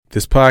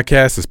This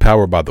podcast is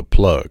powered by The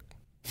Plug.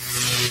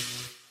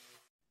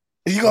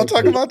 You gonna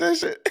talk about that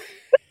shit?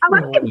 I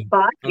don't give a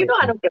fuck. You know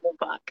I don't give a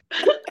fuck.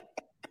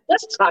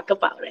 Let's talk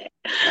about it.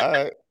 All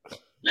right.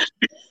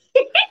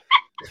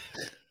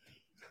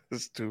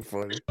 It's too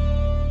funny.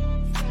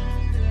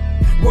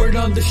 Word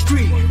on the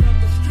street.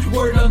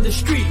 Word on the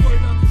street.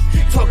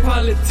 Talk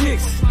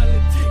politics.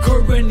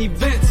 Current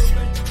events.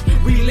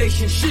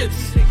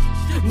 Relationships.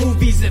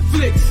 Movies and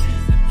flicks.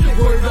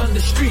 Word on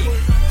the street.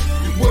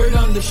 Word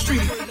on the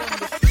street.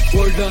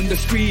 Word on the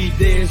street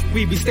is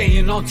we be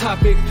staying on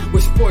topic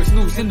with sports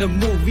news and the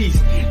movies.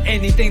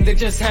 Anything that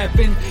just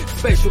happened.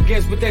 Special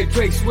guests with that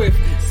Drake Swift,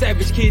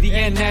 Savage Kitty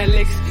and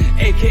Alex,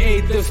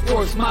 aka the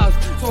Sports Mouse.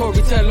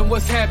 Storytelling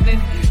what's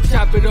happening.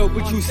 Chop it up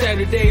with you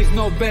Saturdays.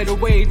 No better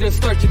way to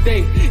start your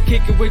day.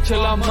 Kick it with you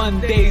on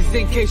Mondays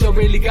in case you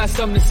really got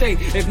something to say.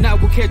 If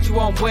not, we'll catch you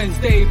on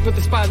Wednesday. Put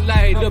the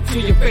spotlight up to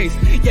your face.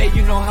 Yeah,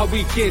 you know how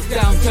we get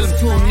down. Tell them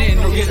tune in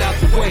or get out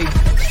the way.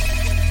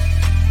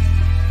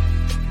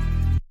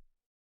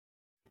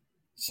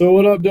 So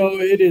what up, though?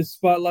 It is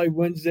Spotlight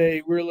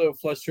Wednesday. We're a little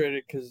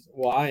frustrated because,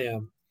 well, I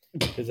am,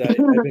 because I've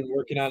been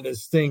working on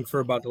this thing for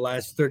about the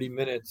last 30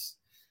 minutes.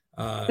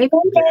 We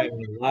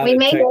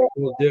made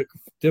it.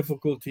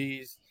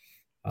 Difficulties.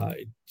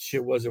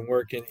 Shit wasn't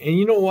working. And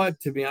you know what?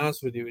 To be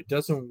honest with you, it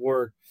doesn't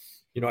work.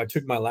 You know, I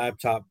took my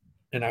laptop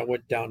and I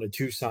went down to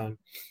Tucson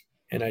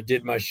and I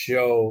did my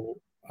show.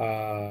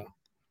 I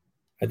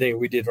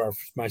think we did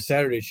my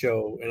Saturday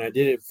show, and I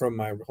did it from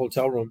my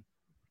hotel room.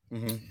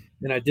 Mm-hmm.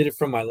 And I did it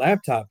from my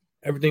laptop.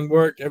 Everything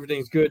worked.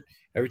 Everything's good.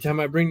 Every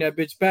time I bring that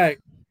bitch back,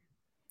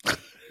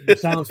 the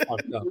sound's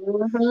fucked up.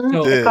 Mm-hmm.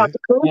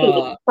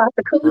 So,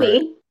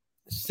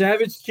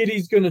 Savage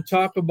Kitty's going to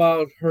talk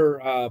about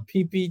her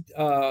pee-pee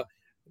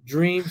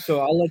dream,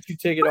 so I'll let you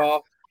take it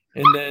off.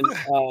 And then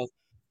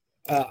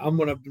I'm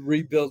going to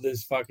rebuild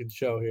this fucking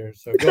show here.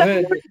 So go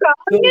ahead.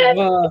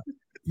 So,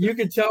 you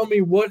can tell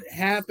me what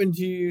happened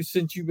to you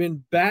since you've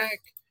been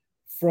back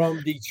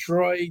from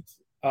Detroit.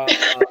 I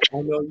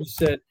know you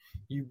said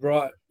you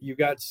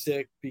got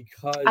sick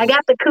because I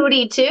got the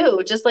cootie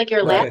too, just like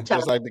your laptop,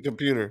 just like the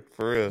computer,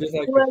 for real. Just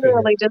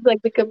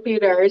like the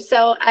computer.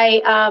 So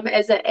I,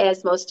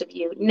 as most of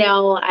you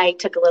know, I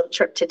took a little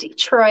trip to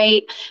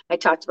Detroit. I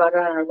talked about it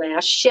on our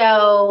last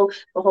show,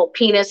 the whole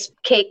penis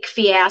cake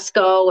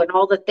fiasco and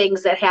all the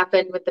things that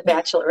happened with the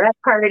bachelorette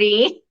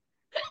party.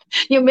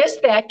 You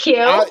missed that, Q.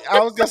 I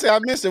was gonna say I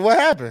missed it. What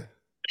happened?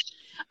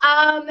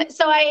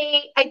 So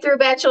I threw a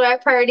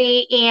bachelorette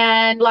party,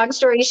 and long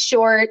story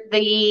short,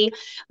 the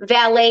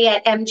valet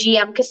at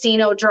MGM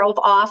Casino drove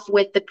off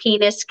with the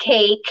penis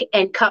cake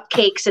and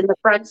cupcakes in the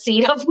front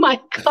seat of my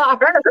car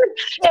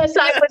as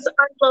I was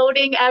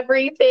unloading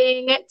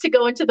everything to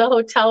go into the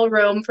hotel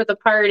room for the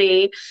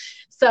party.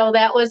 So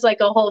that was like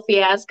a whole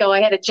fiasco. I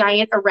had a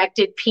giant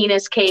erected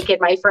penis cake in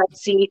my front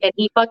seat, and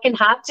he fucking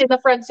hopped in the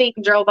front seat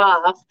and drove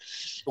off.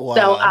 Wow.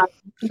 So,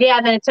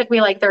 then it took me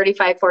like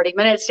 35, 40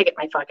 minutes to get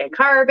my fucking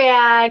car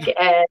back.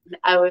 And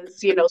I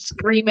was,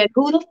 screaming,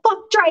 who the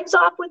fuck drives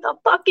off with a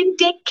fucking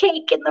dick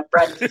cake in the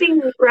front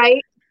seat,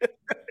 right?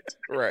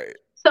 Right.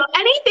 So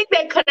anything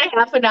that could have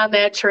happened on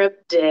that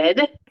trip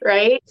did,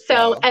 right?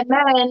 So, And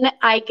then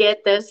I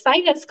get this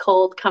sinus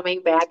cold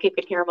coming back. You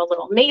can hear them a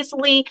little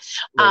nasally,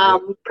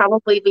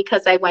 probably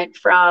because I went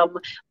from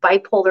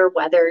bipolar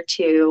weather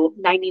to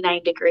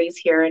 99 degrees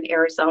here in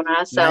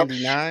Arizona. So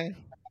 99?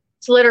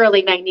 It's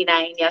literally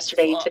 99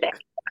 yesterday and today.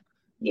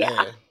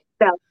 Yeah.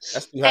 So,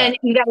 and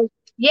you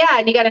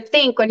got to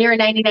think when you're in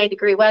 99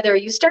 degree weather,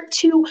 you start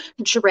to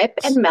drip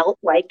and melt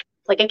like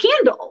a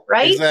candle,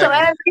 right? Exactly. So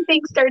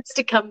everything starts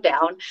to come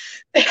down.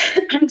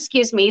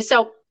 Excuse me.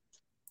 So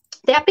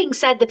that being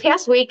said, the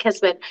past week has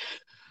been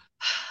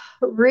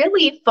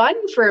really fun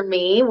for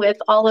me with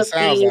all of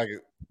the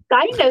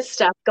sinus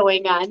stuff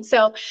going on.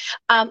 So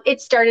it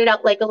started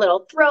out like a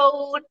little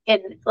throat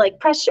and like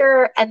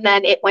pressure, and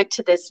then it went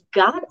to this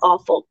god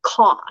awful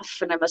cough.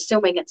 And I'm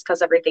assuming it's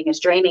because everything is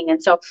draining.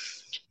 And so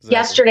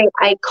yesterday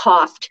I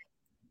coughed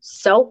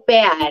so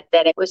bad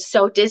that it was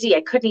so dizzy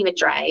I couldn't even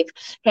drive.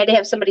 Had to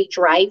have somebody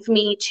drive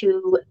me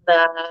to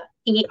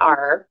the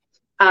ER.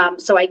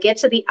 So I get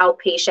to the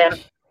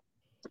outpatient,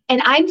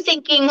 and I'm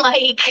thinking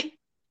like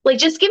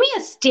just give me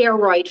a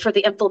steroid for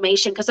the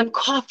inflammation, because I'm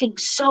coughing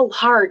so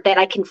hard that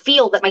I can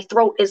feel that my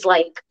throat is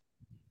like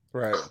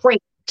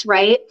cracked,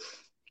 right?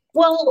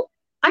 Well,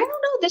 I don't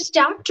know, this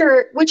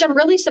doctor, which I'm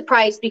really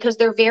surprised because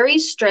they're very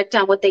strict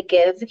on what they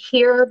give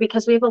here,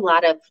 because we have a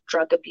lot of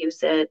drug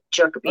abuse and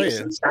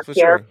stuff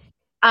here.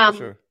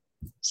 Sure.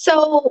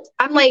 So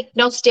I'm like,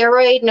 no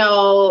steroid,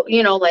 no,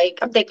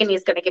 I'm thinking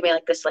he's going to give me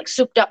like this like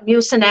souped up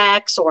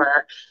Mucinex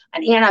or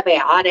an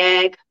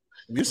antibiotic.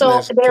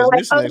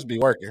 Mucinex be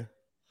working.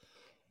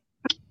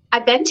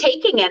 I've been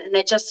taking it, and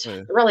it just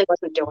really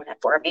wasn't doing it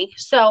for me.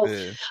 So,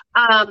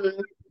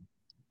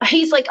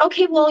 he's like,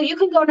 okay, well, you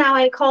can go now.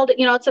 I called it,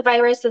 it's a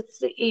virus.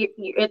 It's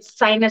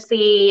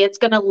sinusy. It's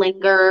going to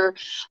linger.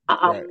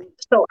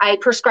 So I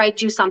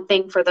prescribed you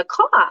something for the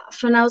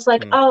cough. And I was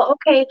like, oh,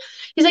 okay.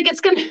 He's like,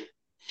 it's going to,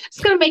 It's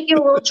going to make you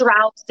a little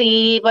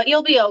drowsy, but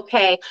you'll be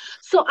okay.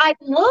 So I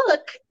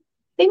look,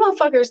 they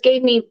motherfuckers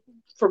gave me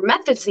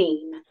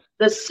promethazine,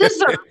 the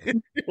scissor.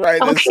 Right,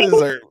 the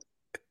scissor.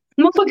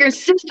 Motherfucking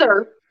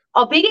scissor,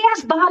 a big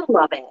ass bottle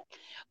of it.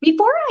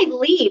 Before I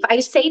leave, I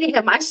say to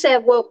him, I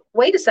said, well,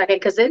 wait a second,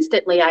 because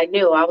instantly I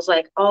knew. I was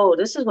like, oh,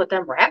 this is what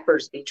them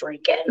rappers be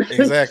drinking.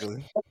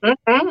 Exactly.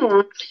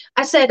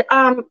 I said,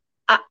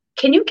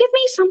 can you give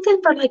me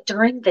something for like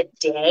during the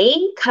day?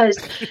 Because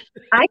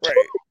I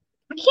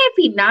can't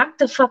be knocked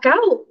the fuck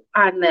out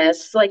on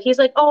this. Like, he's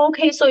like, oh,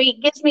 okay. So he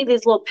gives me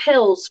these little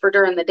pills for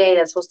during the day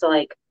that's supposed to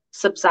like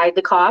subside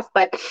the cough,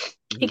 but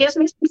he gives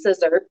me some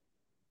scissor.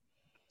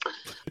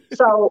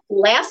 So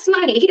last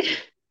night,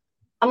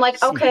 I'm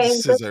like, okay,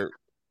 scissor.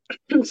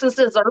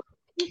 Scissor.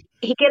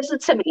 He gives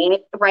it to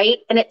me, right?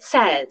 And it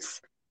says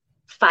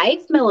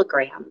 5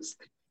 milligrams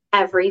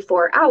every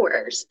 4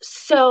 hours.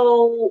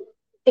 So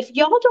if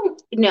y'all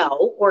don't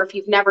know, or if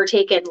you've never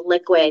taken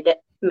liquid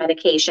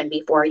medication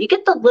before, you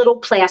get the little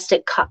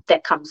plastic cup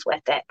that comes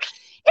with it.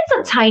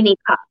 It's a tiny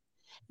cup.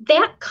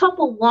 That cup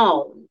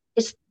alone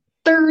is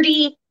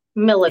 30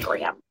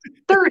 milligrams.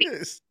 30.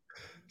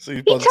 So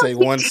you're supposed to take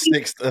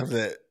 1/6 of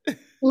that.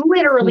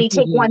 Literally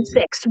take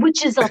 1/6,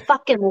 which is a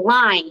fucking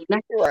line.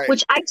 Right.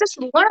 Which I just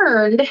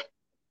learned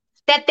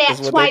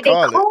that's why they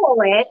call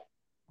it.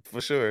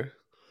 For sure.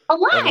 A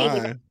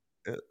line.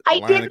 I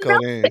didn't know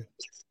this.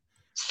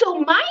 So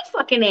my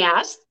fucking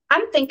ass,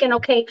 I'm thinking,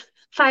 okay,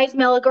 5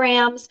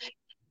 milligrams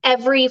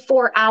every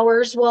 4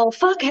 hours. Well,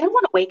 fuck, I don't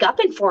want to wake up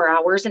in 4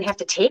 hours and have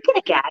to take it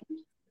again.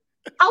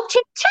 I'll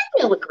take 10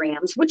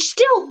 milligrams, which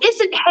still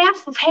isn't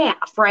half of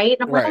half, right?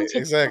 I'm right, like,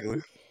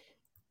 exactly.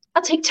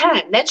 I'll take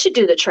 10. That should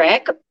do the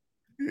trick.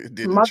 It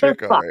did the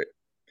trick all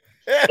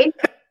right.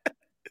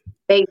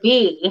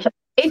 Baby,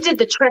 it did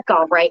the trick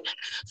all right.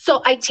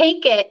 So I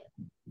take it.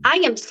 I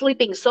am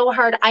sleeping so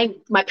hard.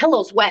 My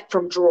pillow's wet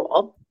from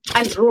drool.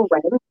 I'm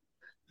drooling,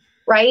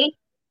 right?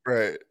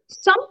 Right.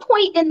 Some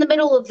point in the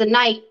middle of the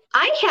night,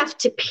 I have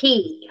to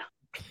pee.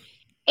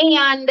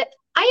 And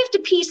I have to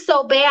pee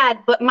so bad,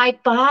 but my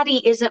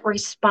body isn't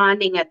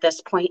responding at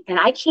this point, and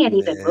I can't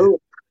even move.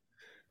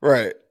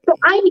 Right. So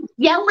I'm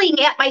yelling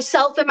at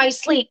myself in my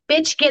sleep,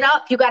 bitch, get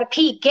up. You got to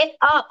pee. Get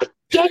up.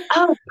 Get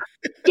up.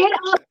 Get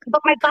up.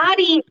 But my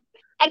body,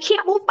 I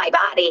can't move my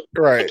body.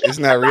 Right. It's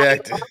not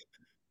reacting.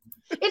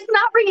 It's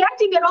not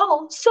reacting at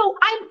all. So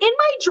I'm in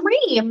my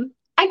dream.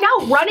 I'm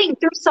now running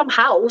through some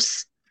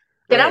house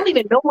that I don't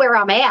even know where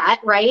I'm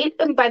at, right?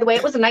 And by the way,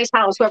 it was a nice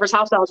house, whoever's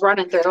house I was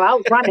running through.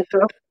 I'm running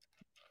through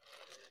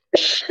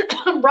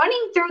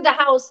the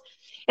house,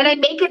 and I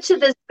make it to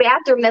this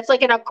bathroom that's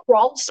like in a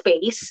crawl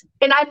space.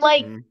 And I'm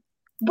like,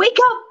 wake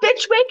up,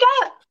 bitch, wake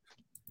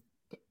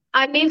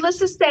up. Needless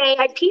to say,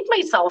 I peed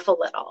myself a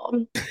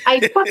little.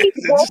 I fucking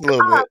woke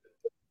up.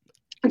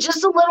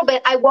 Just a little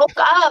bit. I woke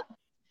up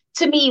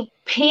to me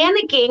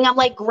panicking. I'm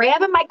like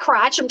grabbing my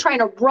crotch. I'm trying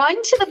to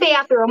run to the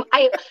bathroom.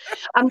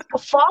 I'm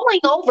falling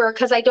over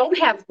because I don't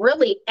have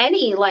really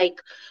any like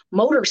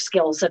motor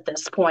skills at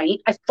this point.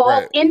 I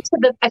fall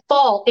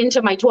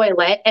into my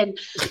toilet and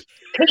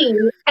pee,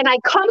 and I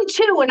come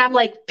to, and I'm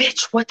like,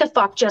 bitch, what the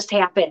fuck just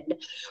happened?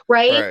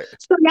 Right?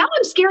 So now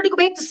I'm scared to go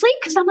back to sleep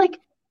because I'm like,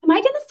 am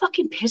I gonna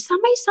fucking piss on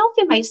myself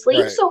in my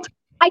sleep? So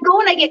I go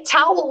and I get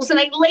towels and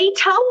I lay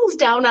towels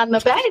down on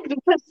the bed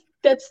because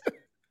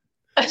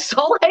that's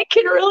all I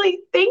can really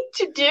think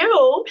to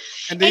do.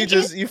 And then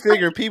you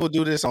figure people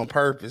do this on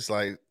purpose,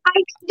 like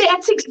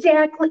that's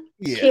exactly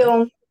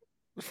Q.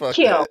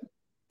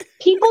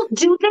 People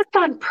do this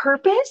on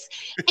purpose.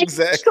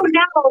 Exactly. So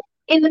now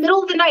in the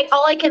middle of the night,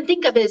 all I can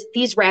think of is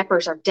these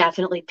rappers are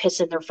definitely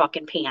pissing their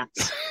fucking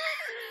pants.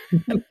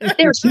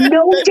 There's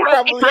no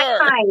doubt in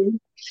my mind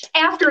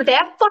after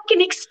that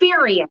fucking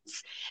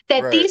experience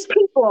that these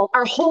people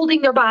are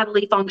holding their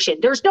bodily function.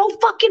 There's no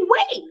fucking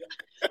way.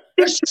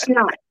 There's just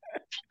not.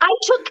 I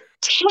took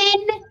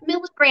 10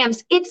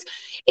 milligrams. It's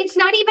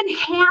not even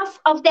half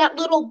of that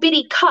little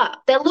bitty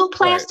cup, that little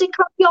plastic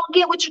cup y'all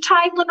get with your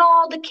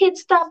Tylenol, the kid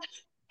stuff.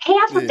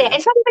 Half of that.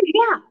 It's not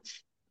even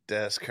half.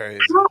 That's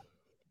crazy.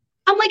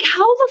 I'm like,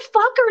 how the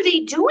fuck are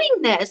they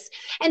doing this?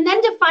 And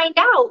then to find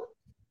out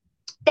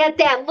that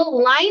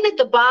little line at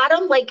the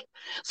bottom, like,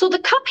 so the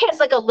cup has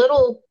like a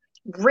little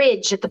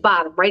ridge at the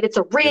bottom, right? It's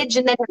a ridge,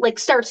 and then it like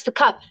starts the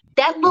cup.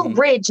 That little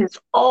ridge is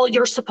all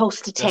you're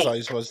supposed to take. That's all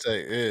you're supposed to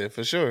take. Yeah,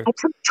 for sure. I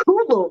took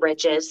 2 little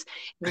ridges.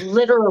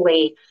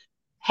 Literally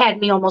had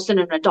me almost in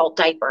an adult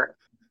diaper.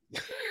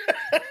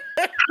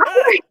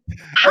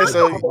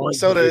 So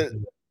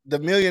the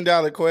 $1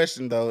 million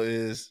question though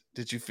is,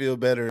 did you feel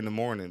better in the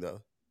morning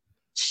though?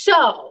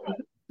 So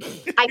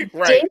I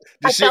did.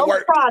 I felt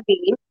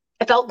groggy.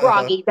 I felt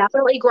groggy,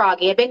 definitely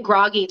groggy. I've been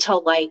groggy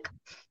till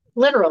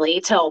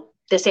literally till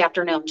this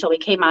afternoon, till we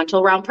came on,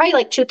 till around probably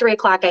like 2-3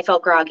 o'clock. I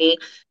felt groggy.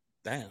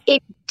 Damn.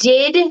 It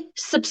did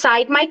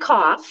subside my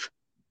cough.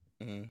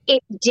 Mm-hmm.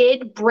 It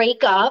did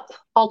break up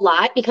a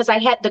lot because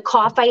the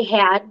cough I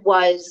had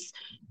was,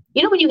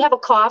 you know, when you have a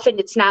cough and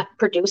it's not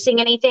producing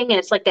anything and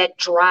it's like that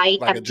dry,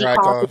 empty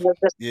cough. And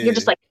you're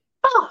just like,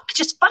 fuck?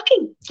 Just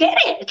fucking get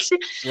it.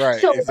 Right,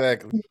 So,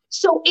 exactly.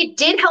 So it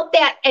did help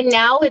that. And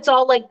now it's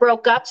all like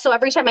broke up. So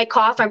every time I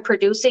cough, I'm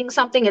producing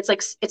something. It's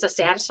like, it's a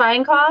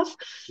satisfying cough.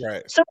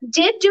 Right. So it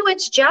did do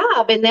its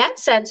job in that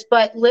sense,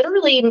 but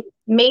literally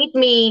made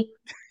me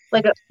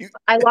like,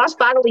 I lost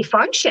bodily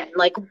function.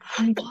 Like,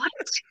 what?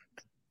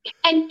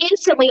 And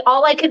instantly,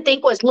 all I could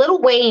think was Lil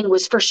Wayne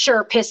was for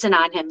sure pissing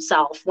on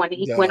himself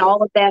when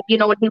all of that,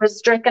 when he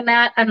was drinking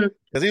that. And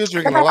because he was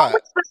drinking a lot.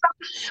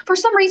 For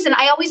some reason,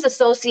 I always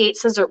associate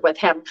Scissor with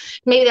him.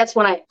 Maybe that's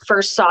when I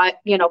first saw it,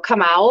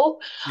 come out.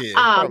 Yeah,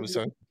 probably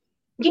so.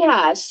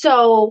 Yeah,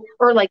 so,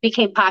 or like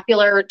became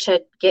popular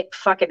to get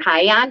fucking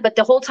high on. But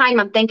the whole time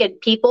I'm thinking,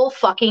 people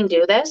fucking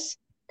do this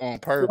on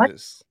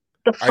purpose.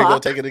 What the fuck? Are you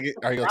gonna take it again?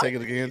 Are you gonna take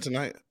it again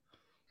tonight?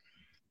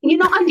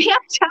 I'm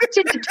half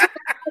tempted to do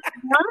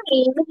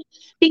mine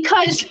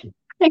because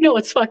I know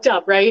it's fucked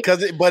up, right?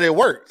 But it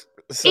worked.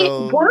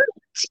 So, it worked.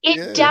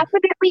 It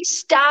definitely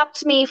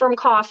stopped me from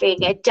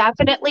coughing. It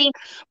definitely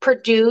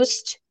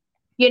produced,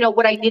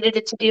 what I needed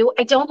it to do.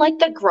 I don't like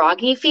the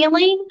groggy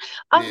feeling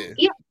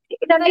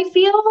that I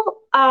feel.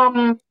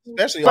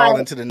 Especially all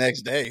into the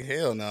next day.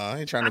 Hell no, I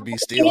ain't trying to be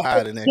still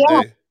high the next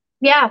day.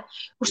 Yeah.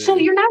 So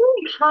you're not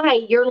really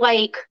high. You're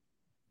like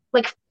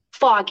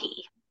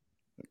foggy.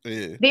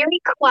 Yeah.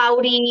 Very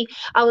cloudy.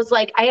 I was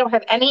like, I don't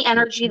have any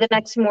energy the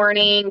next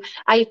morning.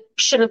 I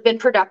should have been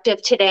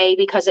productive today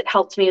because it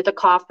helped me with the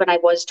cough, but I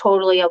was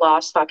totally a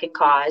lost fucking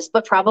cause.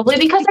 But probably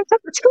because I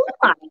took 2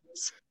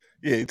 lines.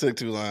 Yeah, you took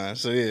 2 lines.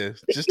 So yeah,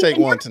 just take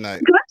one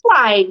tonight. Good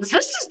lines.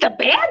 This is the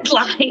bad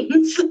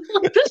lines.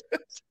 This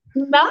is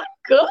not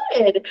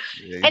good.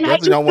 Yeah, you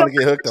definitely don't want to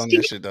get hooked on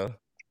this shit though.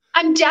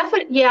 I'm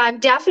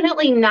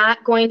definitely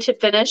not going to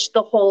finish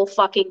the whole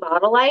fucking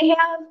bottle I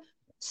have.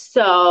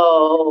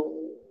 So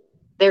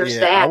there's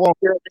that.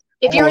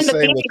 If you're in the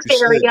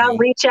Phoenix area,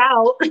 reach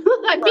out.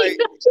 I'm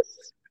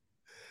just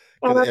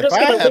going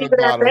to leave it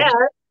at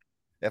that.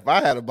 If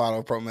I had a bottle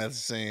of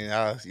promethazine,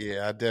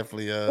 I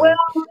definitely. Well,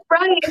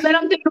 right, and then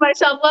I'm thinking to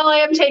myself, well, I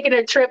am taking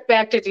a trip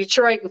back to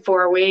Detroit in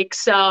 4 weeks,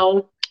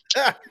 so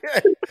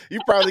you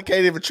probably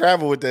can't even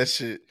travel with that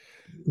shit.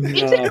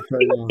 No.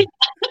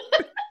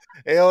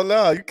 Hell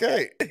no, you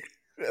can't.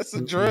 That's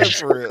a drug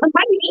for real.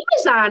 My name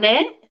is on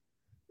it.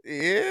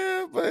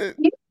 Yeah, but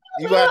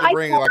you got to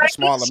bring like a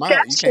small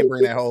amount. You can't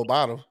bring that whole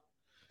bottle.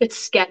 It's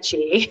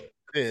sketchy.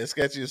 Yeah, it's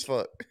sketchy as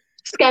fuck.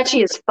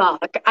 Sketchy as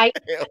fuck. I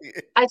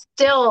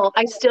still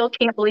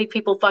can't believe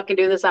people fucking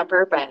do this on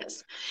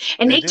purpose.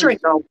 And they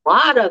drink a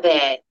lot of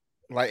it.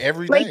 Like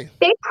every day.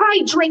 They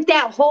probably drink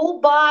that whole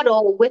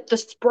bottle with the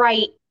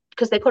Sprite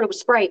because they put it with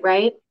Sprite,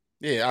 right?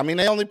 Yeah, I mean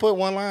they only put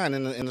 1 line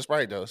in the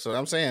Sprite though. So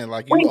I'm saying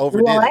like you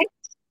overdid it.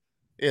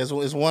 Yeah,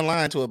 it's 1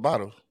 line to a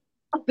bottle.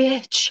 A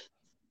bitch.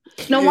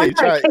 No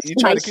wonder you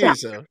try to kill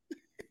yourself.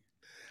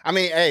 I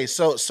mean, hey,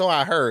 so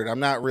I heard. I'm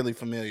not really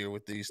familiar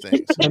with these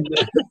things.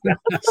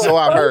 So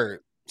I've heard.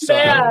 So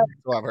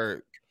I've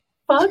heard.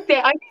 Fuck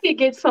that! I need to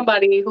get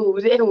somebody who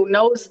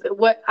knows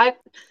what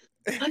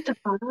the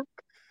fuck.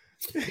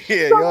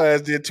 Yeah, your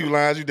ass did 2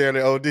 lines. You down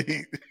to OD. I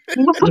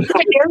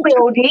nearly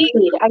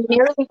OD'd. I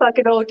nearly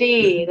fucking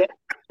OD'd.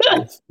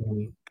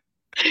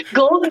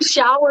 Golden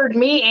showered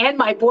me and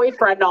my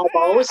boyfriend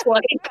almost.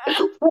 Like,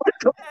 what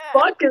the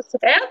fuck is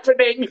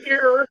happening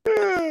here?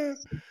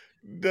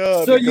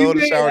 No, so the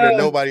golden shower that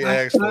nobody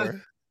asked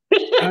for.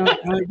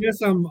 I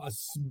guess I'm a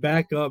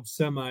back up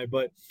semi,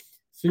 but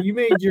so you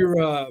made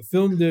your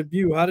film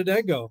debut. How did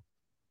that go?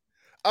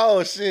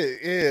 Oh shit!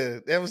 Yeah,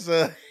 that was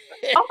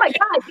Oh my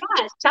god!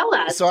 Yes, tell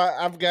us. So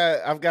I've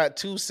got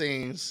 2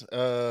 scenes.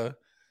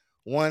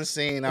 One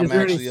scene I'm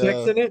actually. Is there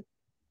any sex in it?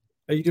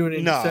 Are you doing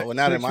any? No,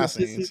 not in my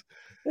scenes.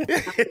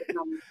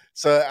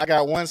 So I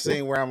got one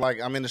scene where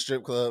I'm in the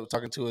strip club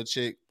talking to a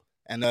chick,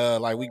 and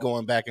like we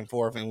going back and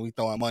forth and we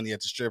throwing money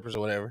at the strippers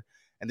or whatever.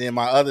 And then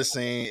my other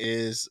scene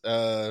is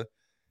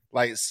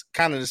like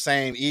kind of the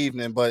same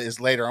evening, but it's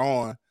later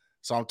on.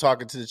 So I'm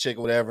talking to the chick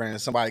or whatever, and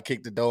somebody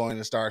kicked the door in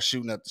and started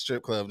shooting up the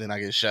strip club. Then I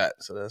get shot.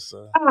 So that's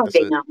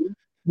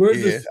Where's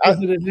is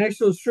it an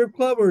actual strip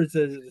club or is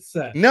it a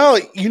set? No,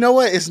 you know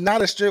what? It's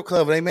not a strip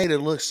club. They made it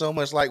look so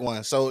much like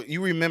one. So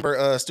you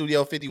remember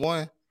Studio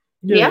 51?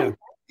 Yeah.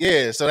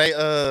 Yeah. So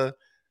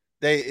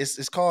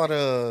it's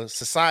called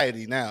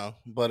Society now,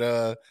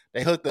 but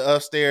they hooked the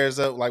upstairs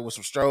up like with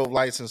some strobe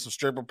lights and some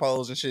stripper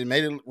poles and shit.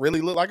 Made it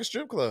really look like a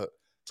strip club.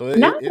 So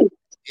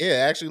it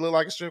actually looked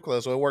like a strip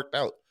club. So it worked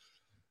out.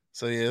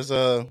 So yeah,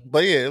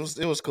 but yeah,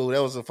 it was cool.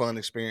 That was a fun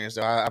experience.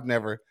 I've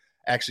never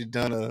actually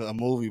done a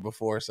movie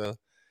before. So,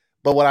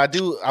 but what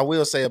I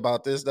will say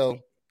about this though,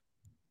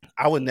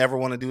 I would never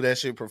want to do that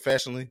shit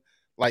professionally.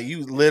 Like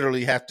you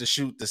literally have to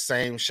shoot the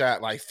same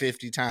shot like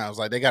 50 times.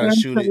 Like they got to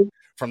shoot it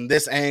from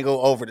this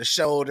angle, over the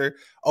shoulder,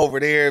 over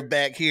there,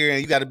 back here,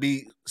 and you got to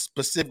be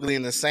specifically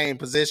in the same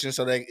position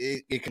so that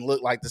it can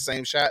look like the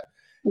same shot.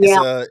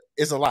 Yeah,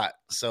 it's a lot.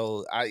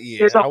 So I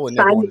would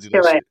never want to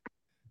do that shit.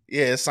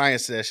 Yeah, it's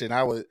science session.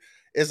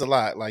 It's a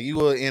lot. Like you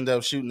will end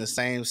up shooting the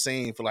same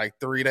scene for like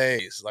 3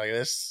 days. Like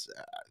it's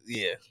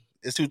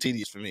too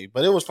tedious for me.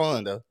 But it was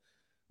fun though.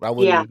 But I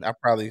wouldn't.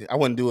 I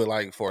wouldn't do it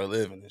like for a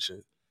living and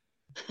shit.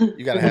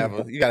 You gotta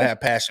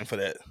have passion for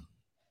that.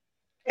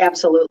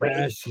 Absolutely.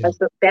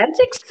 That's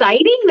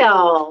exciting,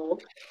 though.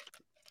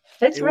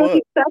 That's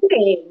really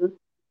exciting.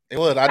 It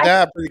was. I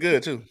died pretty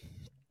good too.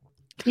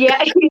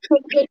 Yeah, you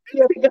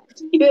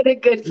had a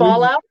good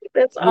fallout.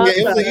 That's awesome.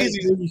 Yeah, it was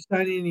easy. Did you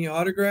sign any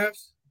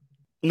autographs?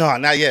 No,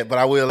 not yet, but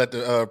I will at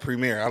the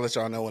premiere. I'll let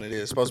y'all know when it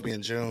is. It's supposed to be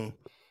in June.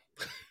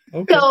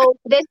 Okay. So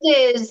this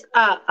is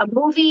a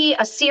movie,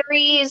 a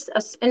series,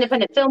 an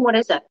independent film. What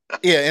is it?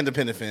 Yeah,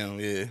 independent film.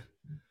 Yeah.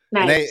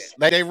 Nice.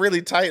 And they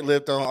really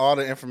tight-lipped on all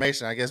the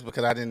information, I guess,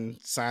 because I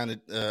didn't sign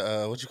it.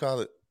 What you call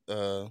it?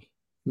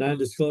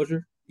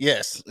 Non-disclosure.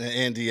 Yes,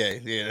 an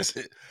NDA. Yeah, that's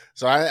it.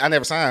 So I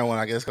never signed one,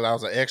 I guess, because I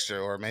was an extra,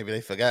 or maybe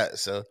they forgot.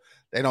 So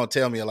they don't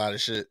tell me a lot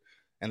of shit,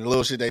 and the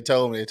little shit they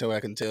told me I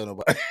couldn't tell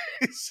nobody.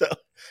 So,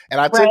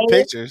 and I took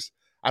pictures.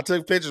 I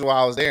took pictures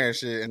while I was there and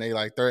shit, and they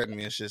like threatened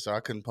me and shit, so I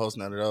couldn't post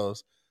none of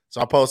those.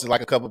 So I posted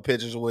like a couple of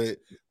pictures with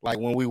like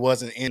when we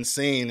wasn't in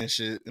scene and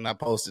shit, and I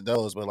posted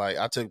those. But like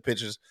I took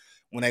pictures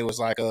when they was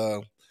like,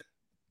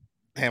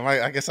 damn,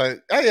 I guess I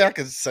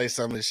could say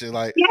some of this shit.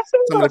 Like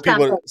some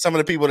of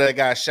the people that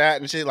got shot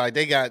and shit, like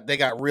they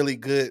got really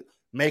good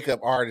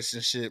makeup artists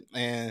and shit,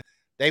 and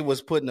they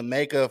was putting the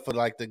makeup for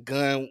like the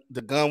gun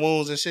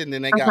wounds and shit, and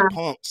then they got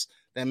pumps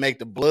that make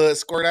the blood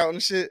squirt out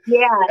and shit.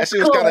 Yeah, that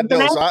shit was kind of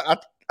dope. So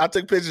I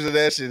took pictures of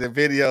that shit and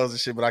videos and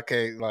shit, but I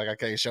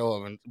can't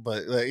show them.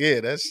 But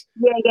yeah, that's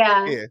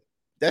yeah.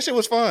 That shit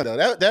was fun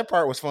though. That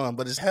part was fun,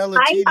 but it's hella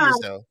tedious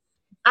though.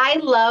 I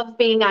love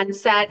being on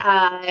set.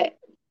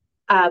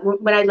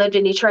 When I lived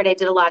in Detroit, I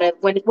did a lot of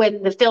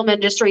when the film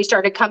industry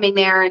started coming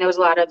there, and there was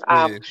a lot of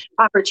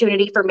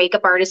opportunity for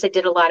makeup artists. I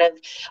did a lot of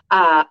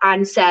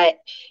on set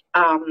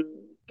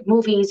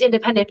movies,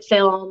 independent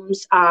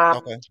films.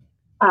 For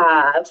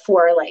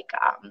like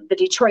the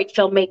Detroit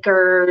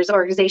Filmmakers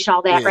Organization,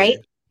 all that, right?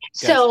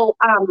 Gotcha. So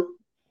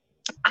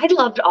I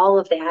loved all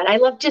of that. I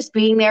loved just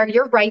being there.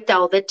 You're right,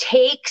 though. The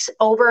takes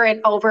over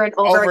and over and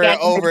over again.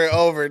 Over and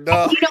over.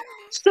 No. You know,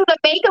 so the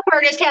makeup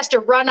artist has to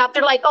run up.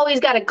 They're like, oh, he's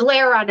got a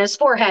glare on his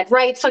forehead,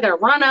 right? So they're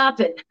run up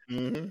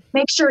and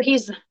make sure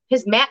his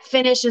matte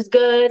finish is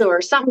good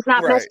or something's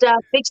not messed up.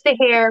 Fix the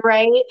hair,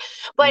 right?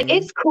 But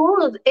it's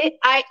cool.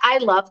 I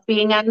loved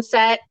being on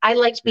set. I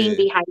liked being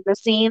behind the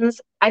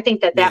scenes. I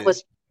think that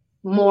was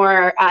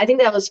more. I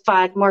think that was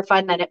more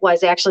fun than it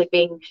was actually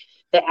being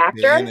the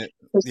actor.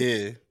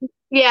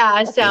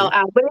 Yeah, so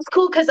but it's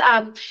cool because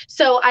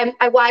so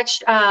I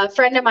watched a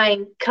friend of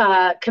mine,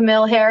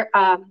 Camille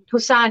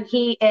Hussan.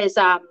 He is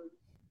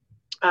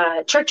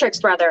Trick's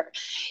brother.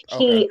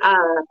 He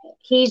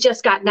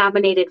just got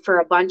nominated for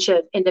a bunch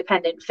of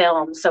independent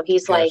films. So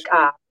he's like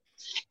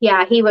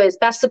he was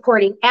best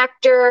supporting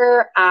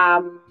actor. I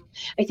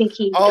think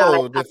he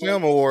got the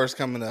film awards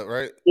coming up,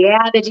 right?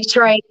 Yeah, the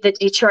Detroit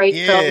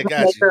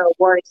Filmmaker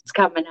Awards is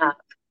coming up.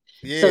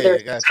 Yeah, so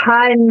there's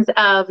tons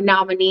of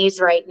nominees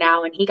right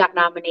now, and he got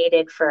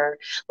nominated for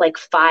like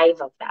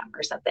 5 of them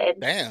or something.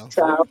 Damn.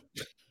 So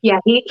yeah,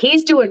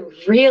 he's doing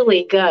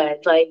really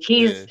good. Like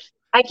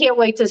I can't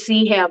wait to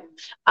see him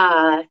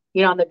on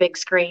the big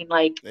screen,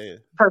 like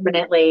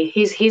permanently.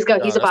 He's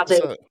about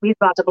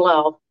to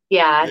blow.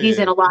 Yeah, he's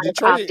in a lot of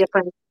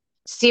different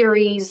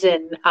series,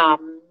 and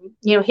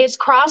his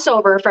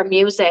crossover from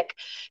music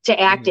to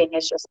acting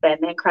has just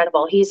been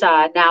incredible. He's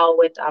now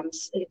with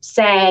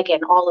SAG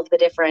and all of the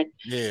different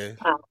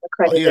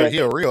accredited. He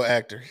a real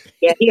actor.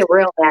 Yeah, he's a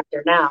real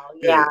actor now.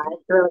 Yeah,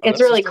 it's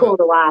really cool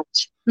to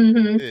watch.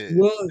 Mm-hmm. Yeah.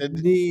 Well,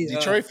 the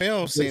Detroit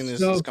film scene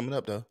is coming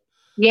up though.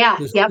 Yeah,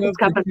 it's coming.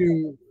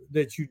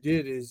 That you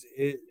did is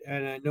it,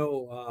 and I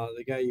know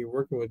the guy you're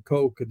working with,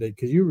 Coke,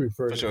 because you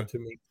referred him to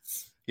me.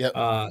 Yep.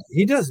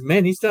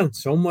 He's done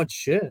so much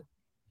shit.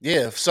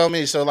 Yeah, so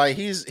many. So like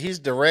he's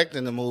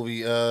directing the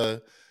movie.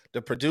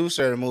 The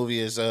producer of the movie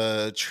is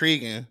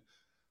Trigan.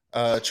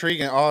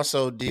 Trigan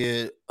also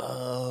did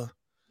I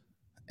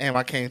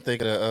can't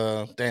think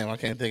of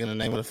the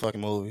name of the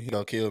fucking movie. He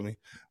gonna kill me.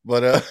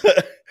 But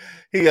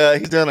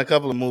he's done a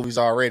couple of movies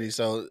already.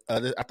 So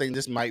I think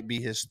this might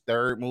be his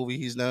 3rd movie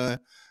he's done.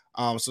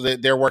 So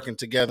they're working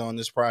together on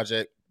this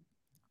project.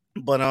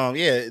 But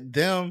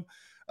them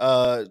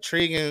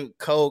Trigan,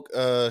 Coke,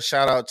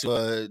 shout out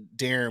to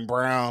Darren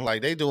Brown.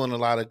 Like they doing a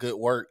lot of good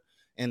work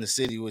in the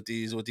city with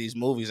these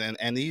movies,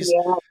 and these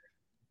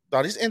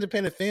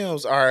independent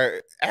films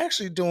are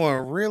actually doing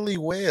really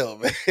well,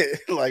 man.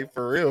 Like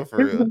for real.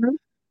 Mm-hmm.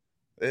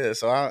 Yeah,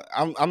 so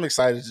I'm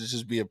excited to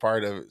just be a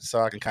part of it,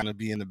 so I can kind of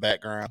be in the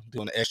background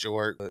doing the extra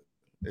work. But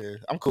yeah,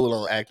 I'm cool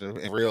on acting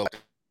in real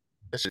life.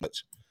 That shit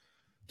much.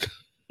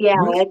 Yeah,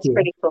 it's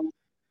pretty cool.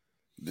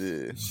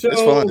 Yeah, so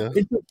it's fun though.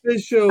 It's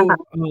official.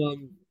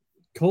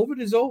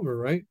 COVID is over,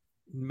 right?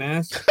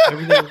 Masks,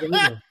 everything is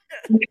over.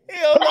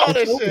 Hell no,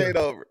 that shit ain't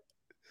over.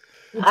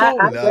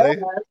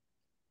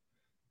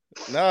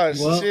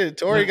 Shit.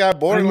 Tori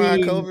got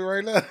borderline COVID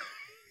right now.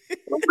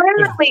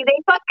 Literally,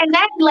 and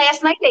then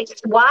last night they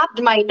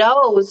swabbed my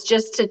nose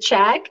just to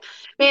check.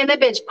 Man, that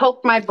bitch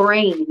poked my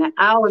brain.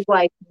 I was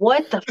like,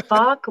 "What the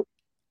fuck?"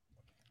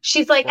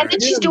 She's like, and then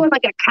she's doing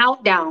like a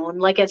countdown,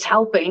 like it's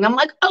helping. I'm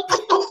like,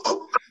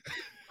 oh,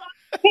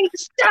 hey,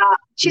 stop.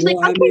 She's like,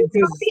 I can't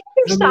stop the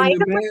other side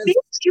of my face.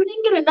 You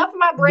didn't get enough of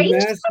my brain.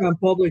 The mask on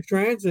public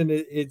transit,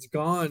 it's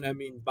gone. I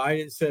mean,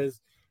 Biden says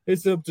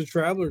it's up to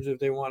travelers if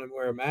they want to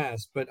wear a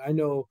mask. But I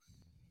know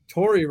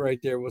Tory right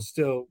there will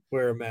still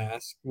wear a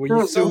mask. Will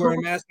you still wear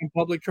a mask in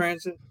public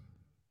transit?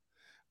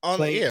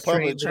 Planes,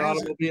 public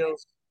transit.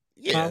 Automobiles?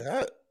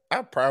 Yeah,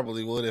 I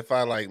probably would if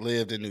I like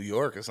lived in New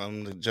York or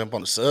something to jump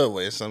on the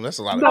subway or something. That's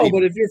a lot of people.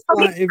 But if you're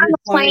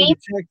flying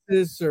to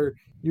Texas or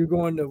you're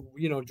going to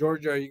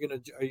Georgia, are you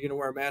gonna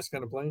wear a mask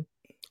on a plane?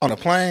 On a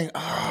plane?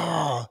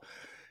 Oh,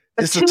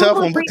 it's a tough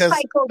one because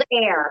recycled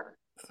air.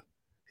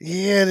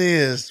 Yeah, it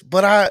is.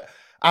 But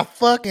I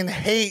fucking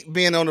hate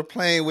being on the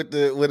plane with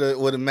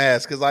a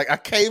mask because like I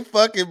can't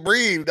fucking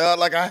breathe, dog.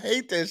 Like I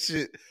hate that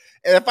shit.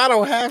 And if I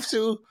don't have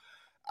to,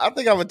 I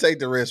think I'm gonna take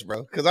the risk,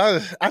 bro. Because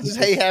I just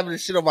hate having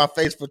this shit on my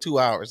face for 2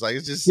 hours. Like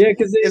it's just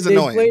because they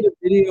annoying. Played a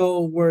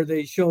video where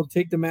they showed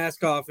take the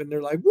mask off and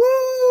they're like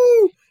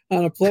woo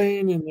on a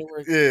plane and they were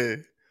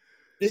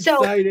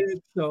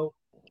excited. So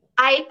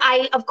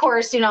I of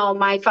course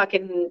my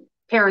fucking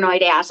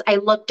paranoid ass. I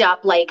looked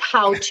up like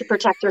how to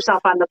protect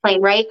yourself on the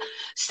plane, right?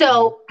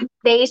 So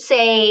they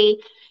say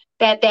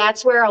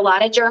that's where a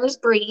lot of germs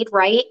breed,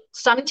 right?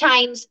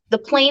 Sometimes the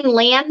plane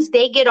lands,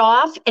 they get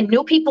off, and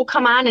new people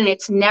come on, and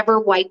it's never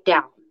wiped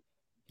down.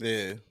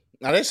 Yeah.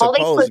 Now they're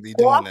supposed to be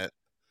doing that.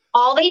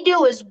 All they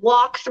do is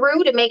walk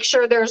through to make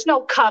sure there's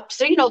no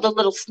cups or, the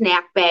little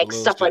snack bags,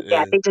 stuff like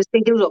that. They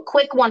do a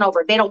quick one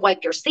over. They don't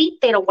wipe your seat.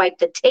 They don't wipe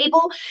the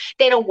table.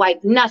 They don't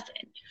wipe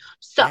nothing.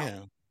 So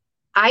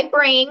I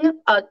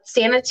bring a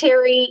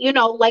sanitary,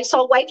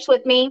 Lysol wipes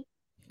with me.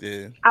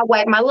 Yeah. I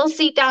wipe my little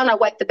seat down. I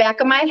wipe the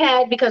back of my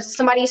head because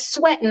somebody's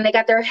sweating. They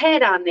got their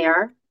head on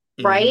there,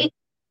 right?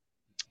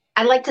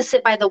 I like to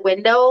sit by the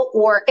window,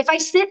 or if I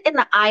sit in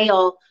the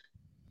aisle,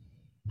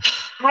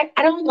 I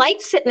don't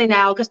like sitting in the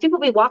aisle because people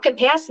be walking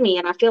past me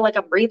and I feel like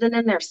I'm breathing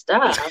in their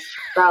stuff.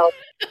 So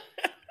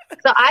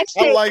I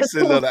like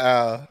sitting in the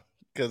aisle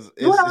because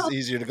it's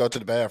easier to go to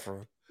the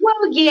bathroom.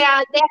 Well,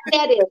 yeah,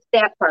 that is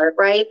that part,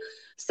 right?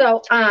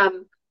 So,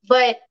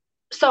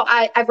 So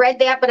I read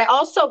that, but I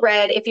also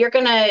read if you're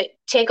going to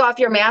take off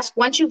your mask,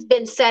 once you've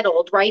been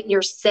settled, right,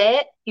 you're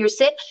sit,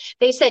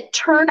 they said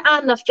turn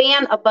on the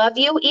fan above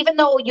you, even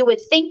though you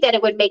would think that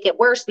it would make it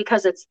worse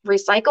because it's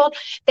recycled.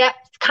 That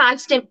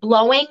constant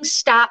blowing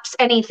stops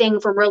anything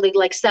from really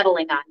like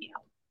settling on you.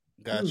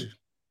 Gotcha.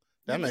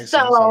 That makes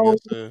sense.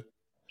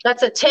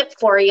 That's a tip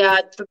for you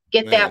to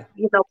get that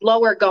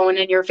blower going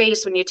in your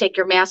face when you take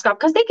your mask off,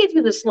 because they give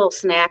you this little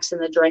snacks and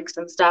the drinks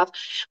and stuff.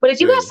 But if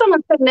you got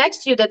someone sitting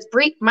next to you that's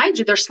mind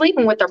you, they're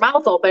sleeping with their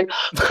mouth open,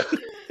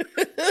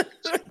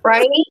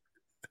 right?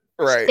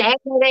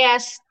 Stagnant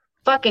ass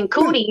fucking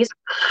cooties.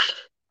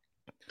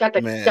 Got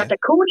the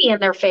cootie in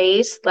their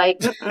face, like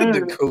the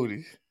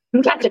cootie.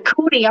 Got the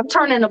cootie. I'm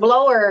turning the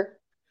blower.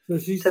 So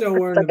she's still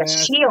wearing a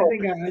mask.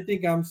 I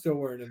think I'm still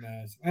wearing a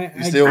mask.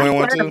 You still wearing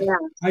one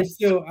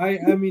too?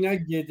 I mean, I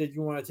get that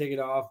you want to take it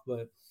off,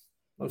 but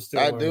I'm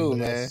still wearing a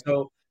mask. Man.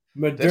 So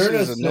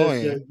Moderna says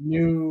there's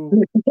new.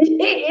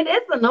 It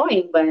is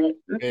annoying, but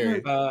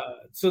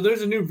so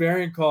there's a new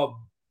variant called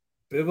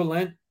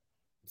bivalent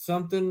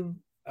something.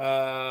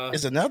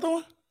 Is another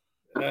one?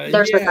 I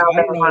don't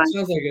know.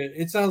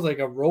 It sounds like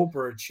a rope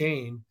or a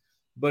chain,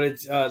 but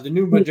it's the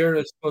new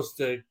Moderna is supposed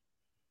to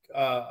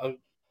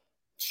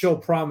show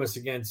promise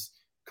against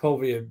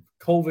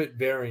COVID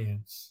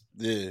variants.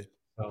 Yeah.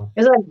 So.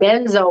 It's like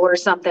benzo or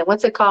something.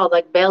 What's it called?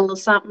 Like Bell or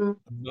something?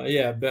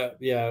 Yeah,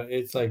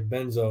 it's like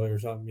benzo or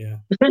something. Yeah.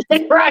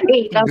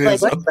 Right. I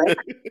was like, what's that?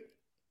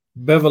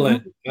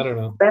 Bevalent. I don't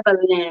know.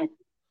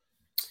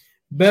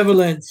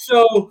 Bevalent.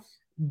 So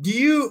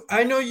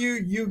I know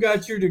you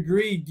got your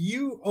degree. Do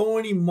you owe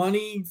any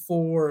money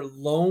for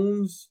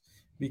loans?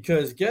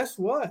 Because guess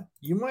what?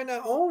 You might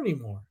not owe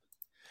anymore.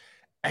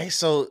 Hey,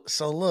 so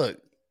look,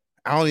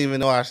 I don't even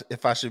know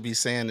if I should be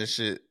saying this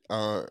shit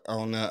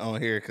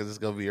on here because it's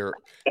gonna be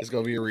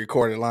a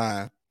recorded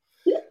line.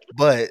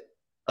 But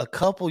a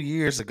couple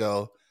years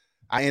ago,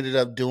 I ended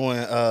up doing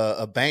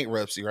a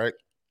bankruptcy, right?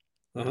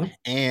 Uh-huh.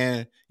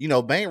 And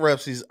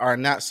bankruptcies are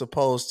not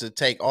supposed to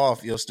take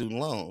off your student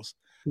loans.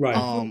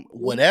 Right.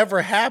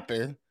 Whatever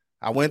happened,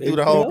 I went through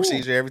the whole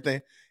procedure,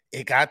 everything.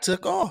 It got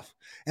took off,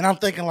 and I'm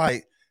thinking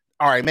like,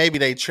 all right, maybe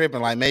they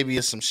tripping. Like maybe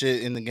it's some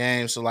shit in the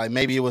game. So like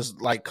maybe it was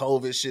like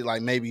COVID shit.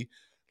 Like maybe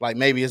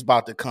it's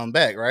about to come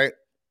back, right?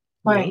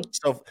 Right.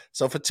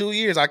 So for 2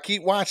 years, I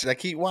keep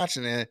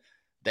watching, and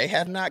they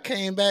have not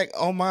came back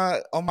on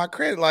my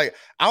credit. Like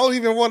I don't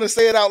even want to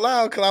say it out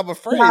loud because I'm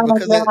afraid.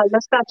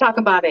 Let's not talk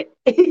about it.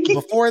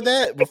 before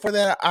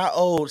that, I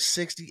owed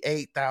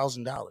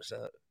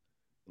 $68,000.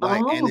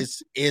 And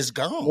it's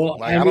gone.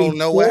 Well, I don't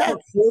know what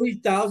happened.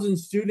 40,000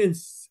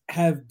 students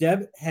has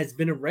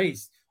been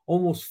erased.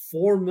 Almost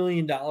 $4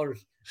 million on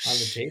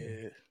the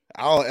table.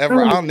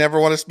 I'll never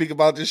want to speak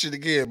about this shit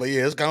again. But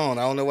yeah, it's gone.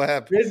 I don't know what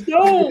happened. It's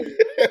gone.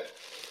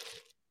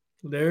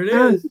 There it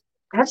is.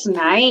 That's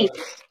nice.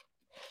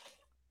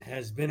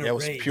 has been That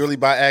was erased. purely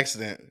by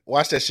accident.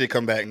 Watch that shit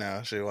come back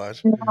now. Shit,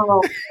 watch. No.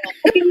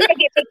 I think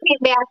if it came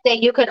back,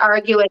 that you could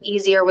argue it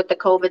easier with the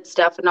COVID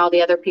stuff and all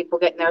the other people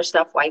getting their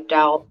stuff wiped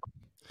out.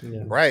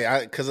 Yeah.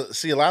 Right. Because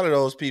see, a lot of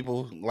those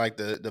people, like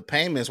the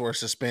payments were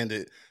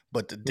suspended,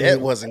 but the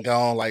debt wasn't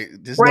gone. Like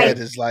this debt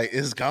is like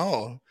it's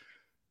gone.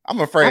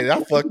 I'm afraid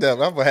I fucked up.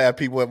 I'm gonna have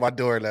people at my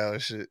door now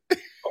and shit.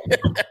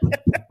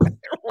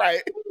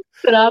 Right.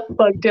 But I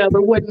fucked up.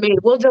 It wasn't me.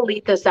 We'll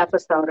delete this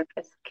episode if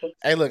it's the case.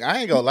 Hey, look, I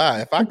ain't gonna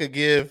lie. If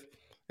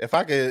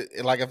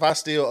I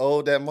still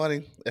owed that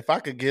money, if I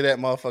could get that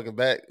motherfucker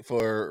back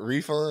for a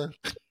refund,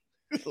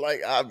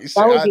 like I'd be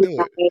sure I'd do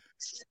it.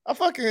 I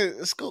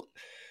fucking school.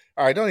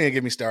 All right, don't even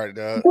get me started,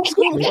 dog.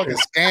 School is a fucking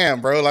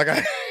scam, bro. Like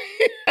I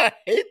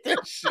hate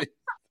that shit.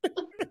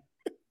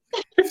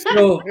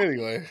 So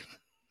anyway.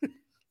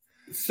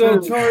 So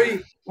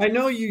Tori, I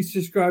know you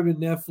subscribe to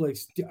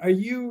Netflix. Are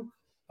you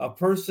a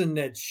person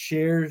that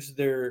shares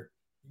their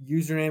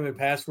username and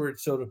password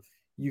so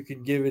you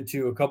can give it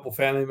to a couple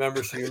family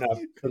members so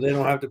they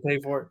don't have to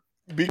pay for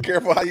it? Be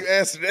careful how you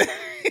answer that.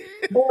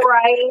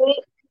 Right.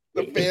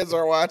 The fans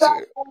are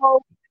watching.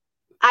 So,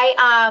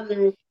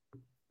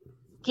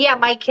 yeah,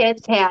 my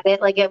kids had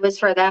it. Like it was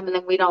for them, and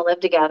then we don't live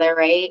together,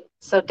 right?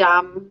 So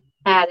Dom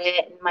had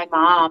it, and my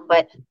mom,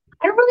 but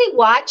I don't really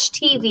watch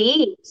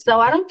TV, so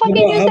I don't fucking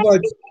use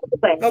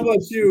that. How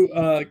about you,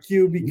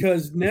 Q?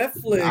 Because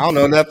Netflix, I don't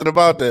know nothing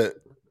about that.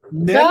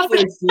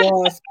 Netflix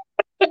lost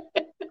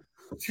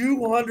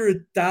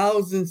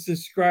 200,000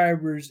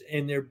 subscribers,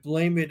 and they're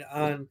blaming it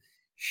on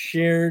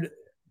shared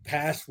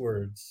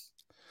passwords.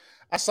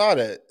 I saw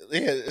that.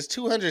 Yeah, it's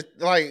 200.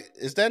 Like,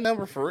 is that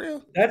number for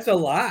real? That's a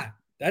lot.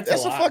 That's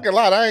a fucking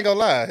lot. I ain't gonna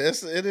lie.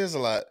 It is a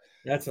lot.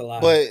 That's a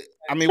lot. But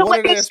I mean, so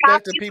what are they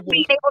expecting people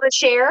being able to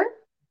share?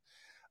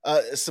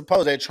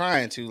 Suppose they're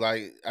trying to.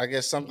 Like, I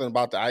guess something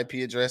about the IP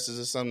addresses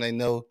or something. They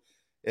know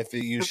if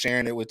you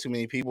sharing it with too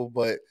many people.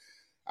 But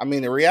I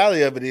mean, the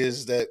reality of it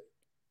is that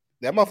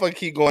motherfucker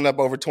keep going up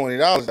over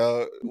 $20.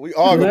 Dog. We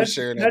all gonna be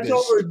sharing that.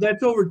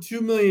 That's over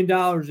 $2 million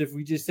if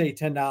we just say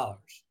 $10.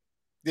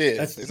 Yeah,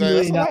 that's $2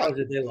 million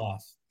that they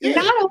lost. Yeah,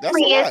 not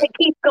only if it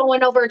keeps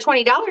going over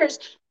 $20.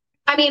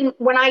 I mean,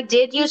 when I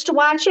did used to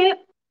watch it,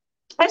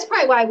 that's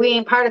probably why we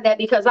ain't part of that,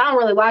 because I don't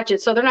really watch it.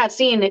 So they're not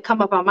seeing it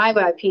come up on my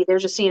IP. They're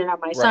just seeing it on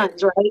my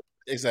son's, right?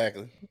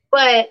 Exactly.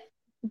 But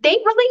they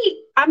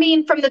really, I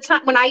mean, from the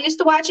time when I used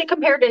to watch it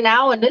compared to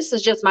now, and this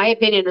is just my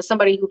opinion as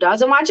somebody who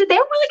doesn't watch it, they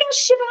don't really got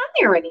shit on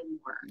there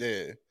anymore.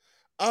 Yeah.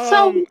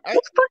 So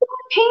what's fucking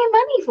paying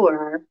money for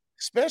her?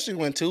 Especially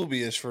when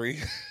Tubi is free.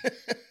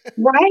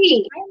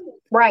 Right.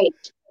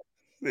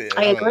 Yeah,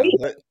 I agree.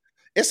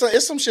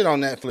 It's some shit on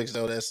Netflix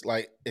though that's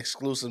like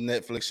exclusive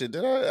Netflix shit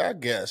that I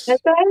guess.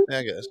 That's right.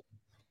 I guess.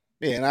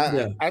 Yeah,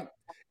 and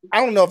I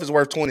don't know if it's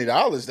worth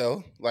 $20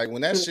 though. Like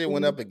when that shit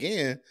went up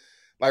again,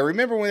 like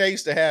remember when they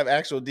used to have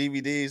actual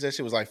DVDs? That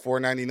shit was like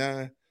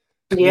 $4.99.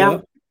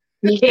 Yeah.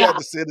 You had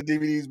to send the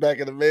DVDs back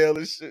in the mail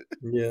and shit.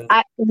 Yeah.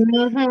 I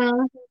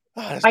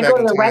go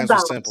to the Red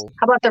Box.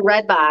 How about the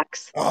Red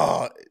Box?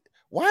 Oh,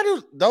 why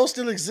do those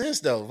still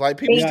exist though? Like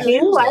people they still do.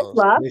 use I those.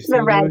 love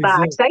the Red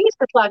Box. I used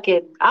to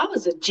I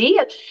was a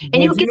G,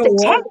 and you get the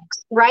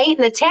text, right? And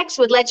the text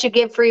would let you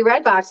get free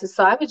Red Boxes,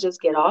 so I would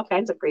just get all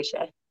kinds of free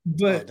shit.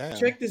 But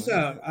check this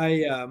out.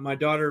 My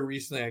daughter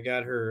recently, I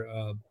got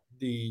her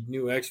the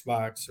new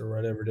Xbox or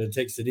whatever that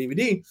takes the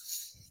DVD.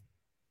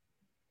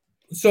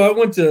 So I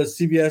went to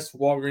CVS,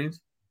 Walgreens.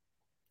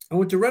 I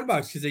went to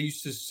Redbox because they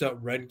used to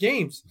rent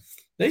games.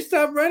 They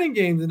stopped renting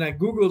games, and I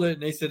Googled it,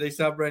 and they said they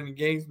stopped renting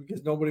games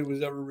because nobody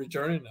was ever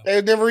returning them.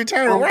 They never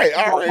returned them, right?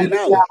 I already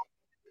know.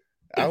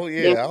 Oh,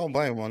 yeah, I don't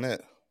blame them on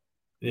that.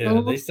 Yeah,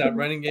 they stopped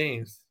renting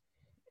games.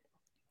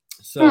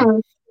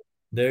 So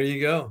there you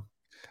go.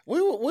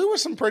 We were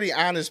some pretty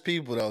honest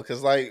people, though,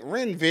 because, like,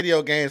 renting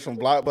video games from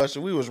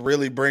Blockbuster, we was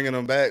really bringing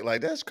them back.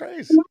 Like, that's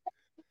crazy.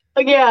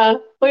 Yeah,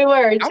 we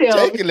were, too.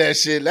 I'm taking that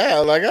shit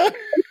now. Like,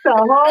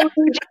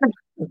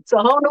 it's a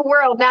whole new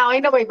world now.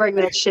 Ain't nobody bring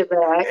that shit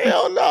back.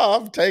 Hell no,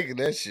 I'm taking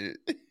that shit.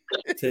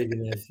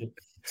 Taking that shit.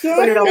 So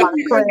put it on my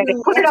credit.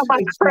 Put it on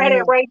my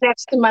credit right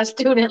next to my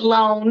student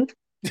loan.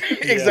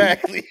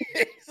 Exactly.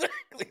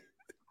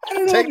 I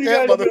don't know if you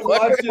guys have been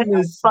watching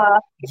this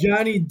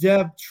Johnny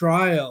Depp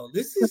trial.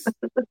 This is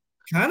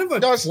kind of a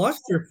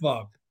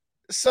clusterfuck.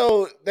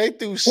 So they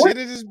threw shit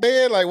in his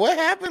bed? Like, what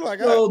happened? Like,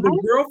 so the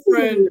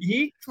girlfriend,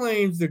 he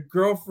claims the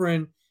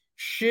girlfriend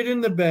shit in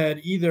the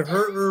bed, either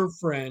her or her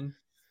friend.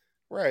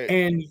 Right.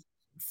 And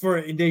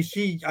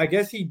I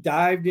guess he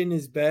dived in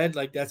his bed,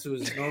 like that's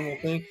his normal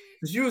thing.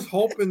 She was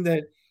hoping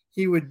that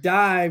he would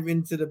dive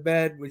into the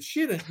bed with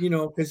shit,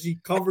 because he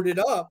covered it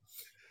up.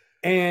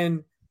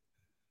 And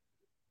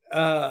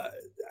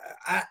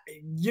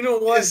you know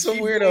what? It's some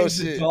weirdo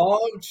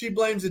shit. She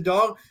blames the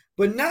dog,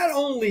 but not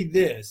only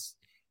this.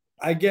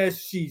 I guess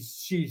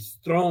she's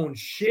thrown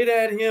shit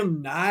at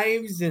him,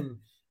 knives, and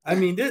I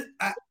mean this.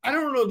 I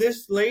don't know,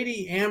 this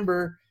lady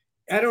Amber.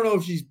 I don't know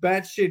if she's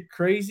batshit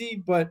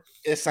crazy, but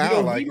it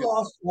sounds he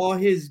lost all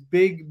his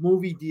big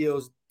movie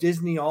deals,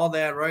 Disney, all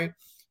that, right?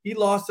 He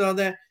lost all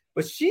that.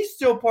 but she's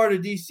still part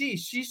of DC.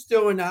 She's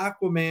still in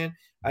Aquaman.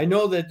 I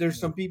know that there's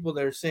some people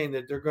that are saying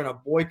that they're going to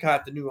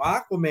boycott the new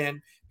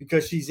Aquaman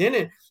because she's in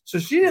it. So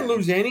she didn't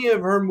lose any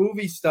of her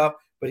movie stuff,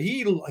 but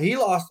he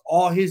lost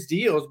all his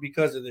deals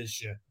because of this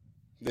shit.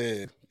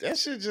 Yeah, that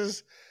shit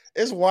just,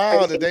 it's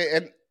wild that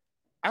and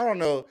I don't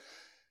know.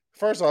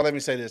 First of all, let me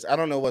say this. I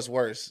don't know what's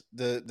worse.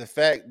 The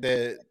fact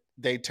that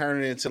they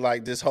turn it into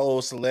like this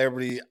whole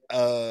celebrity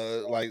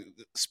like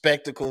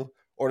spectacle,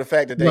 or the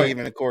fact that they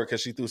even in court because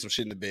she threw some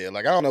shit in the bed.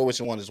 Like, I don't know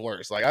which one is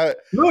worse. Like,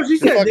 no, she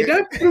said they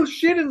got threw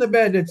shit in the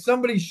bed, that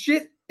somebody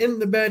shit in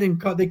the bed and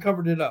they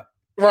covered it up.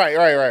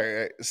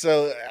 Right.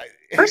 So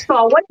first of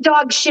all, what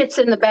dog shits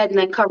in the bed and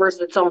then covers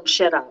its own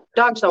shit up?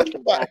 Dogs don't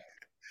do that.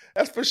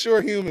 That's for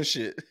sure human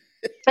shit.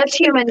 That's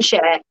human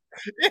shit.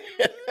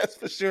 That's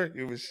for sure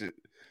human shit.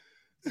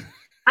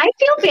 I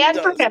feel bad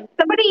for him.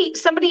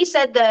 Somebody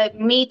said the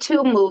Me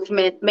Too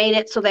movement made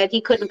it so that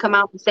he couldn't come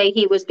out and say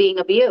he was being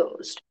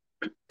abused.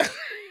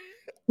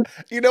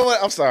 You know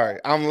what? I'm sorry.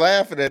 I'm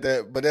laughing at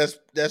that, but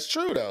that's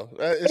true though.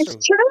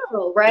 It's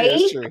true, right? Yeah,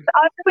 it's true.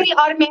 Everybody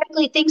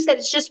automatically thinks that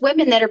it's just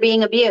women that are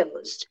being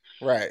abused.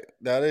 Right.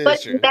 That is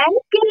but true. Men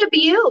get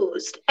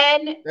abused,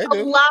 and a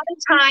lot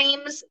of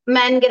times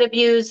men get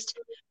abused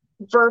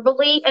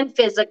verbally and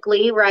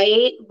physically,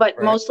 right?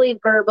 But mostly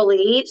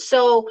verbally.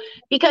 So,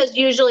 because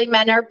usually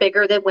men are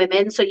bigger than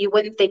women, so you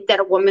wouldn't think that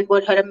a woman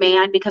would hit a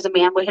man because a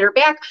man would hit her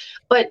back.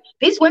 But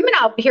these women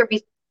out here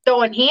be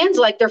throwing hands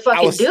like they're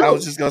fucking dudes. I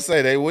was just gonna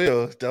say they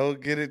will.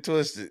 Don't get it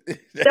twisted.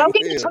 Don't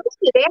get it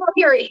twisted. They out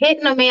here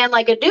hitting a man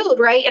like a dude,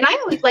 right? And I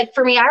always, like,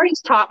 for me, I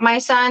always taught my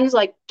sons,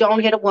 like, don't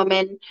hit a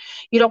woman.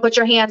 You don't put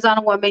your hands on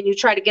a woman. You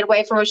try to get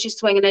away from her. She's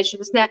swinging at you,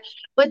 this and that.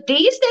 But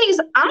these days,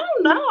 I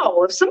don't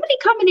know. If somebody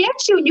coming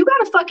at you and you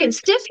got a fucking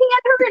stiff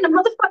hand her in the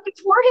motherfucking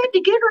forehead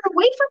to get her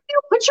away from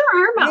you, put your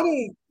arm out.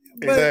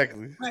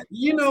 Exactly.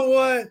 You know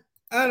what?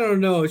 I don't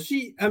know.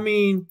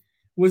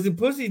 Was the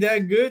pussy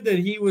that good that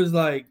he was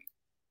like,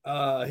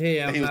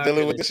 hey, I'm not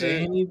going to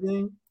say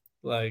anything?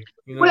 Like,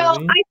 you know what I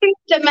mean?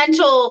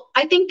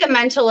 I think the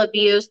mental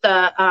abuse,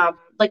 the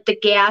like the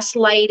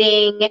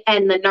gaslighting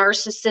and the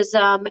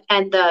narcissism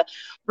and the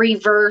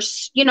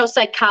reverse,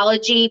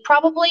 psychology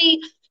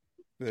probably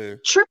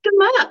tripped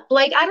him up.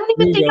 Like, I don't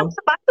even think it was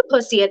about the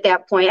pussy at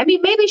that point. I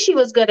mean, maybe she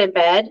was good in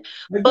bed,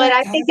 but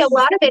I think a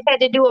lot of it had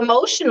to do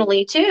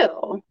emotionally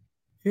too.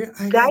 Here,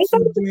 I got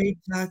some great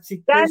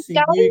toxic pussy.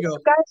 Here you go.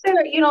 Guys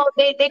are,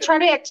 they try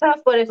to act tough,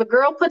 but if a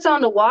girl puts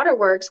on the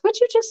waterworks,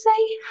 what'd you just say?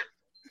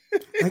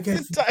 I got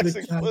some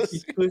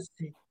toxic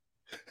pussy.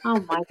 Oh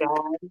my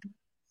god!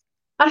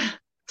 I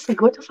was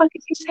like, what the fuck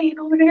is he saying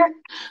over there?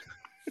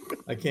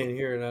 I can't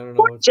hear it. I don't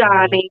know. Poor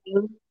Johnny.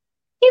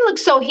 He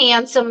looks so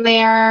handsome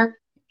there.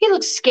 He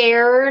looks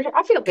scared.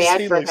 I feel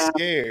bad for him.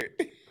 Scared.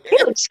 He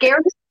looks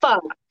scared as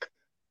fuck.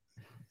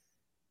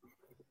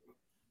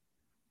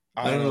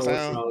 I don't know what's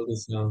wrong with the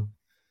sound.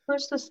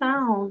 Where's the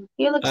sound?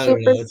 He looks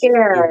super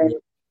scared.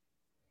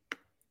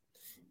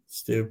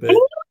 Stupid. And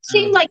he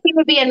seemed like he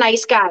would be a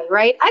nice guy,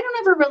 right? I don't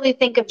ever really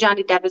think of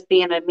Johnny Depp as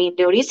being a mean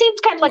dude. He seems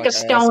kind of like a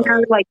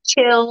stoner, like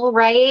chill,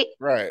 right?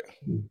 Right.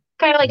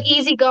 Kind of like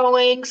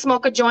easygoing,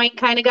 smoke a joint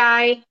kind of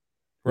guy.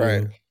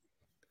 Right.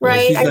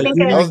 Right. I think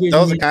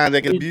those are kind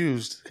that get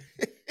abused.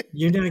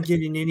 You're not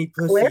getting any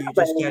pussy.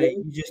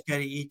 You just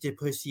gotta eat the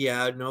pussy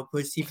out. No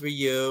pussy for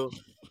you.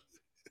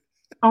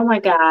 Oh my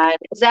god.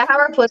 Is that how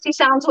her pussy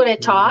sounds when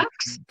it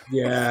talks?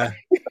 Yeah.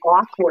 It's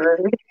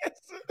awkward.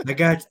 I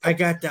got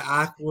the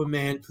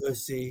Aquaman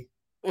pussy.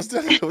 What's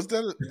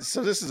that?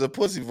 So this is a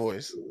pussy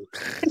voice.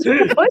 It's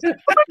her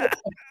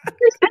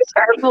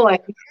voice.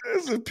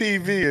 It's a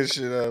PV and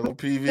shit.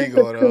 PV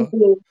going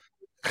on.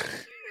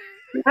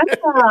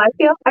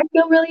 I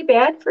feel really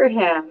bad for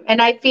him. And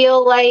I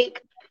feel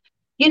like,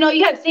 you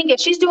got to think, if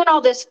she's doing all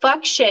this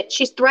fuck shit,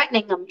 she's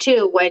threatening them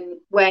too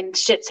when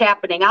shit's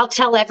happening. I'll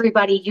tell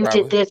everybody you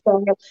did this.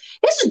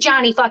 This is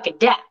Johnny fucking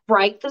Depp,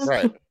 right?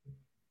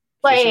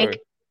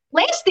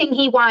 Last thing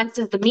he wants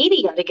is the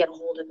media to get a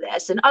hold of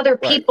this and other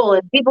people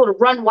and people to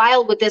run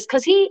wild with this,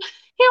 because he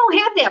don't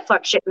have that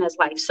fuck shit in his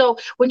life. So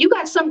when you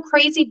got some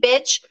crazy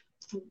bitch,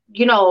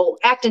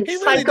 acting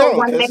psycho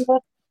one minute.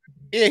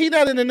 Yeah, he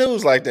not in the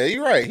news like that.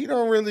 You're right. He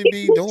don't really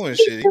be doing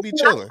shit. He be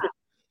chilling.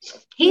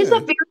 He's a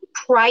very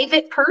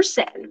private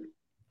person.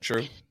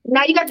 True.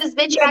 Now you got this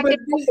bitch acting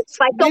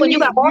psycho, and you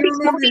got all these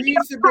movies.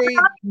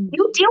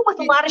 You deal with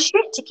a lot of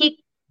shit to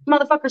keep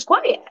motherfuckers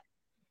quiet.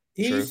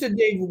 He used to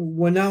date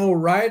Winona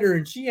Ryder,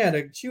 and she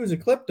was a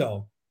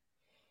klepto.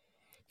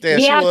 Yeah,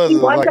 she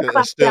was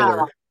a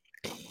stiller.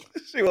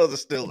 She was a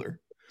stiller.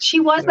 She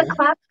was a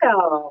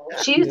klepto.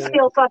 She used to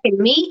steal fucking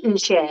meat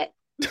and shit.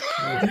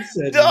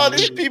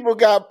 These people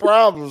got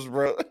problems,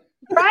 bro.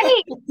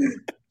 Right.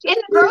 In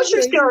the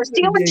grocery store,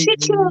 stealing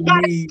shit you don't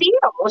gotta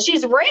steal.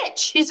 She's rich.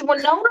 She's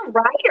Winona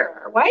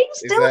Ryder. Why are you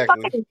stealing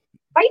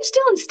why are you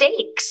stealing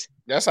steaks?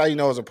 That's how you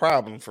know it's a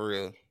problem, for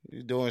real.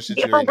 You're doing shit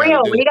you for ain't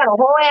real. When you got a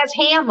whole ass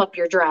ham up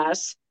your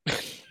dress.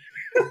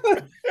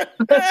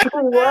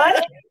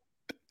 What?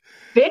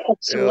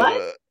 Bitch,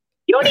 what?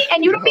 You don't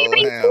even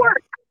eat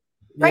pork.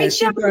 Right?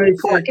 She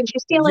report and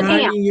she's stealing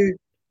ham.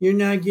 You're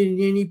not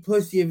getting any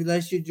pussy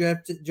unless you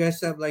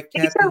dress up like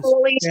These Captain are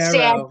really Sparrow.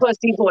 sad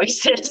pussy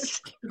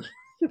voices.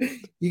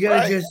 You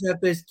gotta dress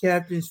up as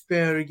Captain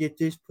Sparrow to get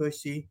this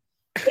pussy.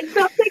 It's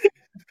something.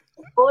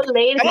 Old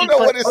lady, I don't know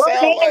what it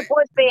sounds like.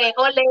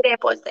 Old lady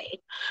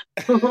pussy.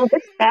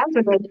 What's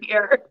happening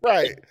here?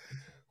 Right.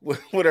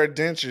 With her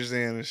dentures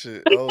in and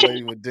shit. Old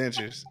lady with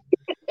dentures.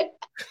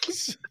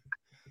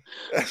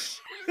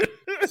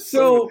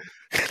 So,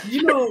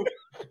 you know,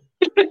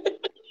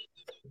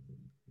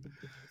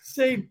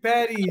 St.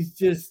 Patty's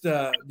just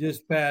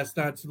passed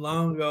not too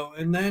long ago,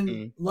 and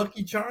then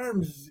Lucky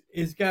Charms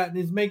is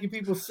making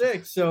people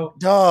sick. So,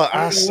 dog,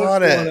 I saw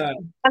that.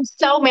 I'm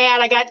so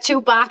mad. I got 2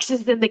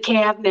 boxes in the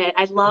cabinet.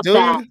 I love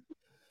that.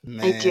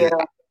 Man, I do.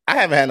 I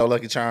haven't had no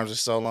Lucky Charms in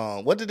so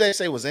long. What did they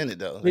say was in it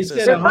though? They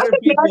said 100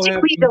 people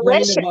have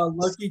complained about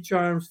Lucky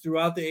Charms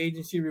throughout the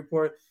agency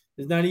report.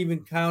 Is not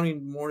even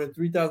counting more than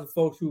 3,000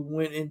 folks who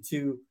went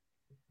into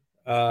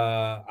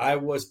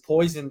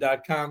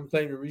iwaspoisoned.com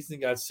claiming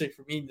recently got sick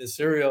from eating the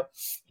cereal.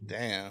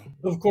 Damn.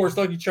 Of course,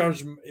 Lucky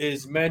Charms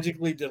is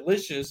magically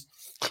delicious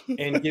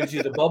and gives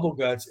you the bubble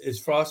guts. It's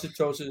frosted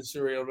toasted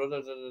cereal.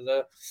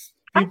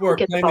 People are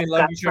claiming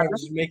Lucky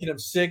Charms is making them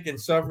sick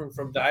and suffering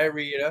from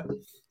diarrhea,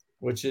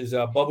 which is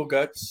bubble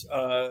guts,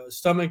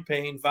 stomach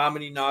pain,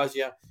 vomiting,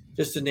 nausea,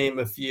 just to name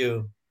a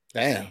few.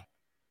 Damn.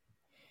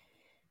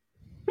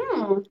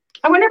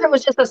 I wonder if it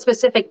was just a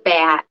specific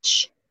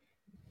batch.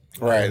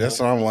 Right, that's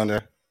what I'm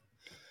wondering.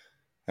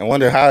 I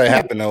wonder how it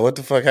happened though. What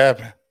the fuck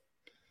happened?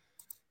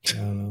 I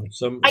don't know.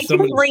 I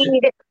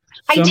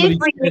did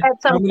read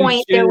at some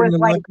point there was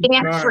like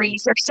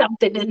antifreeze or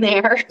something in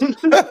there.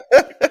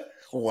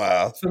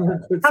 Wow.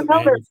 I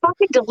know they're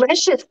fucking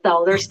delicious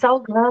though. They're so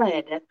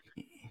good.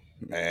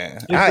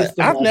 Man,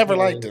 I've never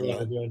liked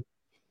them.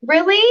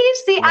 Really?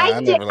 See, No,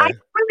 I did. I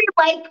really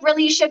like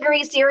really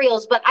sugary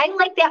cereals, but I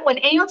like that one.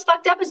 And you know what's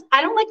fucked up is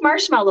I don't like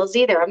marshmallows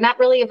either. I'm not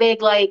really a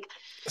big like.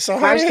 So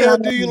how the hell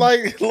do you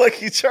like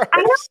Lucky Charms?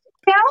 I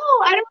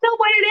don't know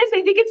what it is.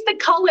 I think it's the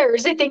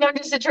colors. I think I'm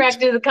just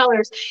attracted to the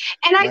colors.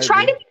 And I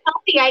try to be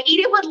healthy. I eat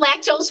it with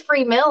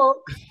lactose-free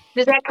milk.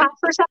 Does that count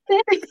for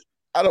something?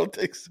 I don't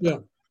think so. Yeah.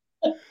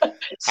 I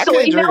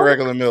can't drink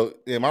regular milk.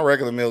 Yeah, my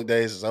regular milk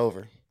days is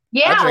over.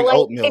 Yeah, I drink like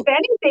oat milk. if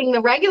anything,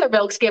 the regular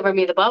milk's giving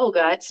me the bubble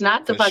guts,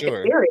 not the fucking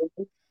cereal.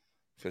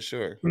 For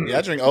sure. Yeah,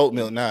 I drink oat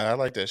milk now. I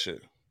like that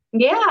shit.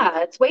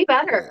 Yeah, it's way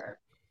better.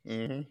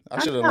 Mm-hmm.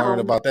 I should have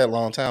learned about that a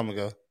long time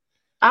ago.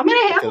 I'm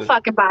gonna have a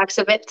fucking box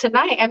of it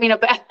tonight. I mean, I'm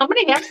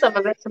gonna have some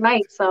of it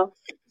tonight. So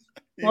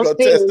you gonna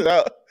test it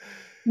out?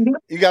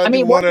 You gotta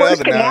do one or the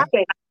other now.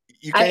 Happen?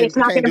 It's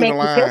not gonna make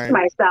me piss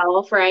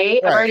myself,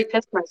 right? I've already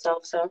pissed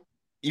myself, so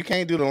you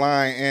can't do the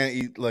line and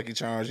eat Lucky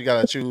Charms. You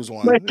gotta choose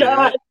one. Oh my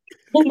god!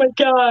 Oh my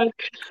god!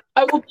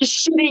 I will be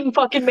shitting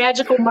fucking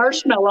magical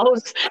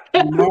marshmallows.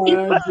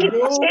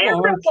 Marshmallows.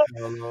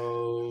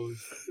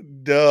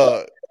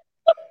 Duh.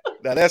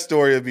 Now that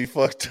story would be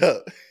fucked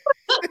up.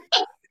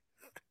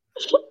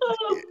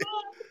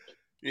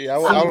 Yeah,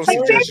 I don't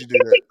suggest you do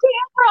that.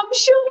 I'm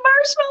shooting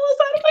marshmallows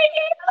out of my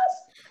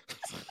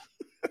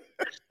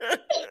ass.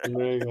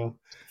 There you go.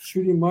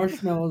 Shooting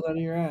marshmallows out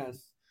of your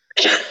ass.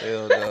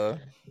 Hell no.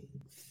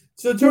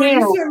 So, Tony,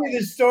 you sent me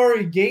this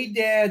story. Gay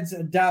dads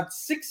adopt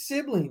 6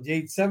 siblings,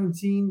 aged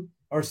 17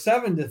 or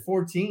 7 to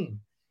 14.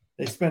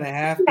 They spent a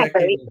half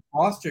decade in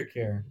foster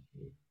care.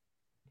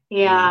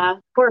 Yeah,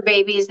 poor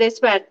babies. They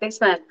spent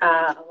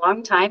a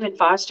long time in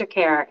foster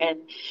care, and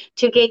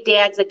 2 gay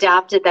dads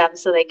adopted them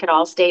so they could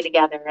all stay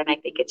together. And I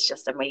think it's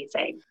just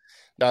amazing.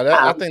 No,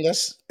 I think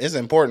it's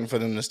important for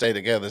them to stay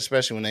together,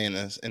 especially when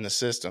they're in the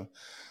system.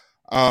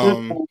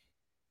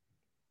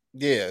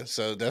 Yeah,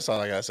 so that's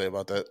all I gotta say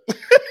about that.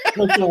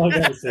 That's all I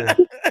gotta say.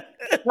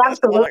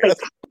 Absolutely.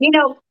 You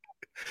know,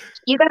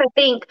 you got to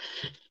think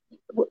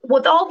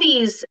with all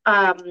these,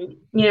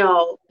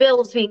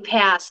 bills being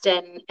passed,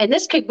 and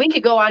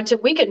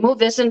we could move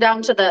this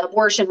down to the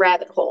abortion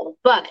rabbit hole,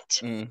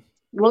 but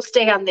we'll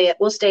stay on the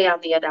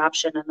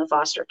adoption and the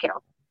foster care.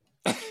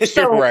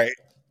 So, right.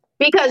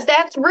 Because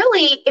that's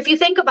really, if you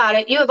think about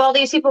it, you have all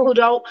these people who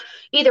don't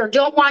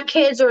want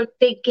kids or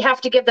they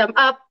have to give them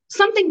up.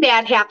 Something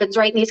bad happens,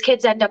 right? And these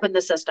kids end up in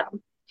the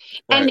system.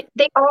 Right. And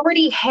they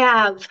already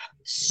have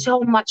so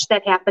much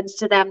that happens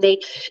to them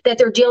that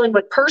they're dealing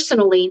with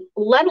personally,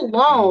 let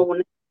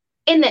alone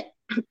in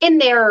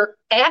their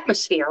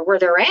atmosphere where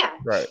they're at,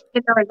 right,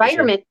 in their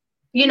environment.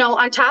 Sure.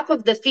 On top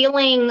of the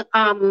feeling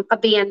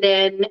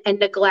abandoned and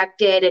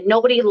neglected and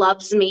nobody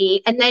loves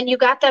me. And then you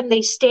got them,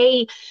 they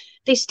stay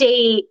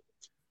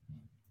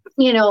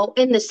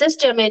in the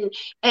system.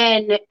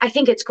 And I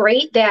think it's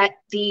great that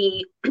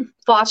the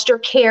foster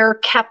care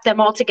kept them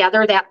all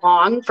together that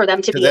long for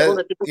them to be able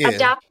to be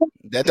adopted.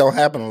 That don't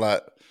happen a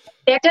lot.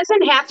 That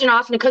doesn't happen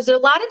often, because a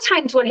lot of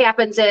times what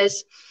happens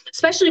is,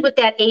 especially with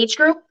that age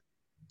group,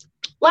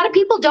 a lot of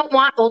people don't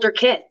want older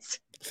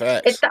kids.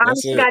 Facts. It's the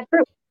honest to God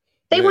truth.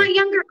 They want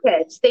younger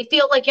kids. They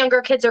feel like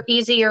younger kids are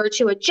easier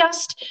to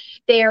adjust.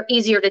 They're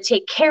easier to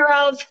take care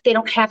of. They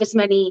don't have as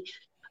many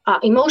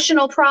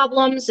emotional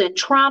problems and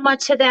trauma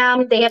to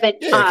them. They haven't.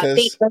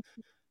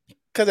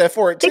 Because at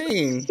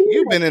 14,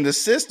 you've been in the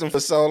system for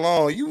so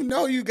long. You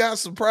know you got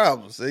some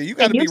problems. So you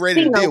got to be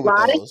ready to deal with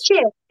those. A lot of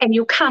shit, and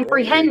you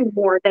comprehend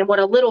more than what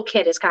a little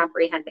kid is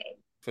comprehending.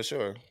 For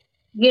sure.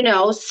 You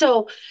know,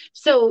 so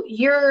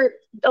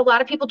a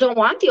lot of people don't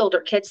want the older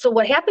kids. So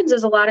what happens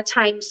is a lot of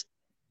times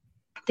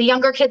the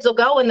younger kids will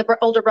go and the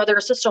older brother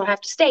or sister will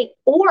have to stay,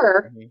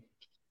 or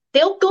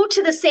they'll go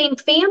to the same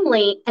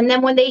family. And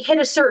then when they hit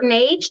a certain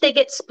age, they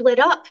get split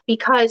up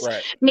because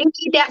maybe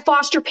that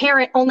foster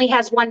parent only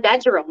has one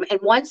bedroom. And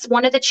once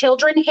one of the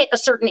children hit a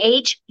certain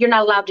age, you're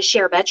not allowed to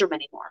share a bedroom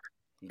anymore.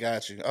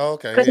 Got you. Oh,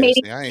 okay. Because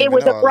maybe it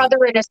was a brother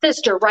and a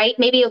sister, right?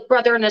 Maybe a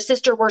brother and a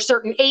sister were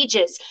certain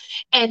ages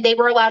and they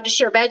were allowed to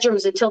share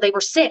bedrooms until they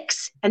were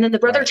 6. And then the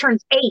brother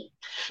turns 8.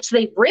 So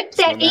they rip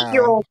that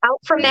 8-year-old out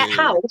from that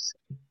house.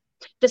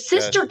 The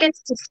sister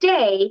gets to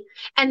stay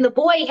and the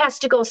boy has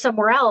to go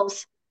somewhere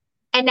else.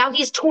 And now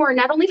he's torn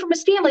not only from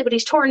his family, but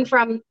he's torn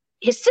from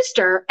his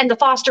sister and the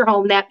foster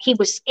home that he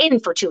was in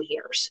for 2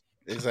 years.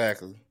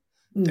 Exactly.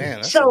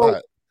 Damn, that's a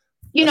lot.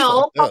 You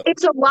know,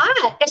 it's a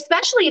lot,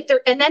 especially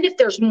if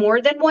there's more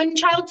than one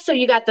child. So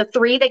you got the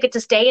 3 that get to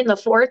stay and the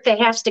 4th that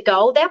has to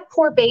go. That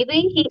poor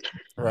baby,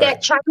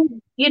 that child,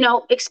 you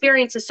know,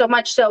 experiences so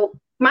much. So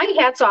my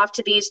hat's off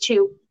to these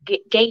 2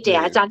 gay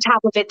dads. On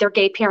top of it, they're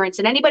gay parents.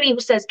 And anybody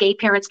who says gay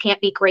parents can't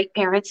be great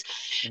parents,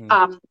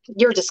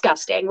 you're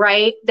disgusting,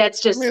 right?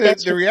 That's just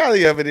the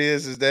reality of it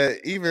is that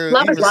even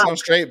some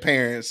straight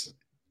parents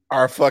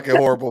are fucking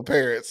horrible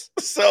parents.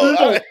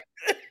 So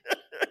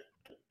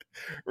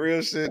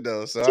real shit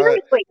though. So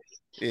seriously,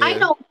 I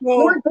know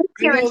more good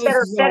parents that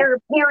are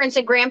better parents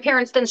and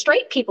grandparents than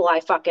straight people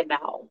I fucking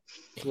know.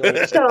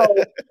 So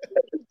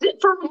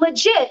for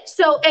legit.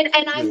 So and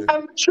I'm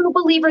a true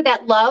believer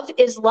that love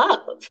is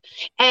love.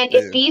 And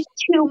if these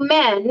 2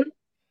 men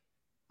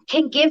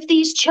can give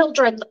these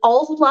children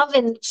all the love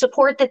and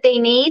support that they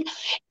need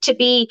to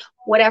be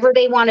whatever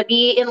they want to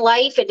be in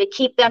life and to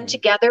keep them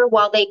together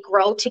while they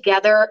grow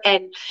together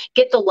and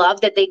get the love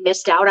that they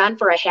missed out on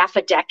for a half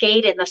a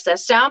decade in the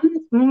system,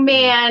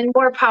 man,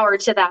 more power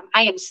to them.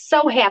 I am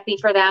so happy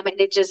for them. And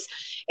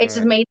it's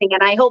amazing.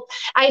 And I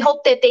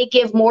hope that they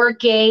give more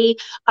gay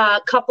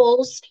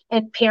couples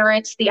and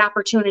parents the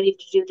opportunity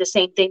to do the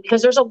same thing,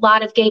 because there's a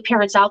lot of gay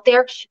parents out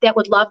there that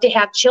would love to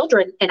have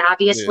children. And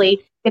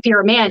obviously, if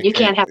you're a man, you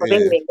can't have a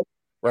baby.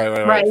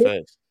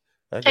 Right.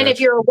 And if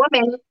you're a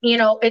woman, you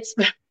know, it's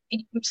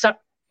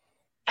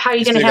how are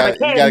you going to have a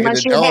kid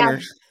unless you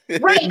have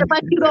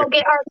unless you go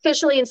get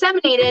artificially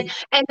inseminated.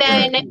 And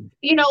then,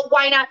 you know,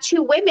 why not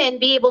 2 women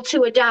be able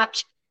to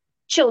adopt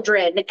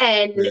children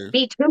and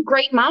be 2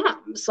 great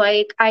moms?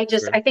 Like, I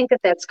think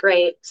that's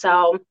great.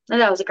 So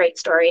that was a great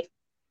story.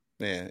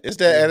 Yeah,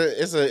 it's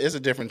a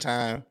different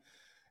time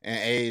and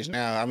age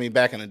now. I mean,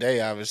 back in the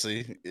day,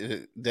 obviously,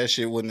 that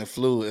shit wouldn't have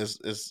flew as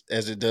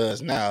it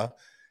does now,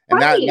 and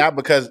not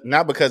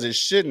because it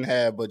shouldn't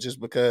have, but just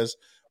because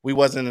we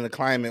wasn't in a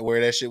climate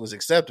where that shit was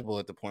acceptable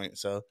at the point.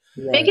 So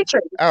make it true.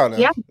 I don't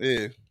know.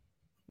 Yeah.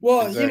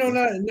 Well, exactly. You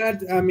know,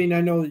 not. I mean,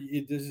 I know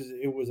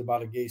it was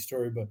about a gay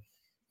story, but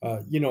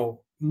you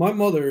know, my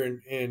mother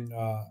and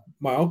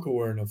my uncle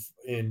were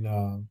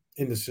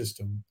in the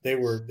system. They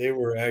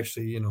were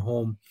actually in a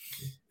home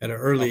at an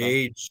early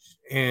age,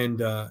 and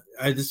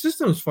the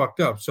system's fucked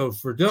up. So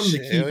for them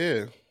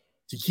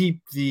to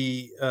keep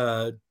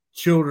the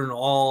children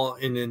all,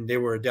 and then they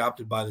were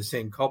adopted by the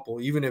same couple,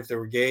 even if they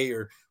were gay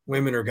or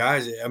women or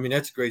guys. I mean,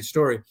 that's a great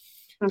story,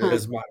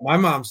 because my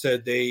mom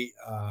said they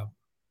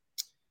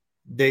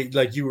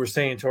like you were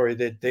saying, Tori,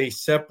 that they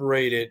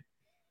separated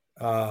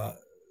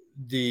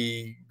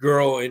the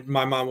girl, and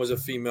my mom was a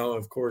female,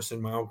 of course,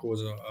 and my uncle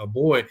was a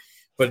boy.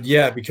 But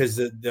yeah, because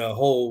the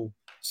whole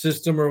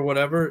system or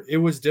whatever, it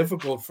was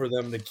difficult for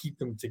them to keep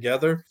them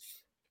together.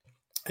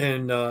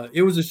 And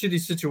it was a shitty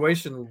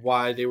situation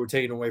why they were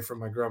taken away from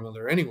my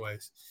grandmother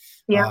anyways.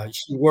 Yeah.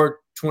 She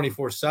worked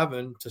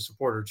 24/7 to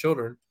support her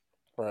children.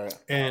 Right.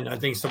 And I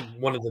think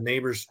one of the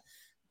neighbors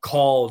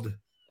called,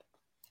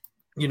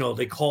 you know,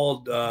 they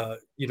called,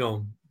 you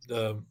know,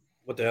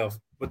 what the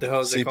hell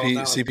is it called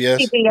now?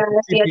 CPS?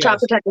 Yeah, Child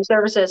Protective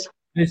Services.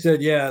 They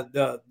said,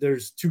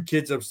 there's 2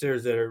 kids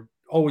upstairs that are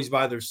always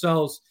by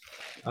themselves.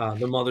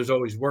 The mother's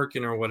always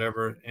working or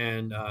whatever.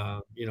 And,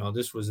 you know,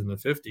 this was in the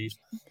 50s.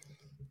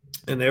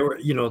 And they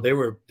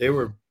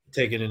were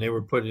taken and they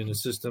were put in a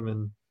system.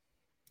 And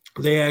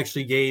they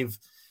actually gave,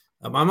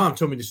 my mom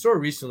told me the story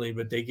recently,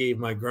 but they gave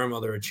my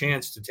grandmother a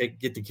chance to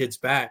get the kids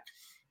back.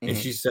 And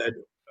she said,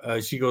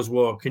 she goes,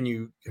 well,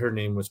 her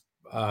name was,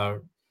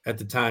 at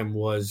the time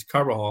was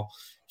Carbajal.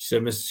 She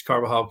said, Mrs.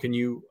 Carbajal, can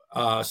you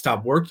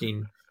stop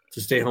working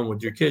to stay home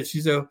with your kids?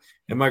 She said,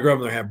 and my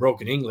grandmother had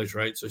broken English,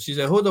 right? So she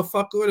said, who the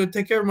fuck going to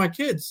take care of my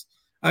kids?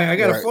 I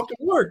got to fucking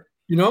work,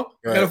 you know?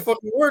 I got to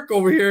fucking work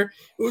over here.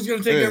 Who's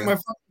going to take care of my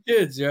fucking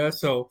kids? Yeah.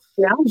 So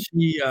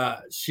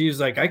she's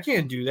like, I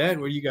can't do that.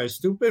 Were you guys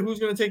stupid? Who's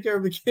going to take care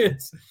of the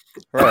kids?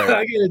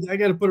 Right. I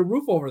got to put a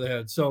roof over their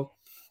head. So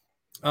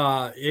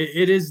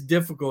it is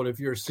difficult if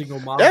you're a single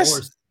mom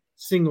or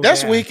single.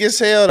 That's dad. weak as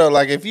hell though.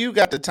 Like if you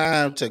got the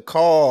time to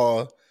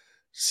call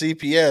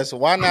CPS,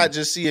 why not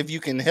just see if you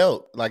can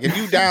help? Like if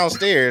you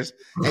downstairs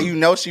and you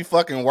know she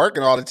fucking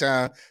working all the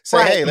time, say,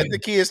 Right. hey, let the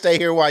kids stay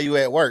here while you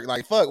at work.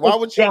 Like fuck, why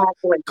would you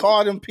Exactly.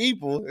 call them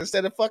people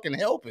instead of fucking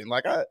helping?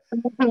 Like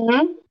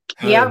Mhm.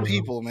 I Yep.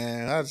 people,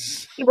 man. I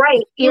just,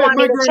 Right. You want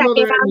me My to check in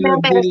grandmother on ended them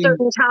up at a getting-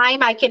 certain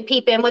time? I can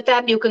peep in with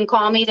them. You can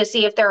call me to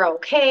see if they're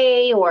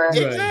okay, or Right.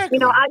 exactly. you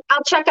know,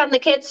 I'll check on the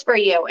kids for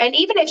you. And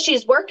even if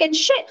she's working,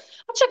 shit,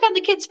 I'll check on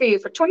the kids for you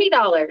for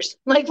 $20.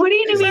 Like, what do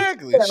you need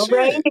Exactly, to do,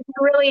 right? shit.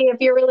 If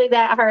you're really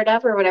that hard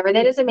up or whatever,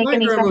 that doesn't make My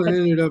any grandmother sense.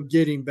 ended up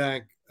getting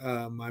back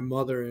my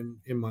mother and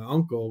my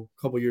uncle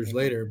a couple years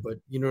later, but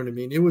you know what I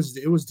mean. It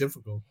was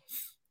difficult.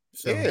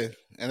 So, Yeah,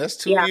 and that's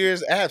 2 Yeah.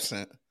 years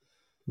absent.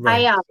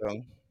 right.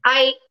 So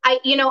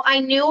I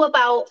knew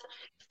about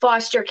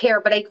foster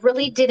care, but I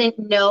really didn't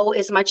know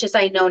as much as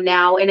I know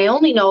now. And I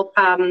only know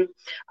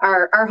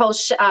our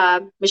host,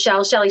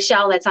 Michelle Shelley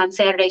Shell, that's on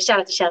Saturday. Shout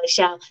out to Shelley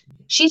Shell.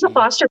 She's a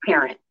foster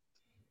parent.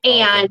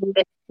 And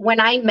when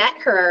I met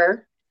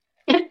her,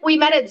 we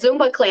met at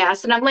Zumba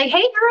class, and I'm like,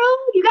 hey, girl,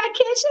 you got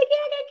kids? She's like, yeah,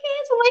 I got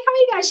kids. I'm like, how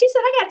many you got? She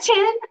said, I got 10.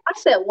 I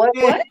said, what?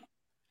 What?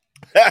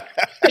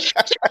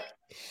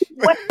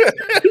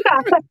 You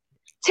got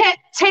 10?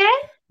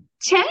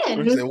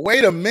 I said,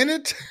 wait a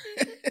minute.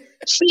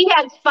 She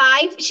had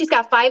 5. She's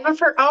got 5 of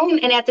her own,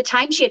 and at the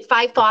time, she had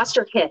 5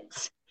 foster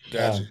kids.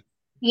 Gotcha.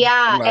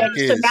 Yeah, My and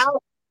so kids.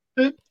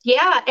 now,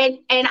 yeah, and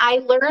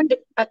I learned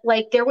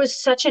like there was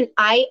such an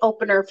eye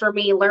opener for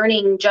me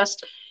learning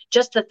just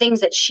the things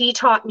that she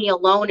taught me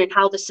alone and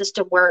how the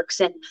system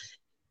works,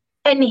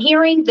 and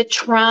hearing the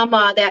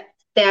trauma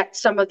that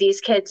some of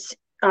these kids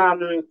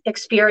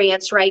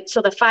experience. Right,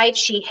 so the 5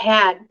 she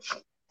had,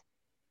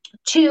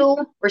 2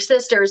 were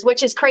sisters,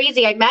 which is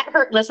crazy. I met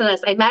her. Listen to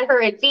this. I met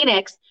her in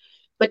Phoenix,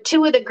 but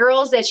 2 of the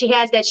girls that she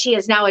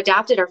has now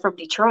adopted are from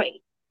Detroit.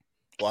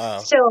 Wow.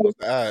 So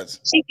odds.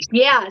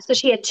 so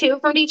she had 2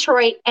 from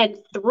Detroit and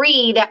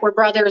 3 that were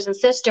brothers and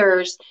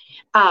sisters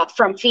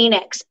from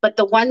Phoenix. But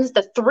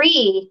the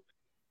 3,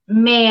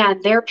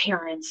 man, their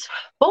parents,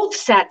 both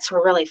sets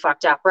were really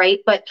fucked up, right?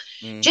 But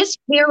just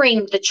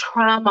hearing the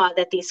trauma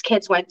that these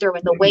kids went through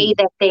and the way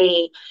that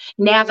they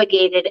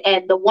navigated,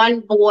 and the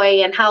one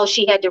boy and how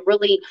she had to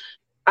really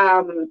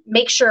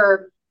make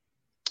sure,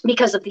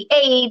 because of the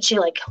age,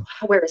 like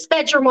where his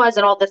bedroom was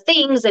and all the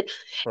things. And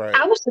Right.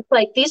 I was just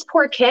like, these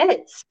poor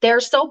kids, they're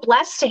so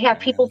blessed to have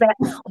people that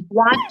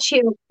want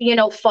to,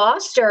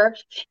 foster.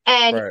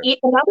 And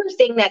another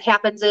thing that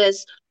happens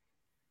is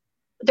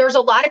there's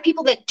a lot of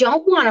people that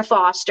don't want to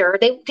foster.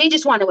 They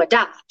just want to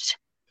adopt.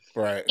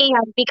 Right.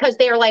 And because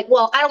they're like,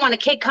 well, I don't want a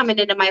kid coming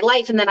into my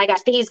life and then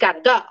he's got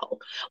to go.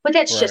 But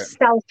that's just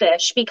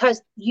selfish, because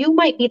you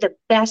might be the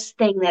best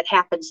thing that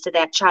happens to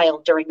that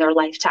child during their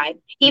lifetime,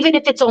 even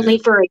if it's only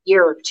for a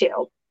year or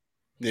 2.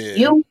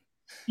 Yeah.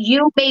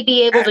 You may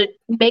be able to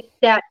make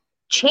that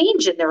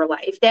change in their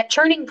life, that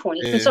turning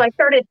point. Yeah. And so I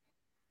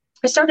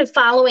started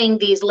following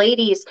these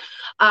ladies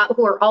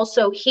who are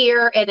also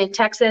here and in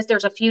Texas.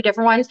 There's a few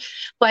different ones,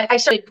 but I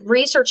started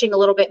researching a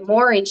little bit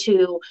more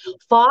into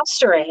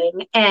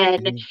fostering,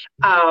 and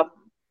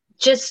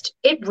just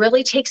it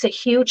really takes a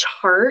huge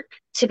heart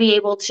to be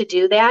able to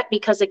do that,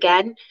 because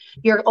again,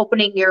 you're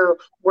opening your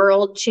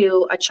world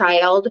to a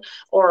child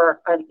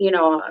or an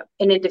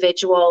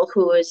individual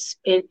who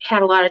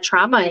had a lot of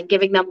trauma, and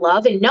giving them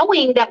love and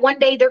knowing that one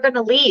day they're going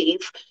to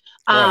leave.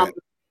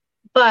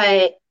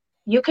 But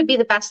you could be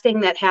the best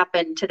thing that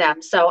happened to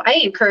them. So I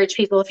encourage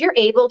people, if you're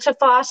able to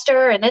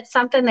foster and it's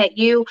something that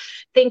you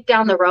think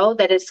down the road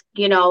that is,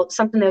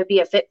 something that would be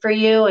a fit for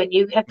you, and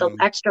you have the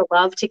extra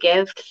love to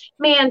give,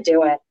 man,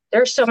 do it.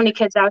 There's so many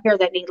kids out here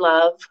that need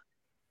love.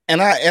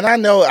 And I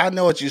know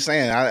what you're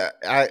saying.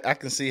 I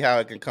can see how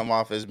it can come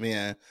off as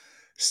being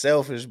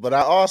selfish, but I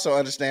also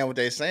understand what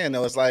they're saying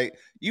though. It's like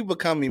you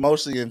become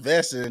emotionally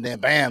invested, and then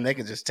bam, they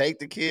can just take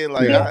the kid.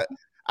 Like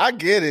I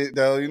get it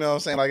though, you know what I'm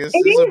saying? Like it's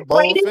a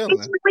bold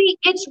feeling.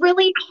 It's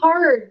really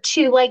hard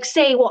to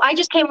say, well, I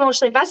just came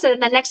emotionally invested,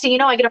 and then next thing you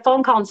know, I get a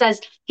phone call and says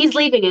he's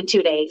leaving in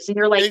 2 days, and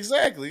you're like,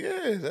 exactly,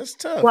 yeah, that's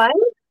tough. What?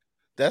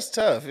 That's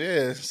tough,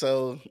 yeah.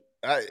 So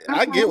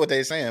I get what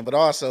they're saying, but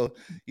also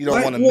you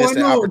don't want to miss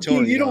the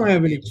opportunity. You don't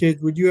have any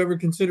kids. Would you ever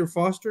consider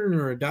fostering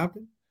or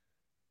adopting?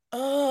 Have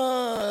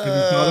you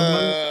thought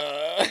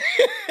about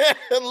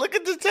it? Look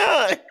at the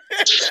time.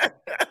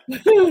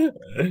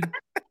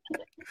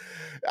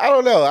 I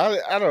don't know.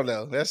 I don't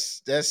know.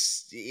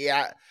 That's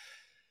yeah.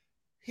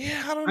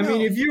 I don't know. I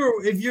mean, if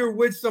you're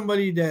with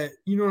somebody that,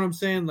 you know what I'm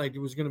saying, like it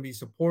was going to be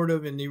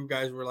supportive, and you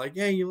guys were like,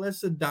 hey,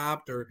 let's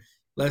adopt or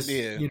let's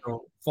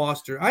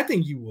foster, I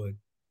think you would.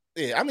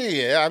 I mean,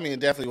 it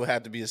definitely would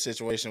have to be a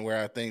situation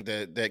where I think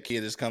that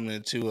kid is coming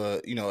into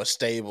a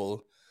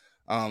stable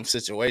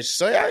situation.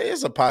 So yeah,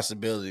 it's a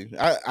possibility.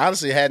 I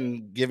honestly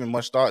hadn't given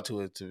much thought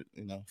to it,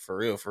 for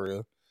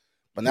real.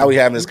 But now we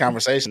having this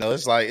conversation though.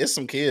 It's like it's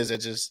some kids that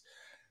just,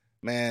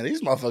 man,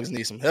 these motherfuckers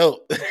need some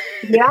help.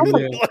 Yeah.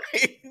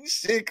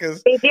 Shit,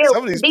 because they do.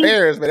 some of these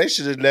parents, man, they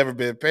should have never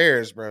been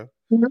parents, bro.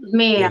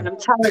 Man, I'm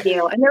telling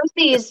you. And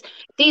there's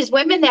these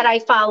women that I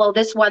follow.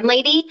 This one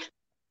lady,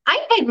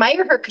 I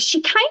admire her because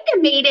she kind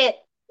of made it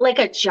like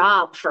a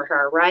job for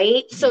her,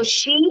 right? So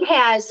she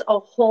has a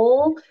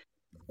whole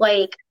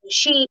like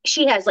she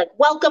has like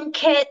welcome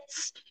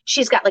kits.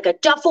 She's got like a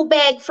duffel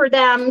bag for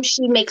them.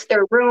 She makes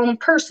their room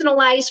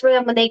personalized for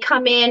them when they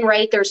come in,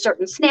 right? There's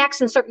certain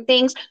snacks and certain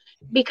things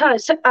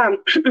because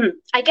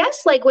I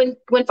guess like when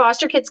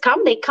foster kids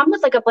come, they come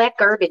with like a black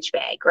garbage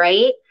bag,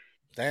 right?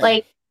 Damn.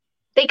 Like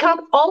they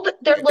come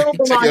their little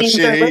belongings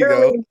are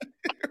literally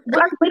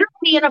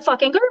in a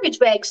fucking garbage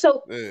bag.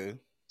 So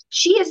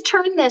she has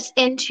turned this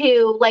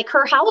into like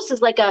her house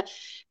is like a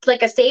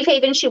safe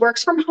haven. She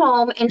works from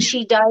home and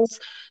she does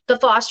the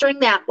fostering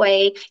that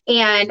way.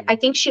 And I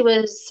think she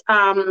was,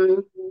 I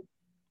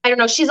don't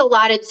know, she's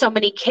allotted so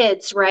many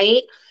kids,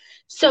 right?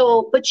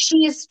 So, but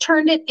she's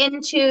turned it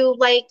into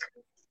like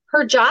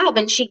her job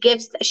and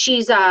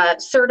she's a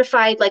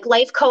certified like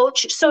life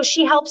coach. So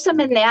she helps them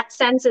in that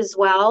sense as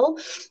well.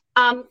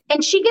 And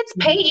she gets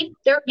paid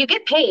there. You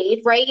get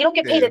paid, right? You don't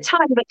get paid a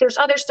ton, but there's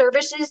other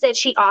services that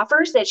she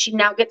offers that she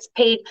now gets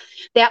paid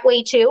that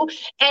way too.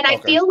 And I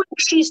feel like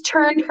she's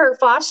turned her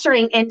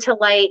fostering into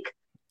like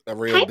a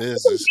real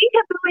business,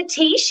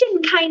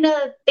 rehabilitation kind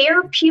of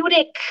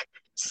therapeutic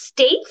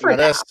state for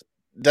them.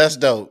 That's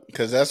dope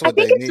because that's what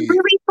they need. It's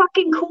really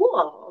fucking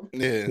cool.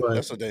 Yeah,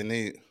 that's what they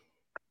need.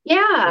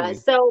 Yeah.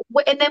 So,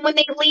 and then when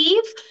they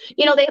leave,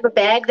 you know, they have a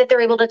bag that they're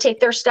able to take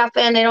their stuff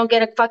in. They don't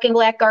get a fucking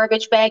black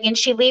garbage bag. And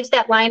she leaves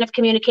that line of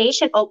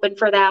communication open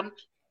for them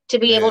to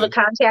be able to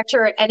contact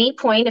her at any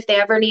point if they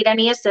ever need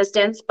any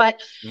assistance.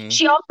 But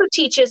she also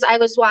teaches, I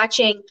was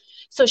watching,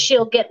 so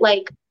she'll get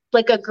like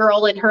a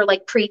girl in her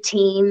like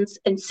preteens.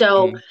 And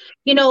so,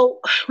 you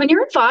know, when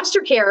you're in foster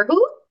care,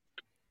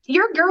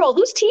 your girl,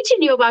 who's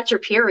teaching you about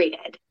your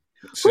period?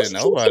 Who's teaching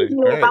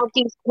you about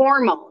these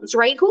hormones,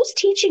 right? Who's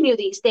teaching you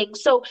these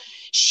things? So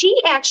she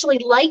actually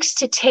likes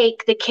to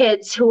take the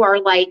kids who are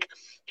like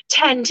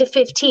 10 to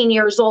 15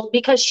 years old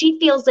because she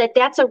feels that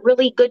that's a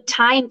really good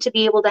time to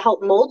be able to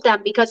help mold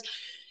them because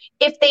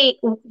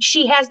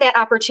she has that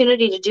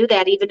opportunity to do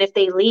that even if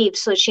they leave.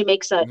 So she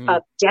makes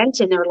a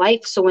dent in their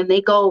life. So when they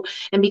go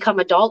and become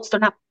adults, they're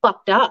not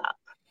fucked up.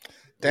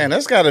 Damn,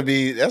 that's gotta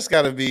be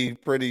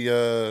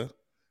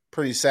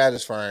pretty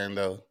satisfying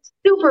though.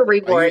 Super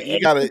rewarding.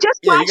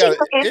 Just watching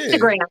her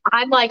Instagram,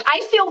 I'm like,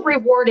 I feel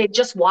rewarded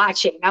just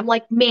watching. I'm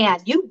like, man,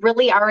 you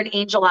really are an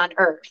angel on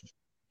earth.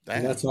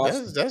 Damn, that's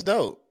awesome. That's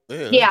dope.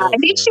 Yeah, dope, it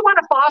makes you want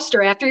to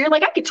foster after. You're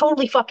like, I could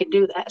totally fucking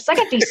do this. I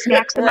got these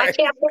snacks in my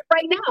cabinet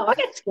right now. I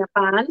got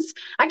tampons.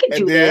 I can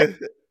do this.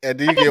 And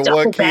then you get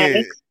one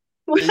kid.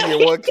 You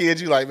get one kid,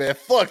 you like, man,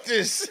 fuck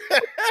this.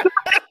 I'm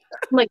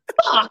like,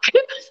 fuck,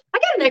 I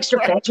got an extra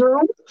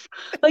bedroom.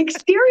 Like,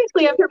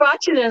 seriously, after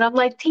watching it, I'm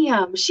like,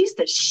 damn, she's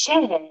the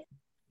shit.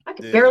 I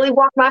can barely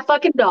walk my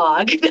fucking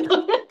dog.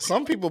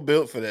 Some people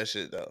built for that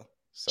shit, though.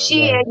 So,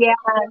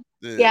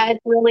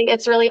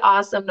 it's really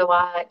awesome to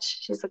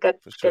watch. She's a good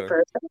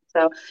person.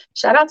 So,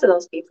 shout out to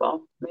those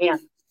people, man.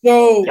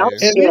 So, have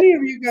any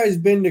of you guys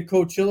been to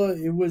Coachella?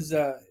 It was,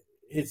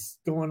 it's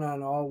going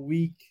on all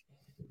week.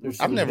 There's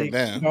some I've never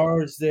been.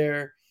 Stars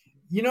there.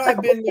 You know,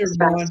 I've been there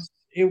once.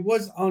 It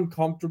was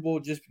uncomfortable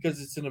just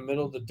because it's in the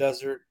middle of the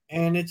desert,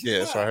 and it's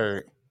that's what I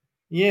heard.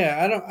 Yeah,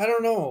 I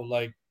don't know.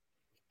 Like,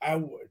 I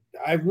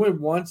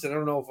went once, and I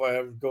don't know if I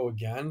ever go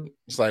again.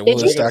 It's like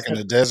Woodstock in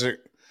the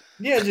desert.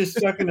 Yeah, just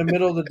stuck in the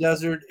middle of the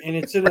desert, and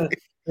it's in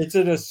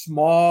a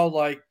small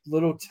like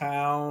little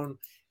town.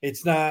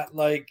 It's not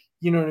like,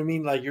 you know what I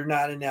mean. Like, you're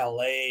not in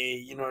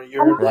LA. You know,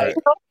 you're right.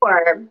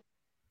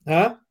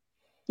 Huh?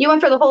 You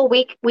went for the whole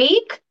week?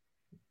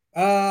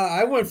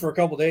 I went for a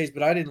couple days,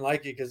 but I didn't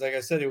like it because, like I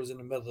said, it was in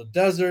the middle of the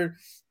desert.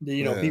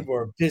 People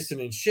are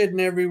pissing and shitting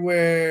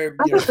everywhere.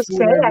 I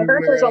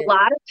heard there's a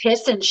lot of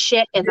piss and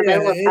shit in the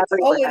middle of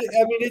everywhere.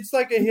 I mean, it's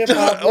like a hip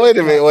hop. Wait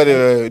a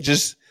minute.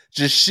 Just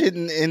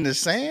shitting in the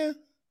sand?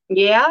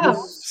 Yeah.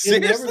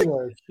 Seriously?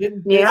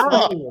 Yeah.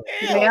 No.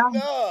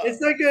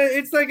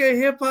 It's like a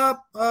hip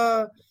hop.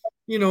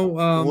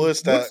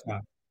 Woodstock.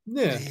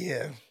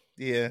 Yeah.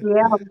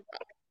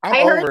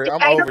 I'm over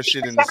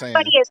shit in the sand.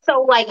 Everybody is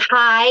so like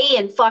high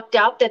and fucked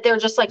up that they're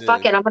just like,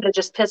 fuck it, I'm gonna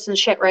just piss and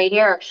shit right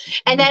here.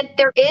 And then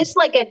there is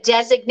like a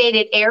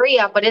designated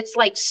area, but it's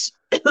like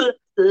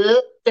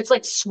it's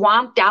like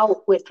swamped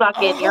out with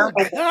fucking air.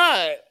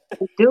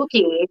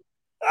 Dookie.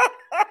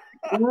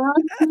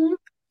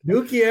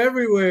 Dookie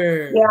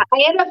everywhere. Yeah, I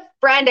had a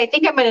friend. I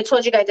think I might have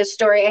told you guys this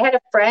story. I had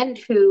a friend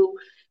who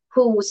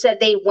said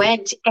they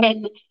went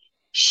and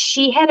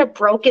she had a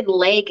broken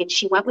leg and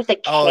she went with a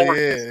cat. Oh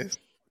yeah.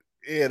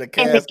 Yeah, the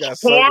cast got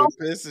soaked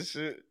with piss and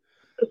shit.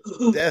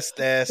 That's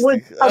nasty.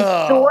 Was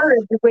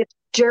absorbed with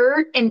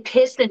dirt and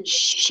piss and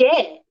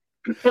shit.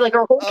 Like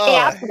her whole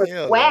cast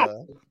was wet.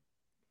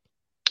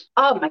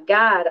 Oh my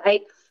God.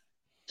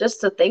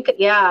 Just to think,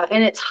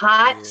 and it's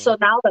hot. So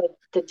now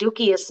the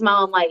dookie is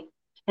smelling like,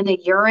 and the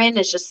urine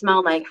is just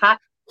smelling like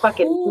hot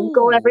fucking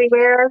go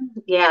everywhere.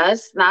 Yeah,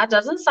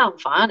 doesn't sound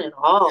fun at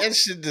all. That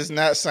shit does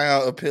not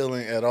sound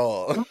appealing at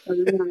all.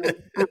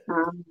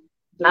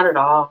 not at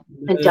all.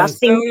 And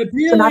Dusty,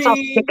 so that's all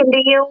sticking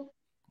to you?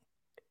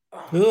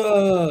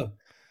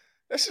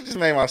 That shit just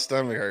made my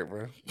stomach hurt,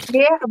 bro.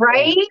 Yeah,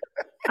 right?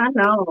 I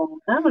know.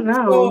 I don't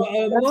know. So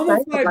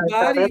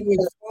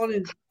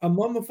a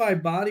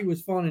mummified body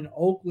was found in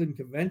Oakland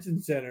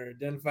Convention Center,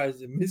 identified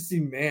as a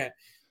missing man.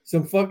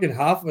 Some fucking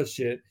Hoffa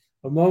shit.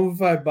 A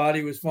mummified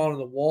body was found on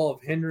the wall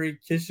of Henry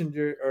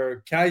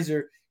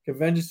Kaiser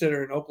Convention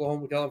Center in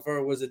Oklahoma,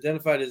 California. Was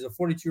identified as a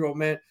 42-year-old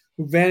man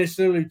who vanished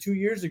literally 2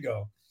 years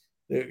ago.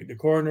 The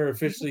coroner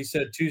officially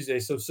said Tuesday.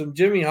 So some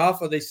Jimmy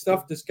Hoffa, they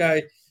stuffed this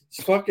guy's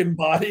fucking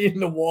body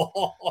in the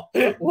wall.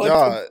 What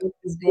the fuck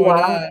is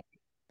going on?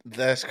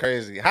 That's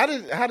crazy. How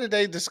did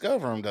they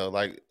discover him though?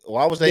 Like,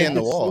 why was they in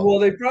the wall? Well,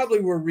 they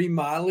probably were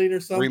remodeling or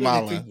something.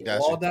 Remodeling, they took the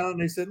wall down.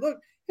 And they said, "Look,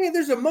 hey,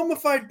 there's a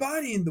mummified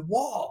body in the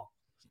wall."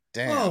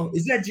 Damn. Oh,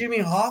 is that Jimmy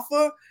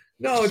Hoffa?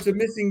 No, it's a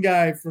missing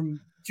guy from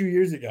 2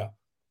 years ago.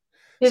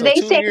 Did they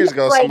say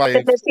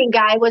the missing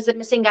guy was a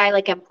missing guy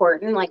like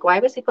important? Like, why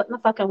was he put in the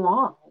fucking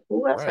wall? Who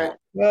was it?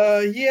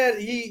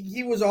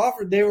 He was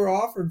offered. They were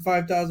offered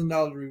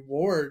 $5,000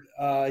 reward.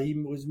 He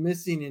was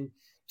missing in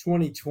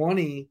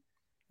 2020.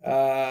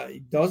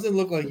 It doesn't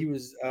look like he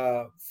was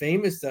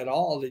famous at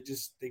all.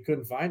 They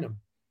couldn't find him.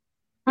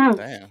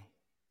 Damn.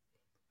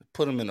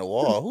 Put him in the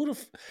wall.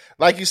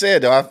 Like you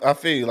said though, I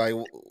feel like,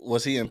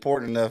 was he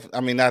important enough? I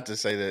mean, not to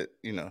say that,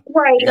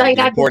 right? Like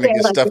not important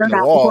to get stuff in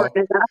the wall,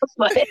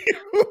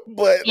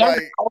 but yeah,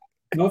 like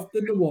stuffed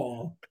in the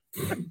wall.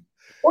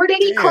 Or did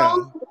he crawl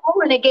the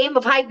wall in a game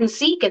of hide and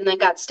seek and then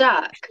got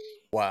stuck?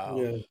 Wow.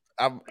 Yeah.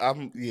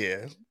 I'm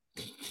yeah.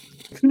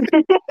 I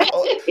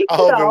hope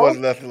it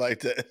wasn't nothing like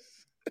that.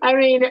 I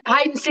mean,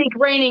 hide and seek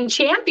reigning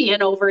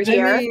champion over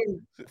here.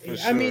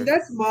 I mean,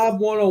 that's Mob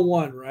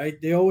 101, right?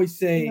 They always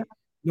say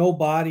no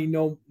body,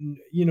 no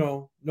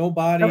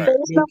body,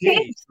 no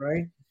cage,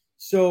 right?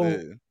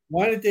 So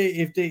why did they,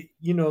 if they,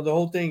 the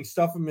whole thing,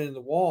 stuff them in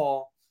the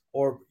wall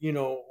or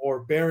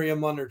bury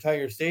them under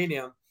Tiger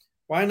Stadium,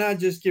 why not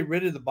just get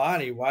rid of the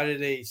body? Why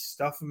did they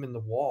stuff them in the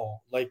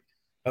wall? Like,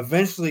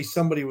 eventually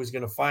somebody was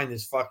going to find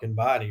this fucking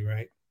body,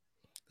 right?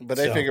 But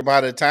they figure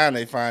by the time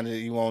they find it,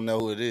 you won't know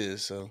who it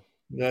is, so.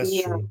 That's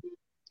true.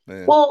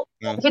 Yeah. Well,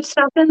 if it's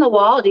stuffed in the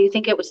wall, do you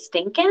think it was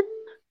stinking?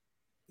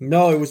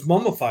 No, it was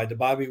mummified. The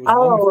body was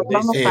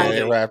mummified.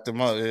 They wrapped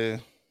him up. Yeah,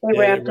 they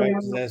wrapped him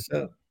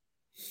up.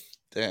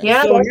 Damn.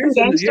 Yeah, so that's some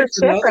gangster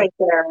shit right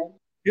there.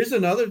 Here's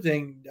another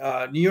thing.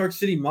 New York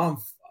City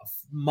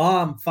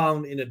mom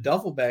found in a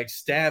duffel bag,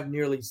 stabbed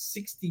nearly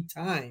 60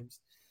 times.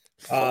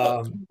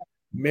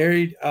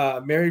 Married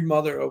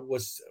mother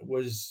was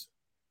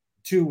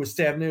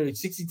stabbed nearly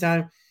 60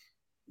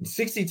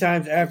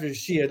 times after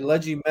she had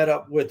allegedly met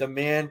up with a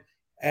man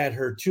at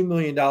her $2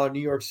 million New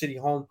York City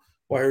home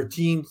while her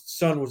teen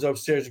son was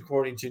upstairs,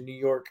 according to New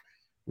York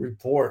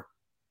Report.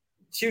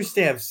 She was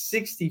stabbed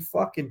 60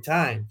 fucking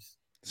times.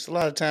 It's a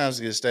lot of times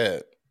to get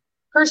stabbed.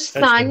 Her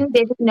son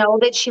didn't know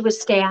that she was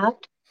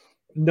stabbed?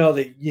 No,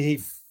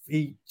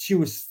 she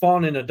was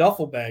found in a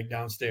duffel bag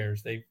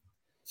downstairs. They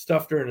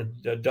stuffed her in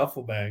a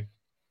duffel bag.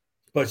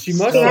 But she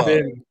must have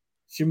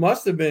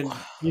been,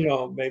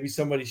 maybe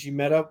somebody she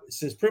met up. It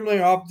says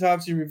preliminary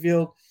autopsy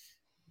revealed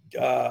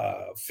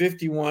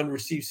 51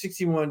 received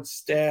 61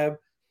 stab,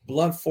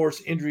 blunt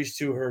force injuries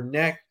to her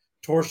neck,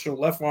 torso,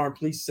 left arm.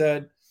 Police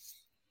said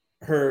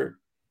her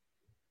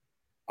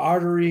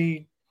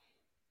artery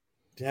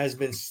has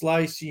been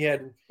sliced. She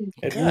had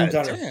wounds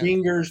on her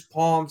fingers,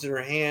 palms, and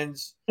her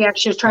hands. Yeah,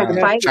 she was trying to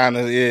fight.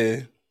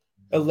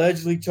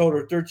 Allegedly told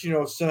her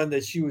 13-year-old son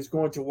that she was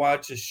going to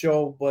watch a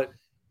show, but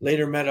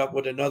later met up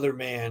with another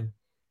man.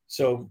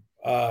 So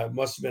it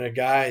must have been a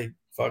guy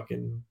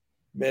fucking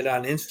met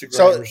on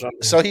Instagram or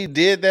something. So he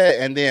did that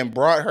and then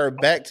brought her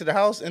back to the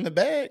house in the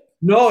bag?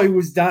 No, he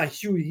was down.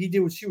 He did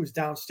what she was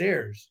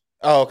downstairs.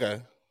 Oh,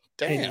 okay.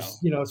 Damn. And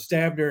he,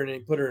 stabbed her and he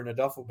put her in a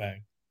duffel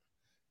bag.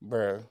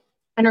 Bro.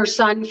 And her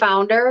son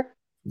found her?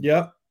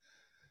 Yep.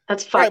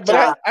 That's fucked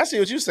up. I see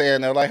what you're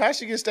saying though. Like, how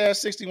she get stabbed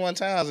 61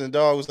 times and the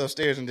dog was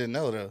upstairs and didn't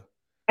know though?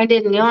 I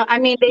didn't know. I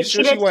mean,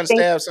 she wasn't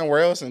stabbed somewhere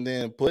else and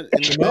then put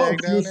in the bag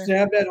down she was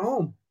stabbed at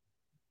home.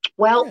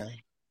 Well,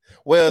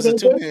 it's a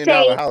 $2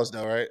 million house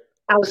though, right?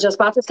 I was just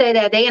about to say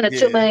that. They in a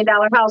 $2 million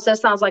house. That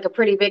sounds like a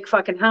pretty big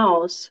fucking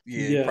house.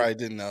 Yeah, you probably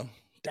didn't know.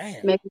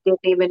 Damn. Maybe didn't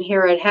even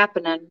hear it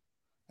happening.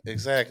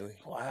 Exactly.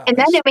 Wow. And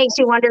then it makes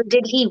you wonder,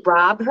 did he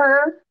rob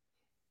her?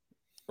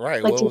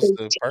 Right. Like, what was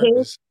the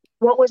purpose?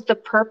 What was the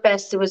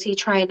purpose? Was he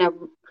trying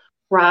to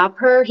rob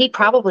her? He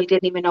probably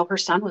didn't even know her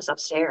son was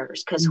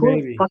upstairs, because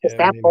who the fuck is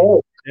that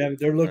bold? Yeah,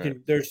 they're looking.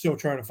 Right. They're still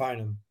trying to find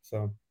him.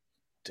 So,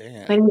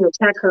 damn. I need to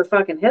check her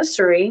fucking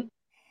history.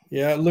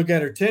 Yeah, look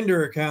at her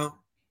Tinder account.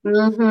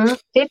 Mm-hmm.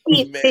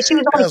 50. Man, she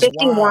was only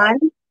 51.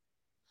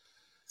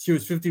 She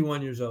was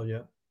 51 years old.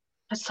 Yeah.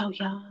 That's so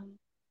young.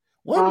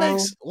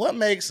 What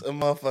makes a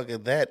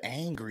motherfucker that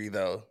angry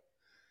though?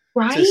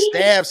 Right? To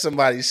stab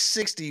somebody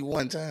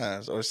 61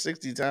 times or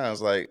 60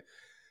 times, like,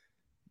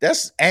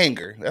 that's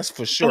anger. That's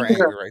for sure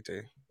anger right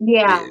there.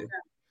 Yeah.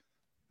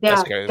 There's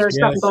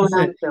something going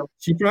on too.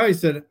 She probably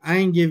said, "I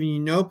ain't giving you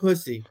no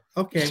pussy."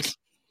 Okay.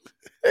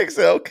 They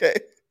said, okay,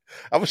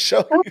 I'm gonna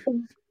show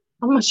you.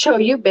 I'm gonna show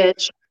you,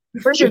 bitch.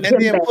 Where's your gym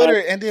bag? Put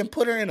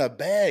her in a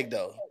bag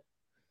though.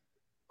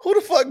 Who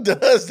the fuck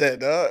does that,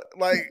 dog?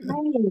 Like,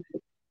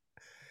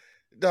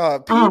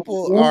 dog,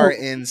 people are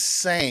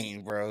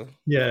insane, bro.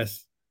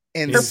 Yes.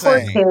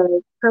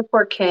 Insane. Her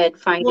poor kid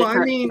finding Well,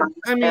 her.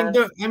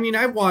 I mean,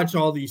 I watch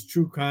all these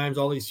true crimes,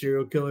 all these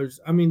serial killers.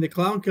 I mean, the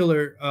clown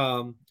killer,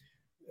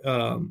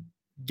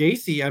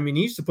 Gacy. I mean,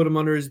 he used to put him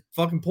under his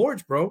fucking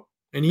porch, bro,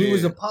 and he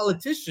was a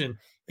politician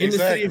in the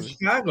city of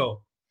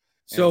Chicago.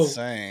 So,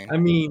 insane. I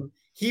mean,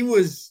 he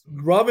was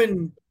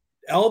rubbing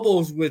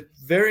elbows with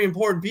very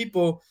important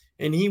people,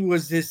 and he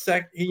was his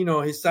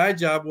side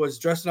job was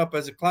dressing up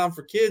as a clown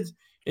for kids,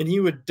 and he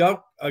would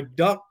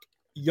abduct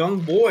young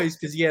boys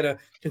because he had a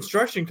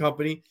construction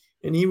company,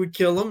 and he would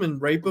kill them and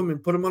rape them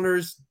and put them under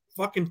his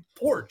fucking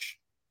porch.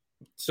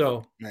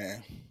 So,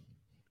 man,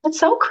 that's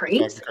so crazy.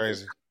 Fucking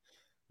crazy.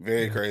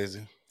 Very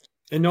crazy.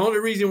 And the only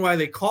reason why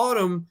they caught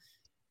him,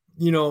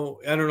 I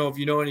don't know if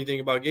you know anything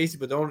about Gacy,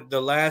 but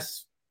the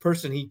last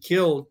person he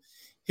killed,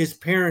 his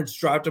parents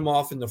dropped him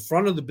off in the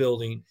front of the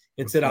building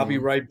and said, I'll be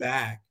right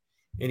back.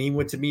 And he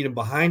went to meet him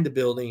behind the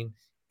building,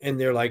 and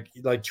they're like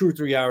 2 or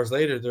 3 hours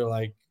later, they're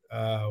like,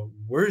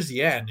 where's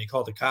he at? And they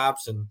called the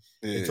cops, and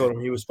they told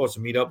him he was supposed to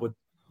meet up with,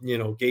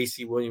 William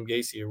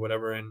Gacy or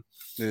whatever. And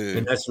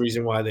that's the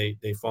reason why they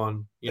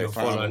found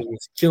out he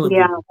was killing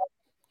people.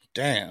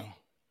 Damn.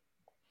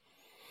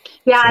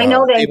 Yeah, I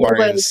know that people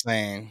are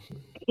insane.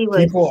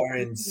 People are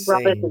insane.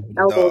 Rubbing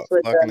elbows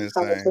with the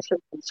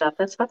politicians and stuff.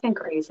 That's fucking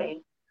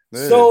crazy.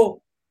 Yeah.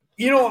 So,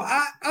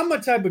 I'm a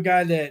type of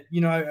guy that,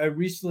 I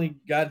recently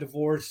got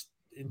divorced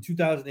in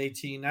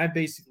 2018. I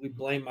basically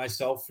blame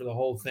myself for the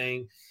whole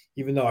thing,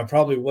 even though I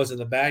probably wasn't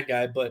the bad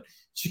guy. But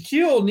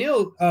Shaquille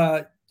O'Neal,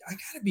 I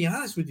got to be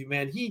honest with you,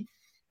 man.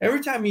 Every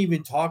time he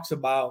even talks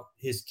about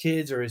his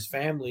kids or his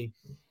family,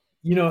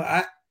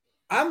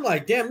 I'm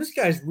like, damn, this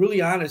guy's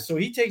really honest. So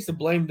he takes the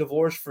blame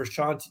divorce for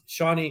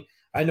Shawnee.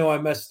 I know I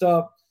messed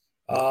up.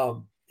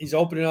 He's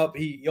opening up.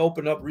 He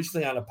opened up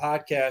recently on a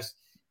podcast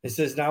and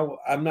says, now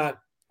I'm not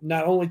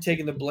only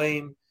taking the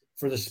blame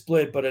for the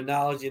split, but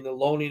acknowledging the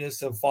loneliness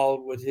that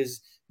followed with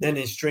his then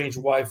estranged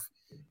wife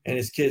and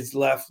his kids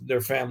left their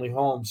family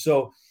home.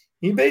 So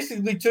he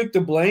basically took the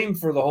blame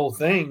for the whole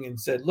thing and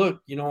said,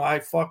 look, I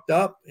fucked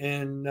up,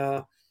 and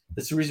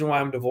that's the reason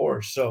why I'm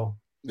divorced. So,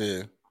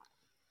 yeah.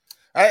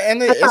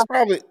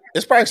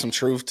 It's probably some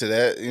truth to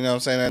that, you know what I'm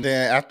saying? And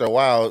then after a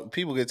while,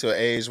 people get to an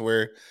age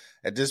where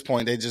at this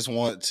point they just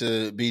want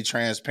to be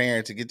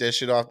transparent to get that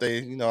shit off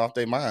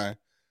their mind.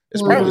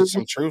 It's probably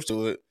some truth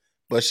to it.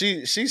 But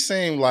she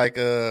seemed like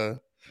I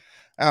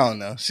don't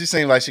know. She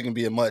seemed like she can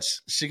be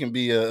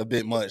a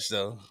bit much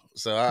though.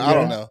 So I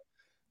don't know.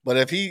 But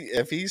if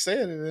he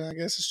said it, then I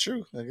guess it's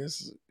true. I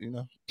guess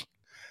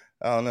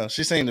I don't know.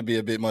 She seemed to be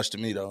a bit much to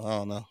me though. I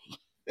don't know.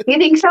 You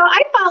think so?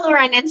 I follow her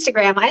on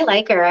Instagram. I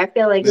like her. I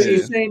feel like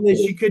she's saying that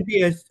she could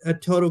be a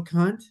total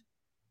cunt.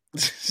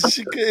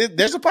 She could.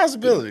 There's a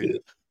possibility.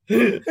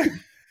 She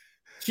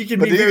could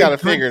be. But you got to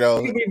figure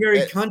though. She could be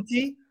very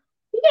cunty.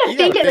 You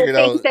think of the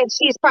things that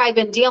she's probably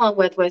been dealing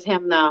with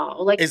him though.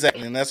 Like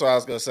exactly, and that's what I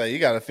was gonna say. You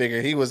got to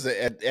figure he was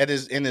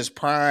in his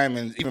prime,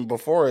 and even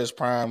before his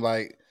prime,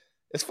 like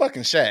it's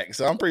fucking Shaq.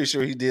 So I'm pretty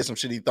sure he did some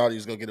shit he thought he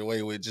was gonna get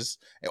away with,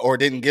 or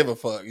didn't give a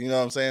fuck. You know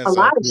what I'm saying? A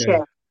lot of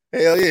shit.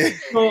 Hell yeah.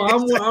 So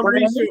I'm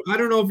pretty sure. I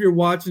don't know if you're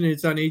watching it.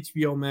 It's on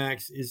HBO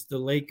Max. It's the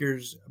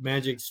Lakers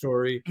Magic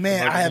story.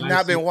 Man, I have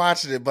not been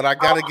watching it, but I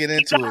gotta get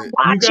into it.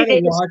 You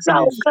gotta watch it.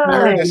 So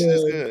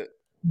It's good.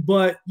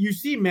 But you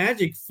see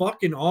Magic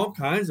fucking all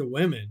kinds of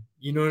women.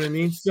 You know what I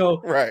mean?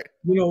 So right.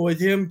 With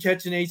him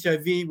catching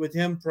HIV, with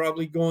him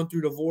probably going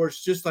through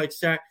divorce, just like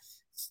Shaq.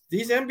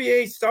 These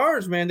NBA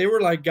stars, man, they were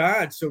like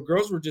gods. So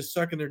girls were just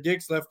sucking their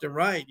dicks left and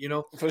right.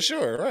 For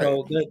sure, right?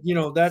 So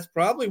that, that's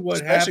probably what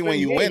especially happened. When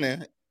you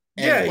winning.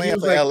 Yeah, he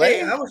was like, LA,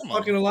 hey, I was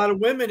fucking a lot of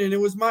women, and it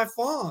was my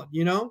fault,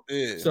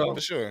 Yeah, so for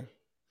sure.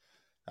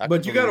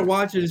 But you got to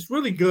watch it. It's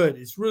really good.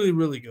 It's really,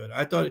 really good.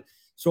 I thought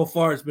so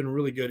far it's been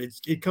really good.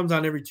 It comes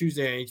on every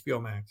Tuesday on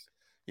HBO Max.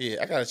 Yeah,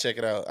 I gotta check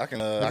it out. I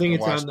think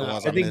it's on. I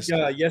think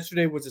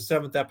yesterday was the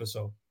 7th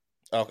episode.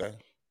 Okay,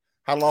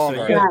 how long?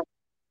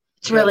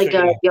 It's really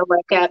good. You'll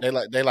like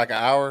it. They like an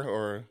hour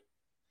or?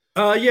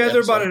 Yeah,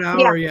 they're about an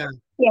hour. Yeah.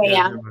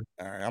 Yeah.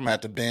 All right, I'm gonna have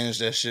to binge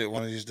that shit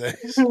one of these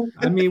days.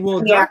 I mean,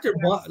 well, Dr.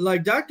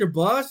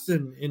 Bus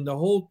and the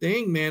whole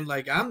thing, man.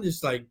 Like, I'm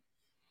just like,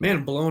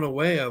 man, blown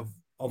away of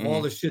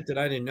all the shit that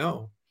I didn't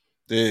know.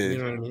 Yeah, you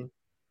know what I mean.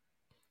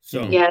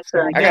 So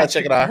I gotta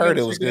check it out. I heard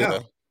it was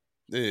good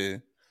though.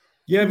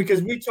 Yeah,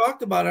 because we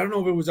talked about it. I don't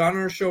know if it was on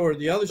our show or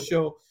the other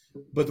show,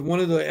 but one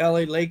of the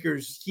LA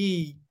Lakers,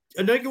 I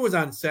think it was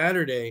on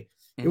Saturday.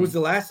 It was the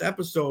last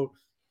episode,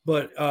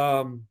 but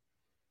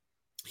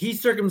he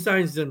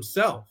circumcised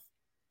himself.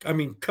 I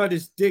mean, cut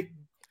his dick.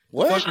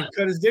 What? Fucking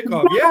cut his dick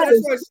off. Yeah,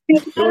 that's why.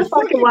 You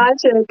fucking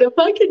watch it.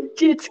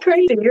 It's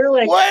crazy. You're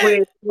like,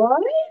 wait,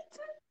 what?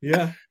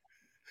 Yeah.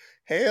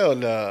 Hell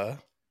no.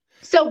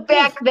 So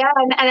back then,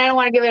 and I don't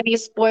want to give any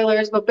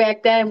spoilers, but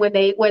back then when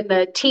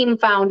the team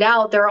found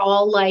out, they're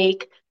all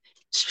like,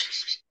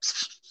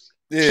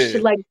 Yeah.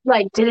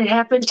 like did it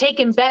happen?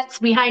 Taking bets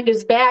behind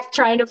his back,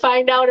 trying to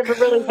find out if it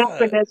really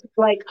happened. It's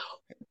like,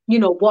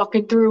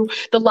 walking through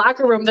the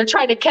locker room, they're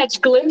trying to catch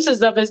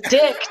glimpses of his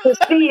dick to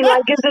see,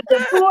 like, is it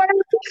the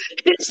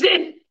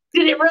board?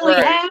 Did it really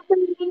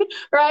happen?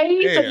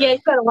 Right? Yeah. But yeah, you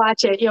gotta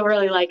watch it. You'll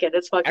really like it.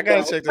 It's fucking I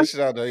gotta dope. check this shit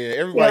out though. Yeah,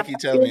 everybody keep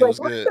telling me it was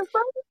good.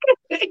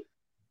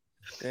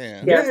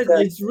 Damn. Yeah,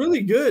 it's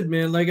really good,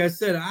 man. Like I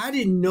said, I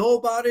didn't know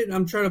about it.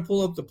 I'm trying to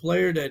pull up the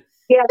player that.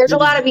 Yeah, there's a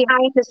lot of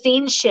behind the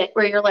scenes shit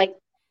where you're like,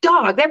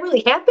 dog, that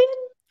really happened?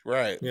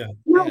 Right. Yeah.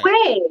 No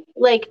way.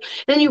 Like,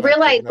 then you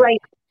realize,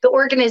 like, the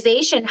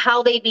organization,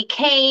 how they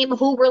became,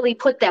 who really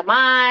put them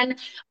on.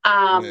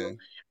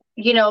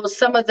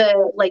 Some of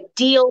the like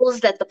deals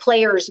that the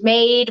players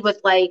made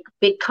with like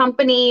big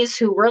companies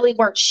who really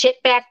weren't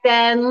shit back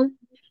then.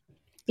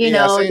 I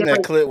seen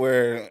that clip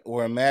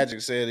where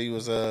Magic said he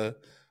was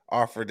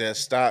offered that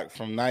stock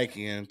from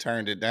Nike and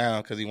turned it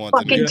down because he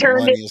wanted to make turned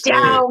money it instead.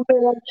 down,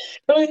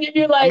 man.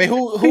 You're like, I mean,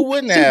 who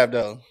wouldn't have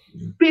though?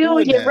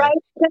 Billion, right?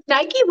 Because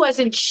Nike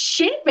wasn't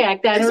shit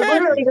back then. Exactly. It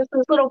was literally just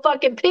this little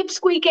fucking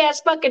pipsqueak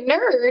ass fucking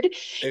nerd.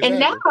 Exactly. And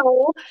now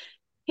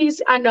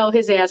I know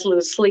his ass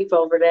lose sleep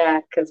over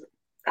that because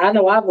I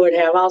know I would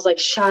have. I was like,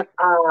 shut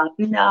up.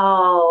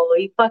 No,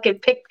 he fucking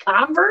picked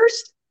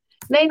Converse.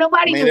 Ain't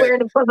nobody wearing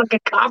the fucking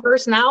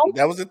Converse now.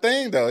 That was the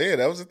thing, though. Yeah,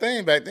 that was the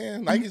thing back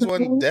then. Nike's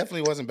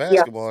definitely wasn't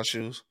basketball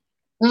shoes.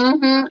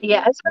 Mm-hmm.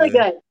 Yeah, it's really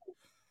good.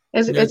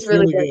 It's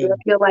really good. I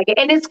feel like it,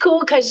 and it's cool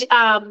because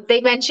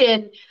they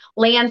mention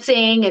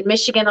Lansing and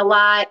Michigan a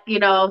lot.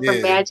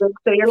 From Magic.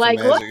 So you're like,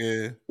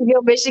 Magic,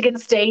 what? Michigan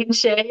State and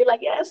shit. You're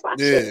like, it's my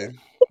shit.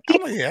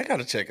 I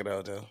gotta check it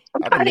out though.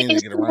 I've been meaning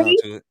to get around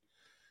to it.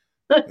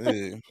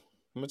 Yeah. I'm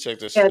gonna check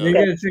this shit out. You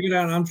gotta check it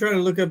out. I'm trying to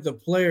look up the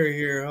player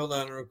here. Hold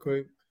on real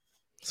quick.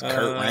 It's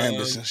Kurt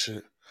Rambis and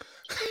shit.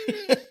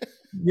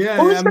 Yeah,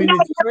 it's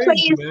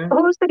crazy, man.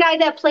 Who's the guy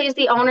that plays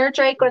the owner,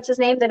 Drake? What's his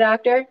name? The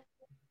doctor?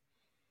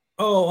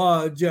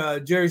 Oh,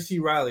 Jerry C.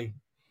 Riley.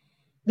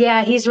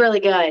 Yeah, he's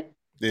really good.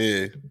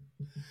 Yeah.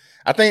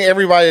 I think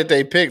everybody that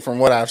they picked, from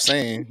what I've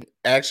seen,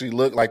 actually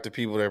look like the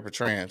people they're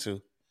portraying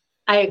too.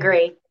 I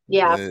agree.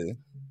 Yeah,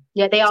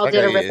 they all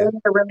did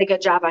a really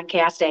good job on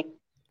casting.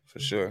 For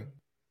sure.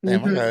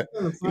 Damn, you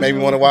made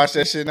me want to watch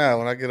that shit now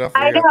when I get off.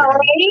 I know,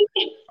 right?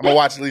 I'm gonna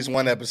watch at least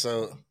one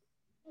episode.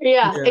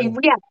 Yeah.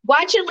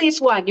 Watch at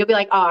least one. You'll be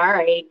like, oh, all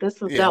right, this is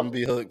dope. I'm gonna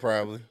be hooked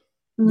probably.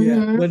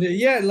 Yeah, but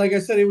like I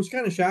said, it was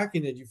kind of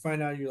shocking that you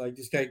find out you're like,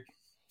 this guy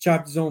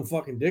chopped his own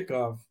fucking dick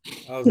off.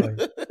 I was like,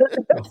 what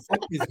the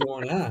fuck is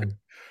going on?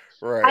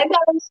 Right. I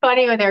thought it was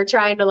funny when they're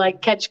trying to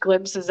like catch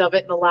glimpses of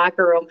it in the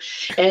locker room,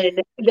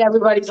 and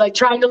everybody's like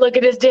trying to look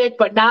at his dick,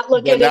 but not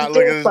look at his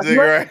dick,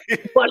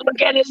 but look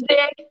at his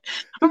dick.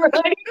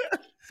 Right?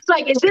 It's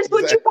like, is this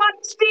what you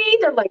want to see?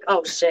 They're like,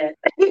 oh shit.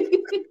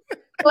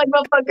 Like,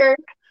 motherfucker,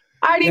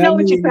 I already know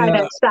what you're trying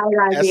to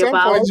side-eye me about.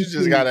 At some point, you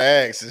just gotta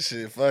ask and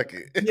shit. Fuck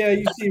it. Yeah,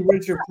 you see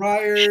Richard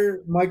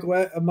Pryor.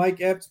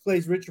 Mike Epps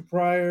plays Richard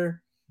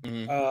Pryor.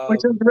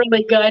 Which is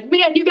really good.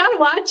 Man, you gotta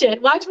watch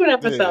it. Watch one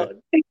episode.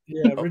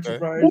 Yeah, Richard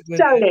Pryor's in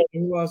it.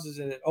 Who else is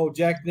in it? Oh,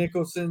 Jack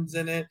Nicholson's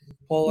in it.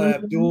 Paul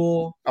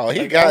Abdul. Oh,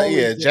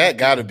 Jack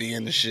gotta be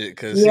in the shit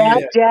because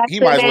he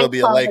might as well be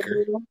a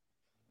Laker.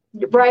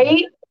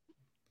 Right?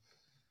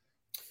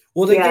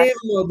 Well,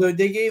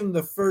 they gave him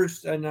the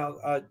first, and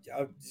I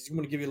just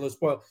want to give you a little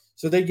spoil.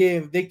 So they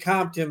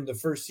comped him the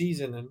first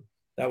season, and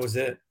that was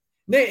it.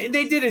 They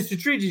did it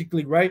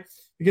strategically, right?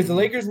 Because the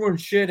Lakers weren't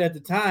shit at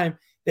the time.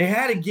 They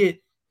had to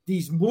get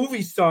these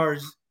movie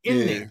stars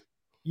in there.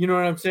 You know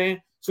what I'm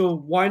saying? So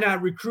why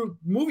not recruit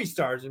movie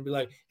stars and be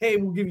like, hey,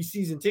 we'll give you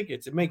season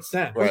tickets? It makes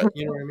sense. Right.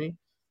 You know what I mean?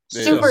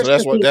 Yeah,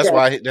 so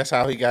that's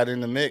how he got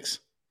in the mix.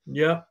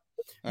 Yeah.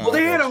 Well,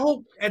 they had a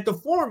whole at the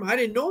Forum. I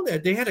didn't know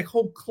that they had a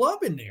whole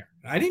club in there.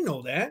 I didn't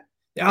know that.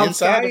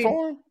 Inside the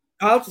Forum.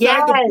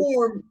 Outside the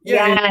Forum.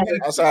 Yeah.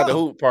 Outside the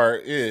hoop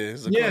part. Yeah.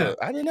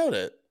 I didn't know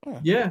that. Huh.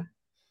 Yeah.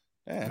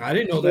 I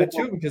didn't know that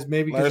too because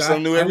I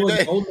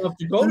wasn't old enough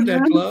to go to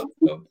that club.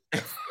 So.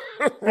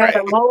 Right.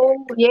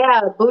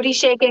 Booty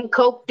shaking,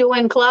 coke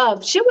doing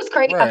club. Shit was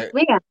crazy. Right.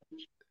 Man.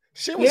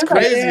 Shit was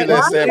crazy in the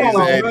 70s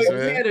and 80s,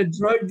 man. We had a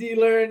drug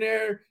dealer in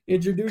there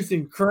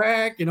introducing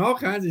crack and all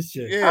kinds of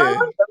shit. Yeah.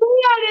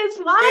 It's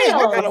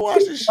wild. I gotta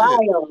watch this shit.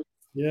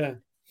 Yeah.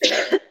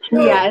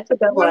 Yeah, it's a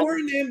good one. We're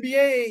in the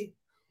NBA.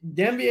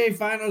 The NBA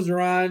finals are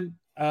on.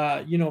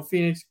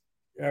 Phoenix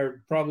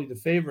are probably the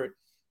favorite.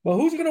 But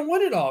who's going to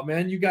win it all,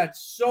 man? You got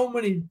so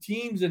many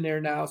teams in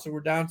there now, so we're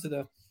down to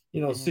the,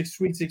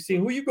 Sweet 16.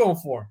 Who are you going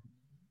for?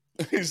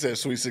 He said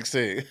Sweet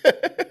 16.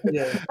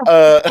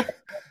 Yeah.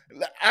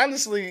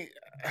 Honestly,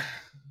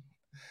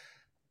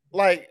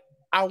 like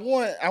I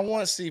want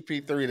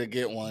CP3 to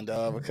get one,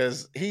 dog,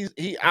 because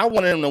I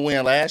wanted him to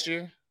win last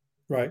year.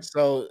 Right.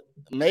 So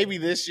maybe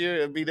this year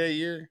it'll be their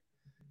year.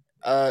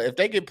 If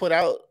they get put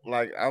out,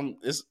 like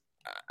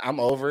I'm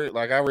over it.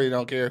 Like I really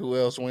don't care who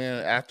else win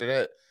after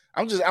that.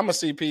 I'm a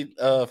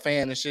CP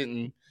fan and shit,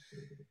 and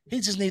he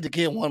just need to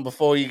get one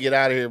before you get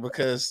out of here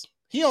because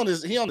he on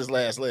his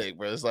last leg,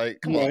 bro. It's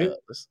like, come on, dog.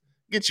 Let's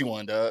get you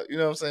one, dog. You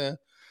know what I'm saying?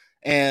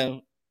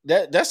 And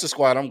that's the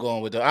squad I'm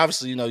going with, though.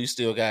 Obviously, you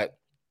still got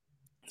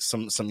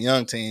some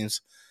young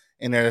teams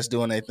in there that's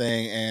doing their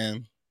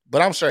thing,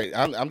 but I'm straight.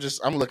 I'm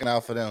looking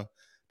out for them.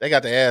 They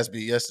got the ass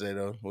beat yesterday,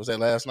 though. Was that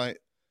last night?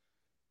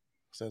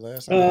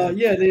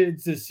 Yeah,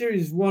 the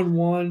series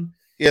 1-1.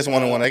 Yeah, it's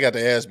 1-1. They got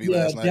the ass beat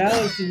last night.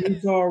 Dallas and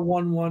Utah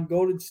 1-1.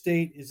 Golden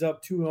State is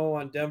up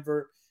 2-0 on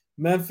Denver.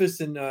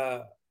 Memphis and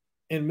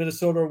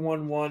Minnesota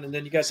 1-1, and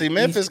then you got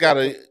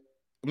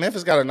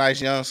Memphis got a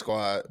nice young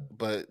squad,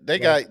 but they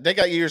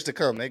got years to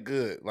come. They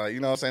good, like,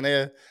 you know what I'm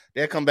saying.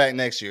 They'll come back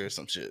next year or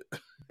some shit.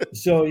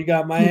 So you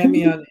got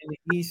Miami in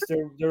the East.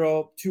 They're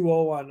all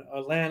 2-0 on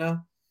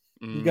Atlanta.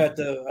 You got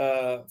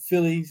the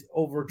Phillies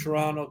over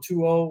Toronto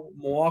 2-0,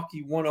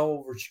 Milwaukee 1-0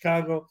 over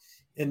Chicago,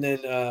 and then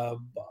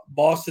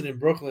Boston and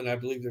Brooklyn, I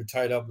believe they're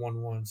tied up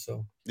 1-1.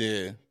 So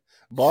yeah,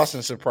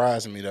 Boston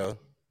surprised me though.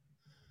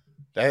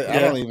 I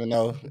don't even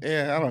know.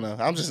 Yeah, I don't know.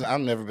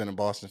 I've never been a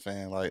Boston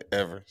fan like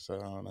ever, so I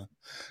don't know.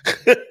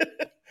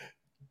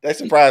 They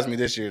surprised me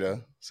this year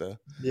though. So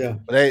yeah,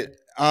 but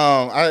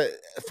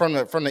from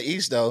the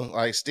East though,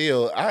 like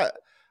still I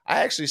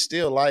actually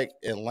still like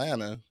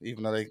Atlanta,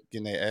 even though they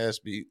getting their ass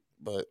beat.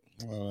 But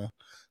I don't know.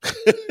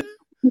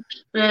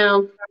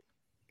 Yeah.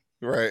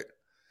 Right.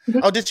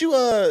 Oh, did you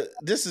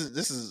this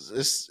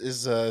is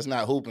it's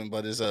not hooping,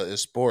 but it's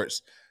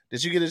sports.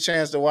 Did you get a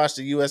chance to watch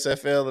the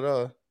USFL at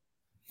all?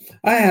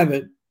 I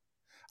haven't.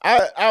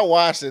 I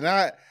watched it.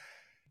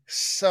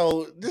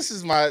 So this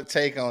is my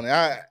take on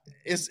it.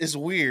 It's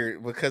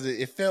weird because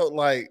it felt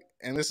like,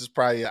 and this is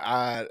probably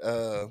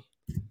an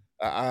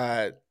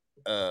odd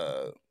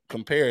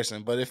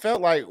comparison, but it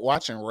felt like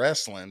watching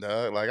wrestling,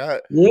 dog. Like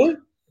really?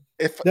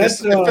 It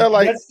felt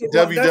like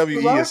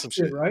WWE or some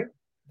shit, right?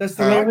 That's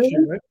the Rock shit,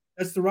 right?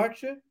 That's the Rock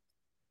shit.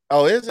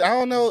 Oh, I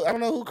don't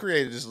know who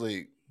created this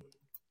league.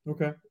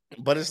 Okay,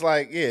 but it's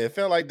like, yeah, it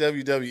felt like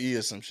WWE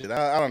or some shit.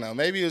 I don't know.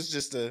 Maybe it's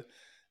just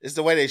it's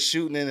the way they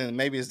shooting it, and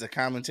maybe it's the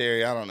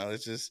commentary. I don't know.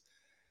 It's just,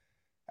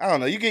 I don't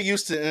know. You get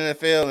used to the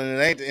NFL, and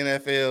it ain't the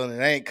NFL, and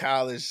it ain't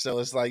college, so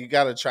it's like you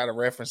got to try to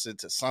reference it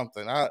to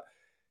something.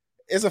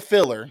 It's a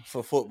filler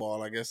for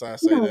football, I guess I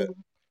say that.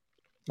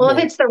 Well,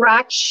 if it's the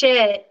Rock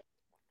shit,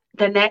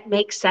 then that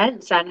makes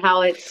sense on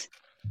how it's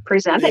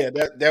presented.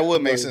 Yeah, that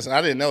would make sense.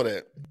 I didn't know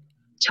that.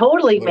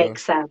 Totally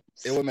makes sense.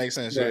 It would make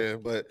sense, yeah.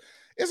 But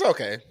it's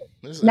okay.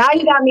 Now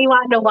you got me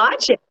wanting to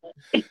watch it.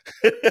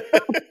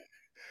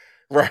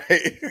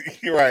 Right.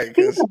 You're right.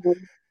 Because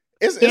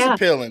it's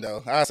appealing,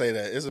 though. I'll say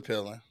that. It's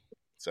appealing.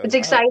 So, it's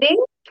exciting?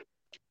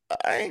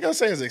 I ain't going to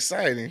say it's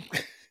exciting.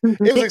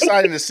 It was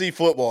exciting to see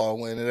football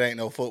when it ain't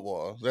no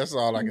football. That's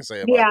all I can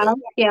say about that.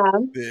 Yeah.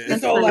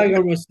 That's all I'm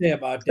going to say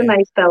about that. A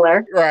nice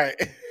filler. Right.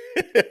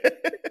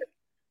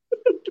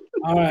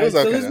 All right.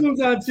 So let's move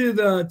on to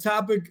the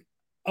topic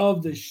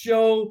of the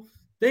show.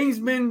 Things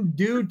men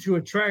do to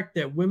attract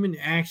that women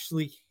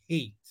actually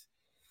hate.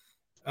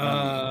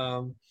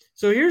 So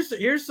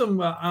here's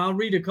some. I'll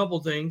read a couple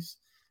things.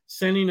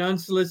 Sending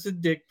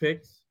unsolicited dick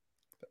pics.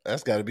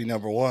 That's got to be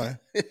number one.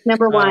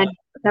 Number one.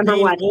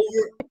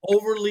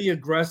 Overly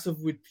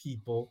aggressive with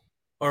people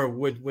or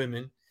with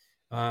women.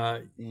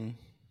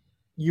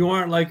 You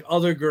aren't like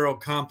other girl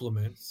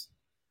compliments.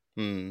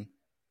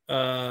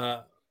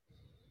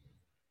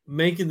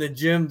 Making the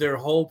gym their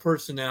whole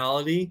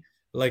personality,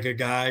 like a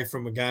guy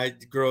from a guy.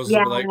 Girls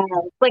like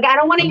I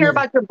don't want to hear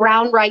about your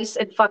brown rice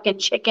and fucking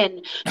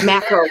chicken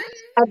macros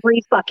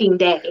every fucking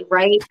day,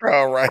 right?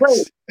 Brown rice.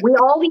 Great. We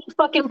all eat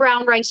fucking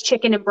brown rice,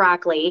 chicken, and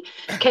broccoli.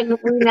 Can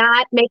we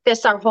not make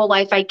this our whole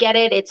life? I get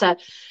it. It's a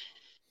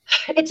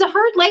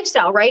hard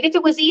lifestyle, right? If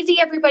it was easy,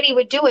 everybody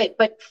would do it.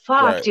 But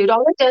fuck, dude,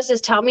 all it does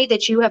is tell me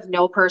that you have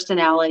no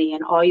personality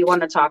and all you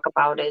want to talk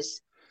about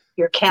is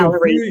your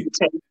calorie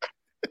intake.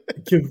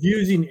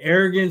 Confusing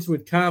arrogance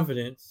with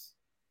confidence.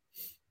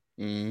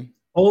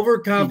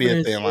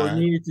 Overconfidence or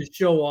needed to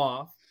show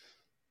off.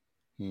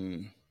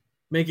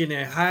 Making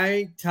a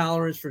high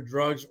tolerance for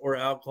drugs or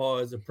alcohol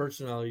as a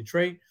personality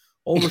trait.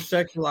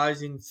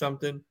 Over-sexualizing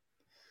something.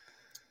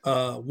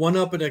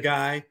 One-upping a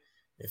guy.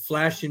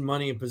 Flashing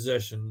money and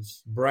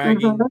possessions.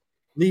 Bragging.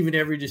 Leaving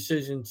every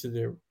decision to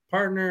their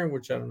partner,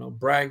 which I don't know.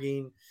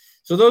 Bragging.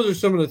 So those are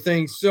some of the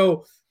things.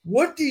 So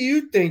what do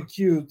you think,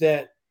 Q,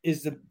 that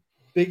is the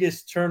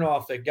biggest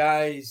turnoff that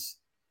girls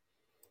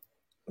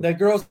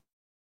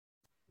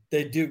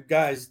the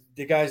guys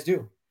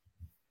do?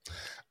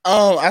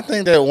 I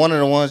think that one of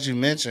the ones you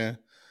mentioned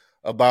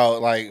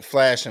about like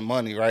flashing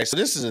money, right? So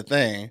this is the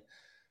thing.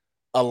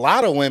 A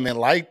lot of women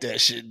like that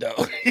shit though.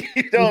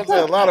 You know what I'm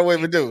saying? A lot of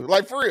women do.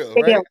 Like for real,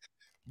 right? Yeah.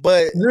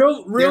 But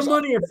real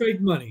money or fake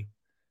money?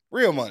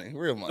 Real money.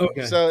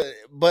 Okay. So,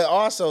 but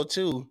also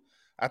too,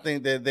 I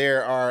think that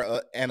there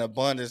are an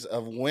abundance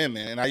of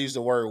women, and I use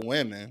the word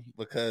women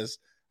because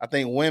I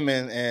think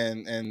women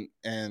and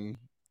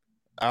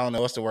I don't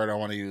know what's the word I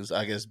want to use.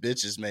 I guess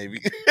bitches maybe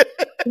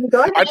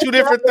are two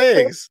different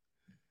things.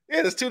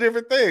 Yeah, there's two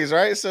different things,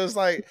 right? So it's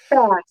like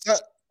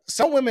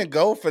some women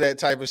go for that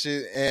type of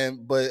shit,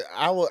 but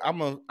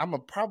I'm gonna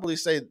probably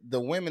say the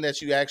women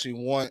that you actually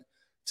want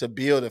to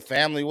build a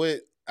family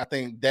with, I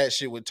think that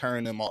shit would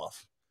turn them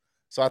off.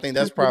 So I think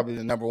that's probably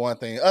the number one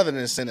thing, other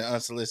than sending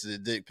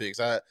unsolicited dick pics.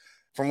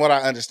 From what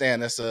I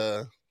understand, that's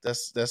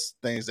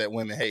things that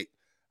women hate.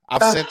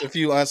 I've sent a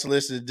few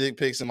unsolicited dick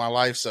pics in my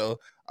life, so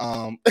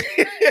I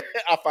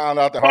found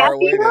out the hard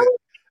way that.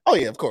 Oh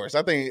yeah, of course.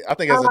 I think as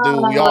a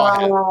dude, we all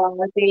have.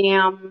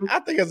 Damn. I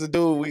think as a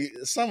dude, we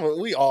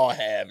all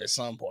have at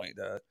some point.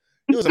 It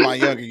was in my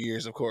younger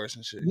years, of course,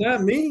 and shit.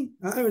 Not me.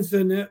 I haven't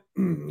sent that.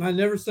 I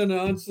never sent an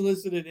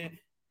unsolicited.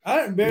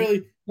 I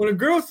barely. When a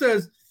girl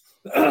says,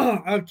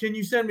 "Can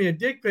you send me a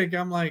dick pic?"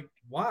 I'm like,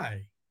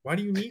 "Why? Why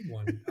do you need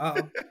one?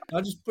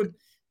 I'll just put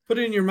it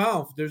in your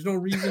mouth. There's no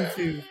reason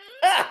to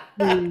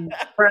send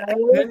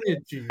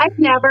it to you." I've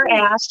never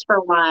asked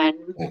for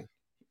one.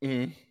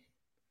 Mm-hmm.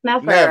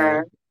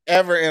 Never.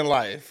 Ever in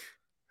life.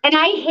 And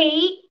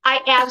I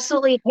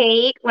absolutely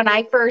hate when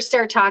I first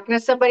start talking to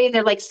somebody and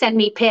they're like, send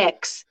me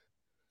pics.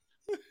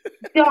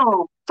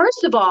 No,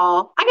 first of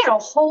all, I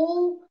got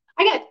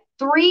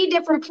 3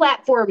 different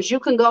platforms you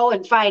can go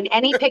and find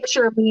any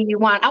picture of me you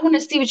want. I want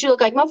to see what you look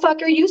like.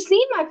 Motherfucker, you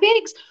see my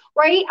pics,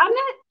 right? I'm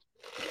not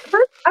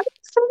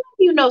sending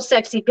you no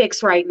sexy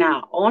pics right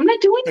now. I'm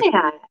not doing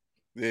that.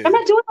 Yeah. I'm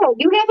not doing that.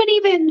 You haven't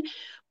even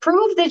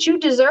prove that you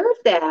deserve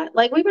that.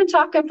 Like, we've been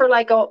talking for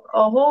like a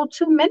whole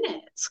 2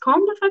 minutes.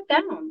 Calm the fuck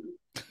down.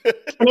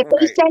 And if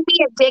they send me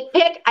a dick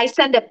pic, I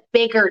send a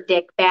bigger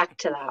dick back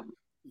to them.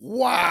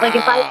 Wow. Like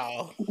if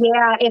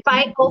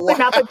I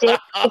open up a dick,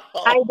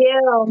 I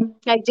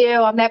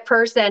do. I'm that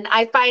person.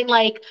 I find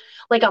like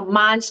a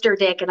monster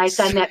dick and I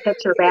send that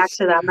picture back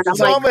to them. And I'm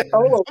like,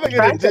 I'm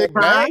get a dick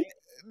back.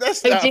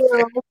 That's not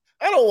fair.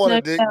 I don't want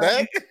a dick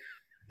back.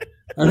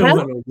 Don't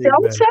send me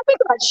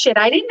that shit.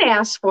 I didn't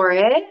ask for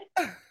it.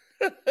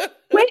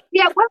 Wait,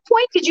 at what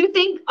point did you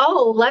think,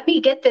 oh, let me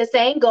get this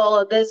angle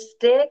of this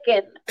dick?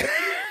 And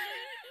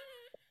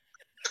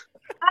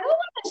I don't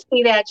want to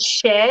see that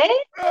shit.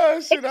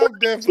 Oh, shit, I've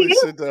definitely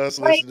sent to us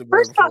listening to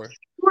before.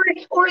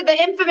 Or the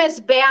infamous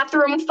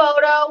bathroom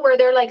photo where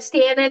they're like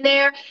standing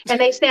there and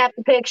they snap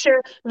the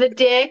picture, the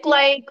dick,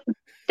 like,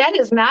 that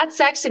is not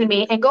sexy to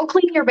me. And go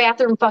clean your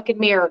bathroom fucking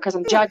mirror because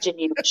I'm judging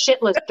you.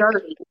 Shit looks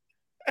dirty.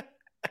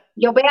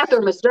 Your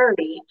bathroom is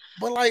dirty.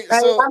 But like,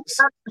 right?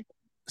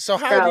 So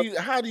how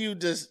do you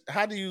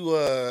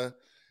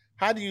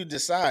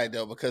decide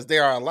though? Because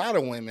there are a lot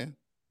of women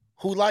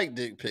who like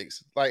dick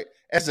pics. Like,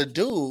 as a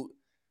dude,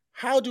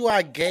 how do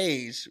I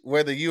gauge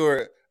whether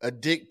you're a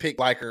dick pic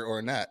liker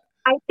or not?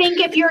 I think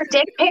if you're a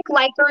dick pic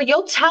liker,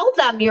 you'll tell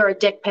them you're a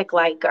dick pic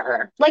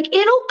liker. Like,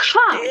 it'll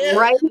come,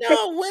 right?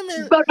 No,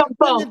 women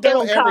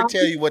don't ever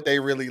tell you what they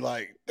really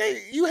like.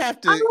 You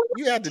have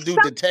to do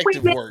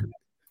detective work.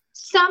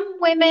 Some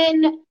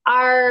women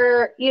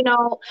are, I'm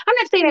not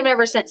saying I've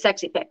never sent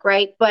sexy pic,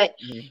 right? But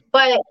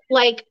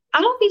like,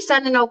 I don't be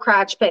sending no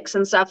crotch pics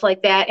and stuff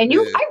like that. And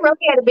I really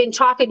had been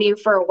talking to you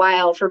for a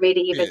while for me to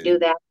even do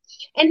that.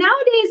 And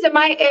nowadays at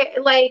my age,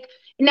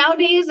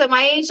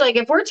 like,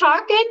 if we're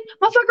talking,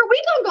 motherfucker,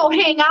 we gonna go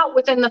hang out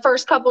within the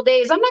first couple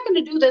days. I'm not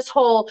gonna do this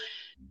whole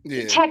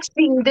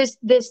texting, this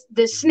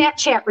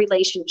Snapchat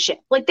relationship.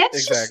 Like,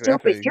 that's just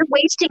stupid. You're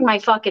wasting my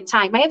fucking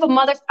time. I have a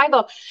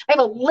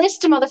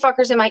list of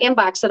motherfuckers in my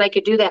inbox that I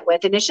could do that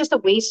with, and it's just a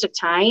waste of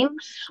time.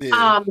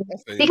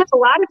 Because a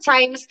lot of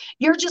times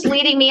you're just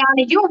leading me on,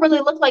 and you don't really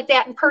look like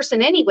that in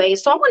person anyway.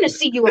 So I want to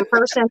see you in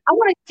person. I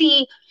want to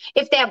see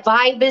if that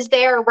vibe is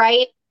there,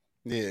 right?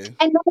 Yeah. And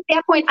then at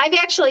that point, I've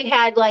actually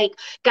had like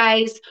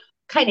guys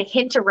kind of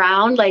hint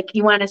around, like,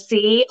 you want to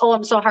see? Oh,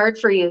 I'm so hard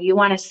for you. You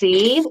want to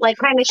see? Like,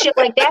 kind of shit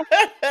like that.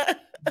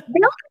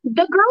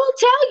 The girl will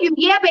tell you,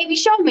 yeah, baby,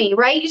 show me,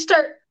 right? You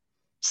start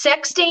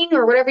sexting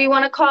or whatever you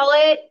want to call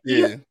it.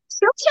 Yeah.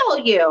 She'll tell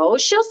you.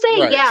 She'll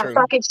say,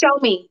 fucking show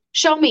me.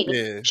 Show me.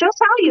 Yeah. She'll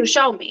tell you,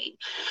 show me.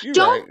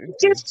 Don't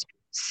just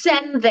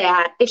send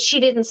that if she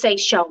didn't say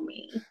show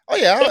me. Oh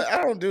yeah, I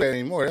don't do that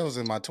anymore. That was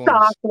in my 20s.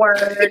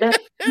 Awkward.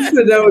 You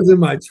said that was in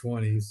my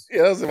 20s.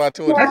 Yeah, that was in my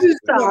 20s.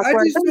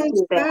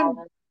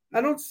 I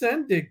don't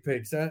send dick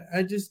pics.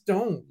 I just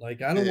don't.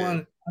 Like, I don't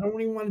even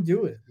want to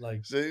do it.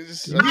 Like, so you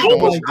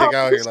don't want your dick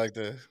out here like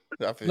that.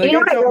 I tell my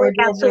girlfriend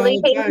all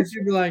the time,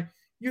 she'd be like,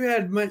 you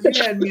had mad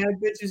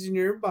bitches in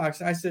your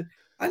inbox. I said,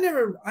 I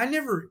never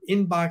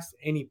inboxed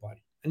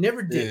anybody. I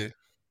never did. Yeah.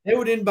 They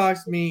would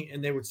inbox me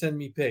and they would send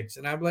me pics,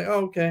 and I'd be like,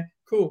 oh, okay,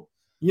 cool.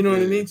 You know what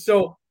I mean?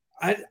 So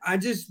I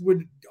just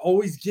would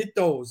always get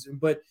those.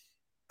 But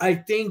I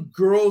think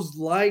girls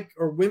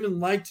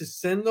women like to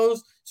send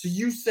those, so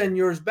you send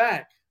yours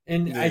back.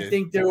 And I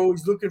think they're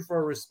always looking for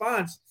a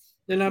response.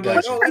 Then I'm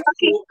like, oh, that's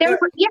cool.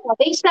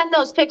 They send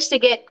those pics to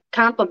get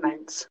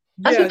compliments.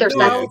 That's what they're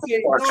sending.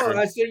 No,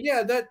 I said,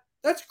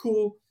 that's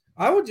cool.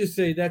 I would just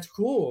say that's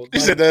cool. You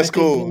said that's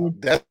cool.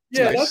 That's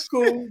nice. That's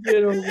cool.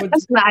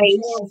 That's nice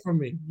for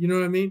me. You know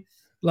what I mean?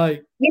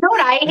 Like, you know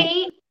what I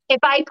hate if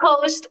I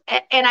post,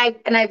 and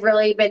I've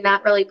really been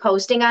not really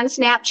posting on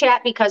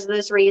Snapchat because of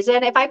this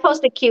reason. If I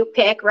post a cute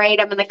pic, right,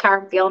 I'm in the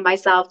car, I'm feeling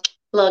myself,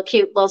 little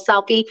cute little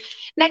selfie.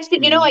 Next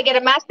thing you know, I get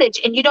a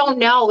message, and you don't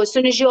know. As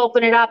soon as you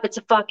open it up, it's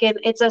a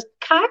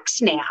cock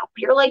snap.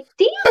 You're like,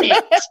 damn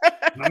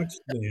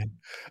it,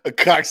 a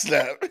cock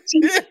snap,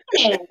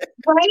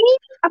 right?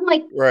 I'm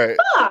like, right.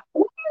 Fuck,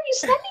 why are you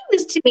sending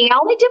this to me?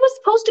 All I did was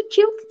post a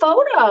cute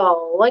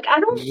photo. Like, I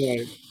don't.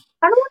 Right.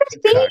 I don't want to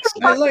see.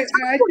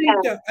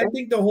 I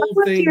think the whole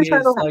thing is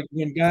like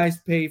when guys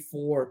pay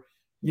for,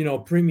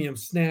 premium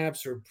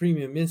snaps or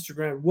premium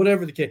Instagram,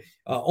 whatever the case,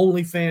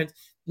 OnlyFans.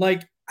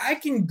 Like, I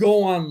can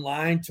go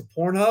online to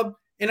Pornhub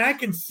and I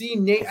can see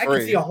I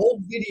can see a whole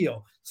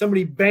video,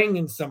 somebody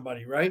banging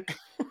somebody, right?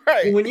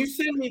 Right. And when you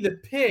send me the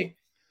pic,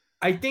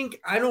 I think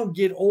I don't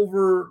get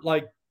over,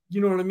 like, you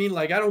know what I mean?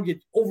 Like, I don't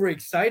get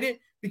overexcited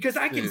because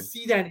I can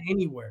see that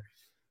anywhere.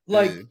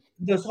 Like,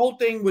 this whole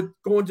thing with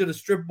going to the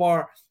strip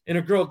bar and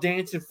a girl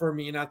dancing for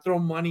me and I throw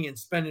money and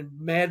spending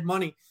mad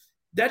money,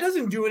 that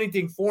doesn't do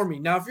anything for me.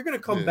 Now, if you're going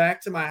to come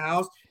back to my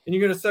house and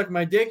you're going to suck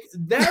my dick,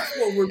 that's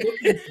what we're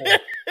looking for.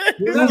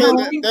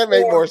 That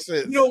makes more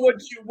sense.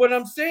 What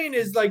I'm saying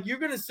is, like, you're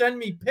going to send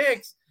me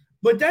pics,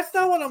 but that's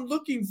not what I'm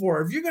looking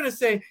for. If you're going to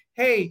say,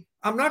 hey,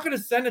 I'm not going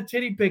to send a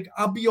titty pic,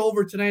 I'll be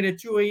over tonight at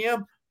 2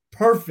 a.m.,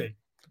 perfect.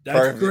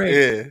 That's great.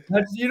 Yeah.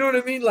 That's, you know what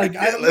I mean? Like,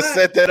 let's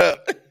set that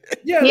up.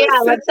 Yeah,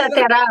 let's set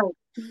that up.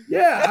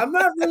 Yeah, I'm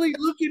not really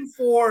looking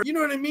for, you know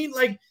what I mean?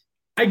 Like,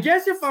 I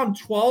guess if I'm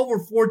 12 or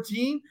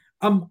 14,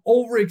 I'm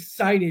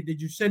overexcited that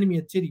you're sending me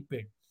a titty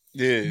pic.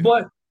 Yeah.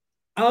 But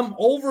I'm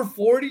over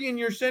 40 and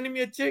you're sending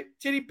me a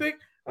titty pic.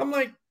 I'm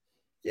like,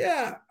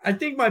 yeah, I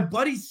think my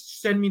buddies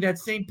send me that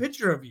same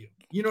picture of you.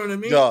 You know what I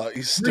mean?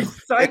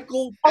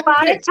 Recycled. A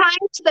lot of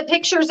times the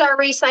pictures are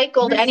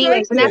recycled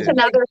anyways, and that's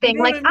another thing.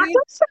 You know like, I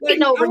don't see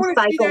no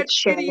recycled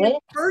shit. In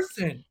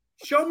person.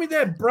 Show me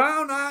that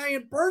brown eye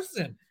in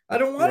person. I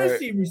don't want to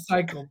see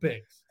recycled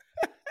pics.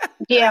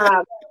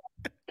 Yeah.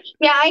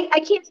 Yeah,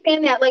 I can't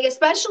stand that. Like,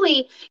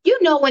 especially,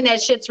 when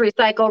that shit's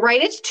recycled,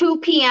 right? It's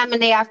 2 p.m.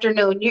 in the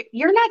afternoon.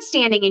 You're not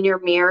standing in your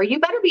mirror. You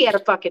better be at a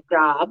fucking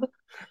job.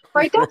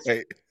 Right? That's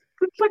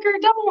flicker.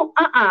 Don't,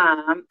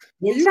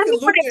 Well, you send me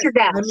look at your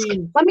desk.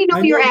 Let me know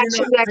your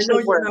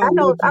actually work. I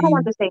don't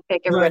want the same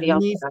pic everybody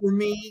else does. For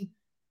me,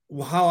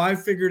 how I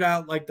figured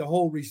out, like, the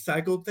whole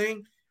recycle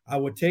thing, I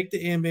would take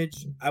the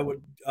image. I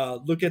would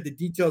look at the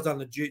details on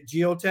the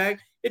geotag.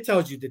 It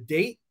tells you the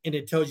date and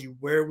it tells you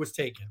where it was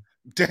taken.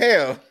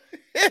 Damn.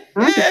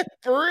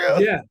 For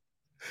real? Yeah.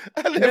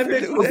 That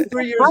bitch was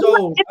 3 years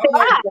old.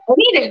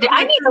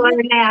 I need to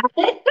learn that.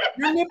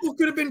 Your nipple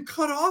could have been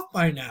cut off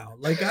by now.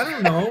 Like, I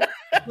don't know.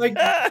 Like,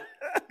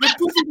 your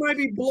pussy might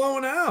be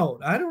blown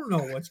out. I don't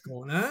know what's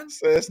going on.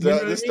 So it's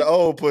the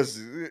old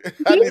pussy.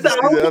 I need to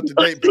see the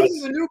up-to-date pussy. This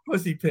is a new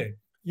pussy pic.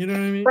 You know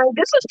what I mean? Right.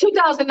 This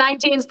was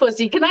 2019's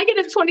pussy. Can I get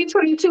a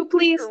 2022,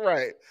 please?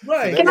 Right.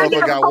 Can I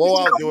get a got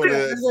wore out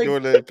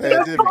during the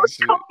pandemic.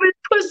 COVID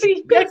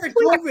pussy. That's a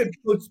COVID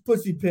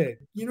pussy pic.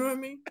 You know what I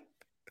mean?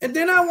 And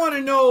then I want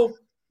to know,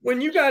 when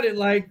you got it,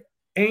 like,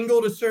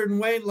 angled a certain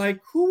way,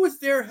 like, who was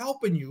there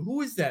helping you?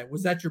 Who is that?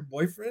 Was that your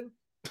boyfriend?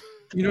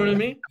 You know what I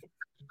mean?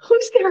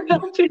 Who's there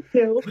helping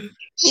you?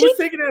 Who's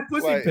taking that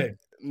pussy pic?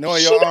 No,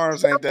 your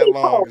arms ain't that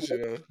long.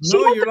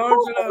 No, your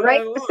arms are not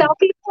that long. The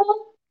selfie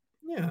pole?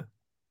 Yeah.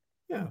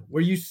 Yeah.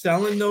 Were you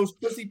selling those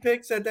pussy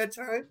pics at that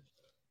time?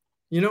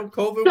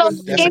 COVID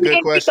was. That's a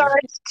good question.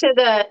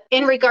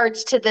 In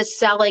regards to the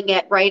selling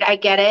it, right? I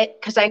get it,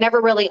 because I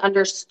never really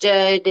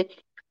understood,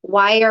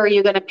 why are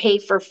you going to pay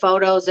for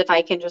photos if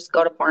I can just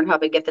go to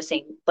Pornhub and get the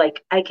same?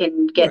 Like, I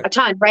can get a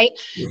ton, right?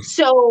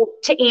 So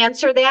to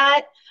answer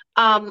that,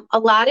 a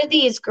lot of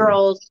these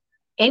girls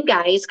and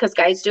guys, because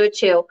guys do it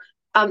too,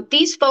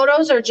 these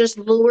photos are just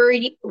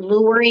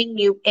luring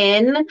you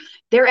in.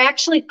 They're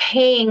actually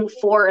paying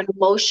for an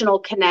emotional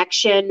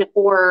connection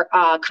or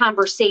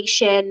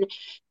conversation,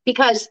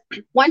 because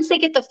once they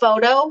get the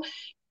photo,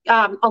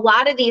 a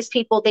lot of these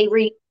people, they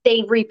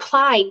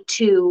reply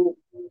to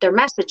their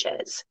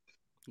messages.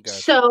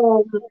 Gotcha.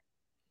 So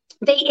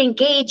they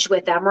engage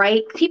with them,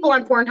 right? People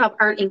on Pornhub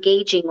aren't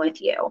engaging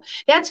with you.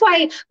 That's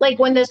why, like,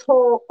 when this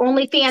whole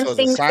OnlyFans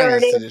thing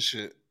started,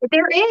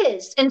 there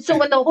is. And so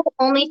when the whole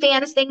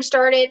OnlyFans thing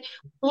started,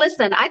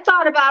 listen, I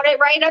thought about it,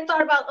 right? I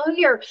thought about,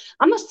 here,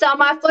 I'm going to sell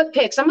my foot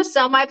pics. I'm going to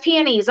sell my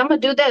panties. I'm going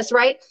to do this,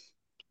 right?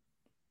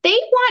 They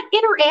want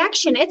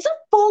interaction. It's a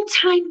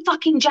full-time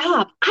fucking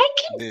job. I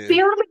can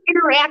barely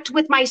interact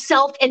with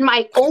myself and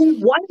my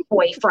own one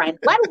boyfriend,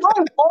 let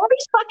alone all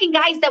these fucking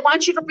guys that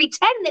want you to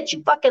pretend that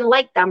you fucking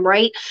like them,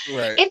 right?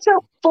 It's a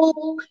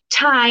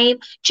full-time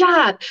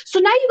job. So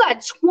now you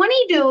got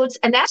 20 dudes,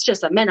 and that's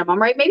just a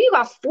minimum, right? Maybe you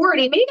got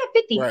 40, maybe you got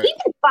 50,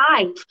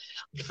 even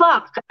 5.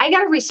 Fuck, I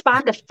got to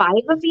respond to 5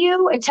 of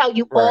you and tell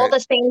you all the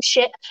same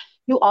shit.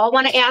 You all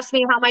want to ask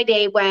me how my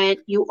day went.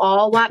 You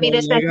all want me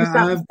to send you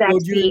something sexy. I've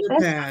told you in the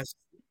past,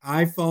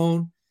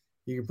 iPhone,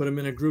 you can put them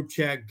in a group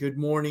chat, good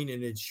morning,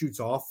 and it shoots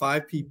all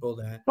 5 people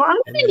that. Well, I'm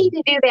going to need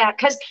to do that,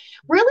 because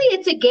really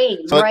it's a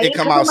game, so right? It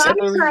come out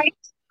separately?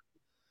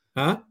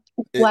 Huh?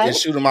 It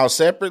shoot them out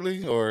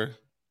separately, or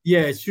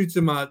yeah, it shoots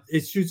them out.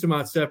 It shoots them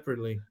out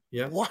separately.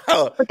 Yeah. Wow,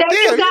 damn,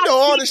 you know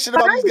all this shit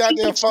about these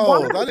goddamn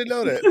phones. I didn't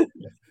know that.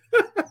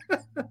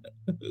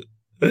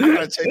 I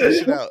gotta check this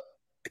shit out.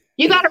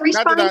 You gotta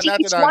respond to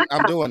each one.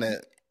 I'm doing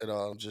that at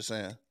all. I'm just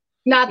saying.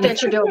 Not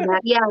that you're doing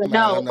that. Yeah,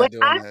 no. But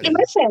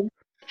listen,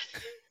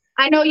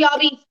 I know y'all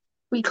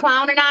be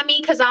clowning on me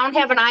because I don't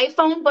have an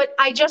iPhone, but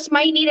I just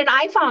might need an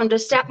iPhone to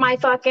step my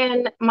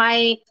fucking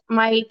my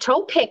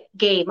toe pick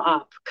game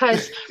up.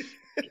 Because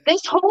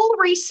this whole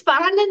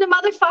responding to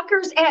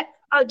motherfuckers at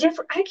a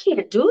different, I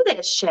can't do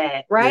this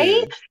shit,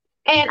 right?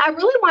 Yeah. And I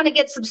really want to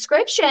get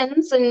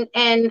subscriptions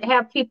and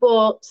have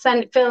people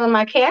fill in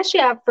my Cash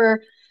App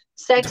for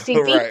sexy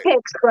feet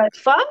pics, but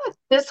fuck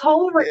this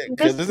whole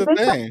this is a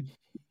thing.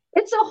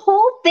 It's a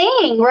whole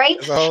thing, right?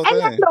 It's a whole thing.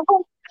 That's the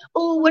whole,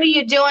 oh, what are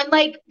you doing?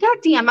 Like,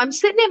 goddamn, I'm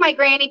sitting in my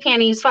granny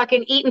panties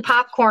fucking eating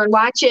popcorn,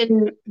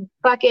 watching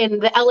fucking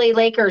the LA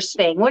Lakers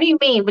thing. What do you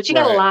mean? But you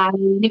gotta lie.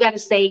 You gotta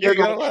say you're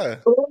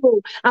like,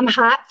 oh, I'm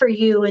hot for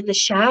you in the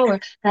shower.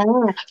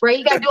 Right?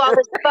 You gotta do all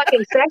this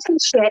fucking sexy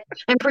shit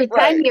and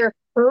pretend you're,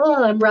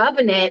 oh, I'm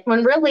rubbing it.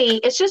 When really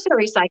it's just a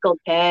recycled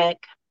pic.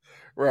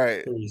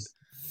 Right.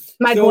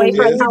 My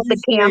boyfriend held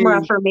the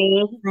camera for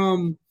me.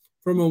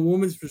 From a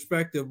woman's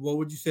perspective, what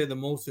would you say the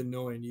most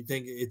annoying? You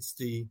think it's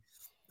the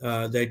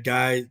that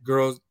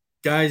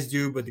guys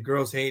do, but the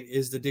girls hate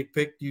is the dick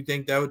pic? Do you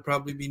think that would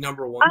probably be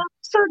number one?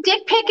 So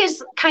dick pic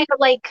is kind of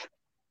like,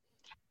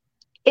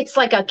 it's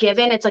like a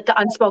given. It's like the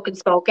unspoken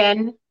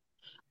spoken.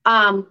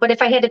 But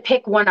if I had to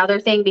pick one other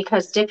thing,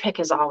 because dick pic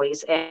is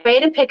always it. If I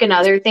had to pick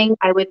another thing,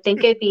 I would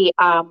think it'd be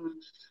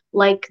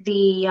like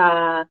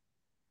the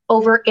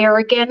over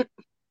arrogant,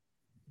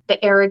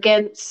 the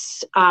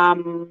arrogance,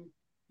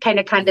 kind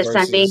of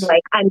condescending,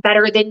 like I'm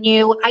better than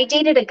you. I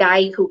dated a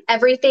guy who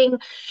everything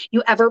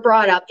you ever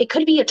brought up, it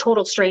could be a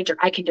total stranger.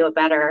 I can do it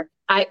better.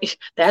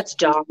 That's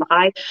dumb.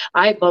 I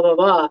blah, blah,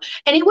 blah.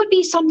 And it would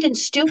be something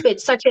stupid,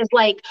 such as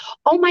like,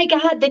 oh my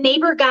God, the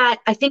neighbor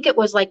I think it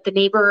was like the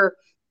neighbor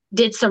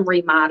did some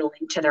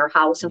remodeling to their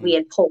house and we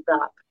had pulled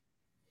up.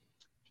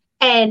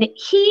 And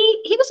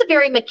he was a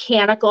very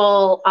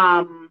mechanical,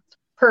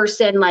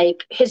 person.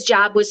 Like his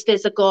job was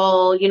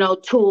physical,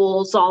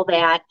 tools, all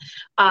that.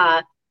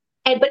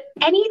 But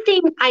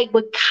anything I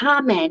would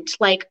comment,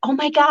 like, oh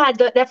my God,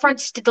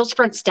 those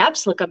front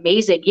steps look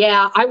amazing.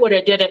 Yeah, I would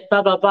have did it,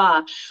 blah, blah,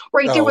 blah.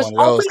 Right. There was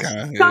always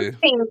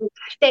something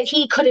that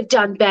he could have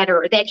done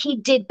better, that he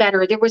did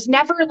better. There was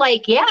never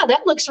like, yeah,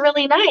 that looks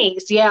really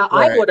nice. Yeah,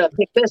 right. I would have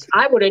picked this.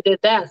 I would have did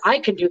that. I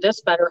can do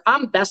this better.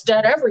 I'm best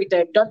at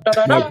everything. Da, da,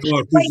 da, da.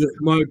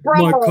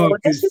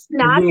 This is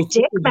not a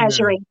dick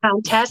measuring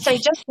contest. I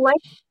just like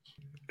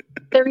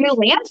their new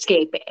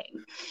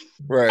landscaping.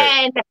 Right.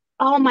 And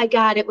oh my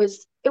God, it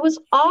was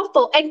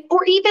awful. And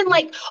or even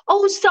like,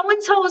 oh,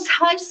 so-and-so's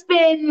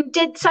husband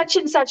did such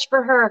and such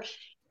for her.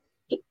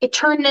 It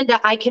turned into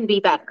I can be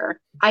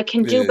better. I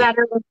can do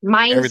better.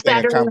 Mine's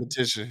better. A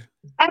competition.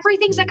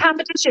 Everything's a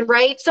competition,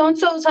 right?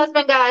 So-and-so's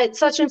husband got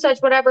such and such,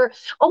 whatever.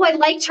 Oh, I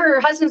liked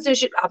her husband's new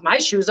shoes. Oh, my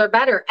shoes are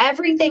better.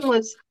 Everything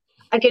was,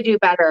 I could do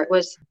better. It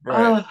was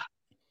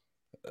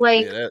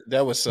like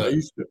that was I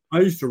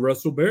used to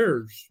wrestle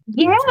bears.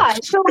 Yeah.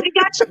 So it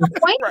got to the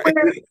point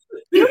where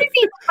you didn't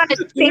even want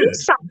to say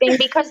something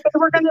because they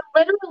were going to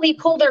literally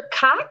pull their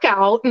cock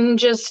out and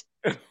just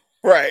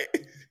right.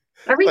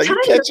 Every time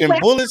you catching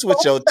bullets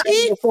with your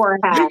teeth. You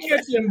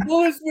catching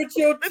bullets with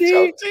your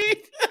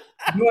teeth.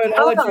 But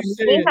I'll let you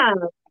say it.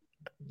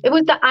 It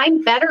was the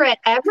I'm better at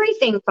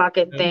everything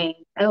fucking thing.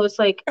 It was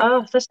like,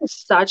 oh, this is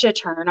such a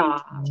turn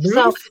off.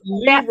 Bruce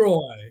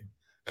Leroy.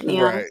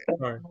 Yeah.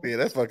 Right. Yeah,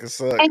 that fucking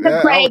sucks. And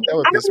the bragging.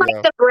 I don't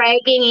like the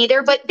bragging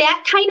either, but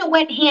that kind of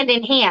went hand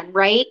in hand,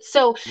 right?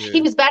 So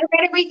he was better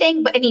at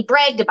everything, and he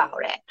bragged about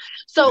it.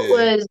 So it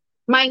was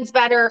mine's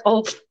better.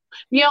 Oh,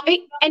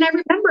 and I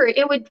remember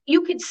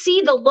you could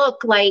see the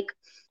look, like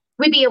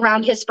we'd be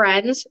around his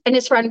friends and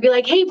his friend would be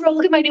like, hey bro,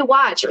 look at my new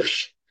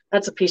watch.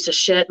 That's a piece of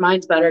shit.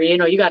 Mine's better. You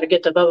got to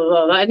get the blah,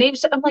 blah, blah. And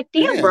I'm like,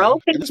 damn, bro.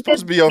 It's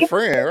supposed to be your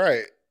friend,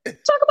 right?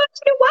 Talk about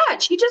his new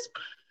watch.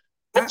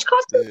 That's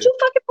costing 2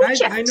 fucking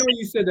paychecks. I know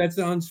you said that's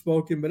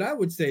unspoken, but I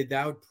would say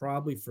that would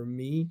probably, for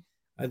me,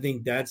 I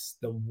think that's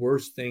the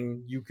worst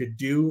thing you could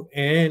do.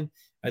 And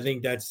I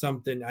think that's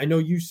something, I know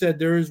you said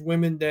there is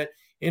women that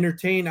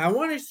entertain, I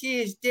want to see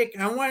his dick.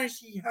 I want to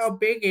see how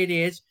big it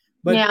is.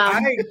 But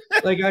I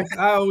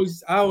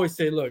always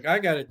say, look, I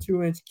got a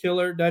 2-inch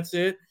killer. That's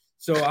it.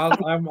 So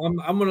I'm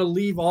going to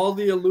leave all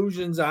the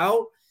illusions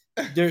out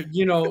there,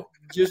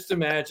 just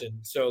imagine.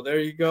 So there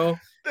you go.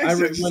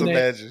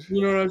 Imagine.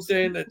 You know what I'm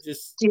saying? That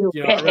just,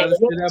 I'd rather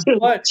say that.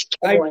 But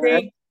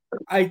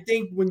I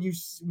think when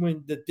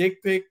the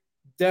dick pic,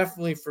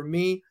 definitely for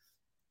me,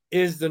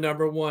 is the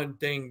number one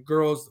thing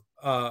girls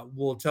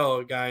will tell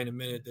a guy in a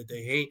minute that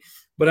they hate.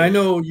 But I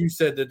know you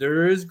said that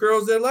there is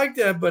girls that like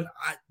that, but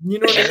you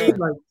know what I mean?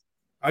 Like,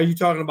 are you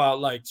talking about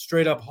like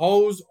straight up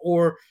hoes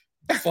or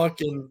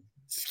fucking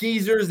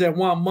skeezers that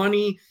want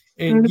money?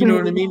 And you know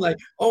what I mean? Like,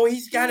 oh,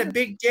 he's got a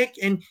big dick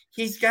and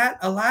he's got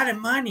a lot of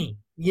money.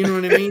 You know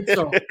what I mean?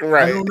 So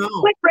Right. I don't know.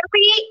 But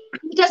really,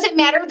 does it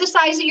matter the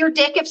size of your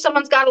dick if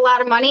someone's got a lot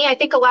of money? I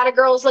think a lot of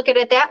girls look at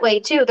it that way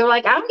too. They're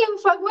like, I don't give a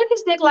fuck what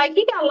his dick like.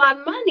 He got a lot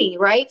of money,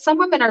 right? Some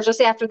women are just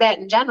after that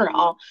in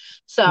general.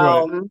 So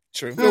Right.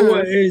 True.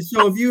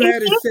 So if you had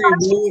to say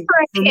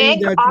for a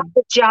kick off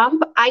the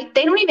jump, I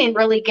don't even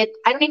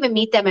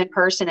meet them in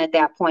person at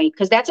that point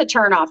because that's a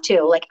turn off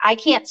too. Like I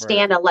can't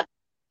stand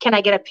can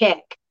I get a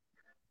pic?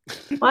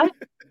 What?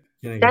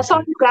 That's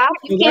all you got?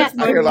 You can't.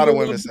 I hear a lot of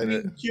women say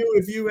that.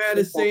 If you had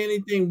to say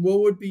anything, what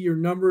would be your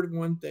number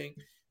one thing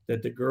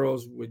that the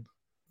girls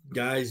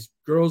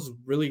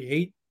really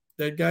hate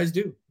that guys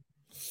do?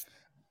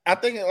 I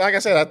think, like I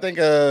said,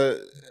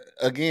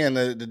 again,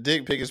 the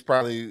dick pic is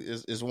probably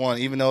is one,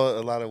 even though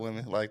a lot of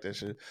women like that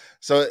shit.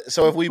 So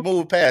if we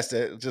move past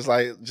that, just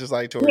like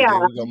Tori did,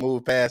 we're gonna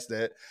move past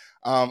that.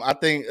 I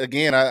think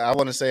again, I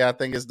want to say I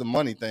think it's the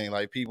money thing.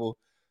 Like people,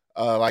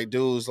 like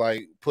dudes,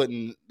 like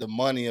putting the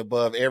money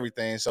above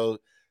everything. So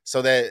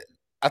that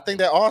I think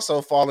that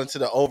also fall into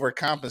the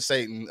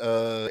overcompensating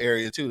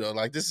area too, though.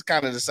 Like this is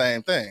kind of the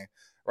same thing,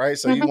 right?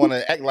 So you want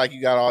to act like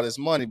you got all this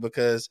money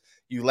because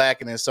you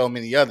lacking in so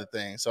many other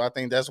things. So I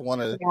think that's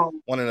one of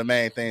the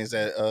main things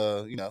that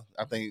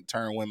I think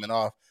turn women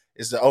off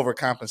is the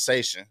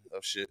overcompensation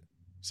of shit.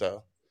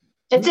 So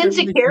it's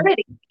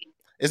insecurity.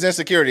 It's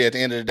insecurity at the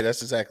end of the day.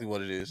 That's exactly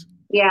what it is.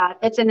 Yeah,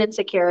 it's an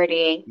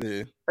insecurity.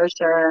 Yeah. For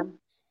sure.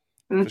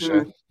 For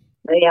sure.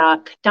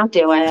 Yuck. Don't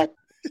do it.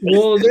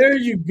 Well, there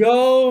you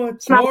go.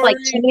 It smells like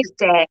cheese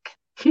dick.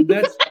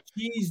 That's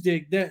cheese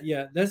dick.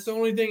 That's the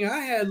only thing I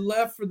had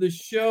left for the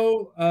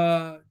show.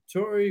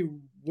 Tori,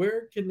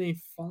 where can they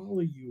follow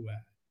you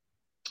at?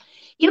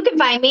 You can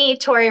find me,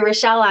 Tori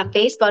Rochelle, on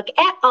Facebook,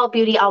 at All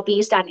Beauty All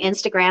Beast on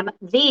Instagram,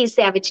 The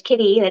Savage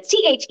Kitty, that's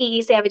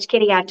THEE Savage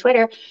Kitty on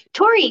Twitter,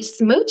 Tori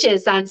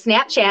Smooches on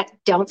Snapchat.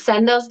 Don't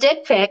send those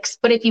dick pics,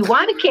 but if you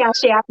want to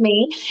cash app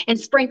me and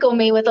sprinkle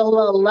me with a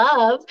little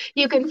love,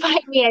 you can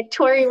find me at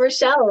Tori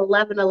Rochelle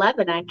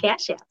 1111 on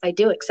Cash App. I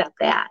do accept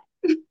that.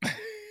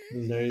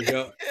 There you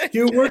go.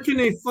 Dude, where can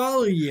they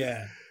follow you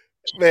at?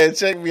 Man,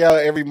 check me out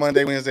every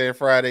Monday, Wednesday, and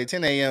Friday,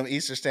 10 a.m.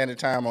 Eastern Standard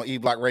Time on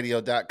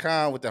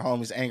eblockradio.com with the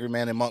homies Angry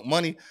Man and Monk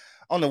Money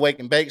on the Wake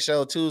and Bake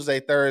Show, Tuesday,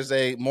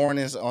 Thursday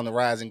mornings on the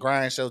Rise and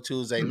Grind Show,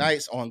 Tuesday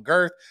nights on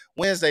Girth,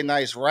 Wednesday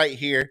nights right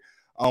here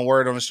on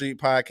Word on the Street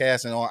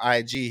Podcast, and on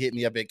IG, hit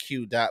me up at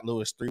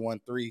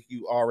q.lewis313.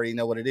 You already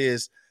know what it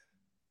is.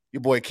 Your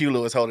boy Q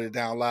Lewis holding it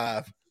down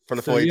live for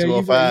the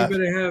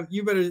 4205.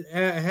 You better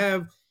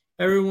have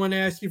everyone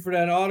ask you for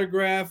that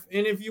autograph.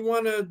 And if you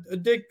want a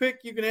dick pic,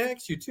 you can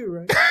ask you too,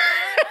 right?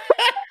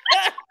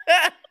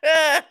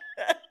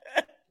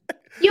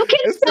 You can.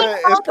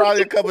 It's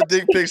probably a couple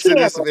dick pics in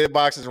some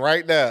inboxes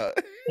right now.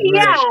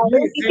 Yeah.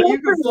 Right.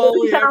 You can follow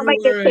me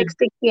everywhere.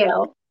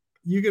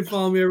 You can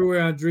follow me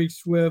everywhere on Drake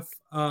Swift.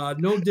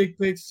 No dick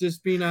pics,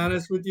 just being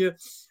honest with you.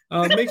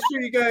 Make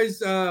sure you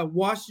guys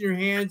wash your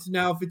hands.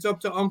 Now, if it's up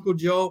to Uncle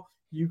Joe,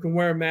 you can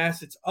wear a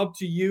mask. It's up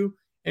to you.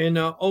 And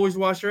always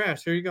wash your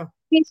ass. Here you go.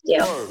 Thank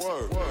you.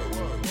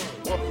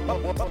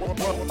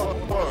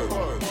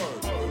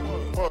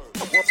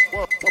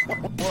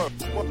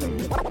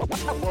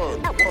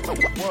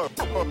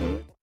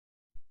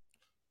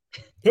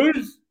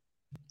 Peace.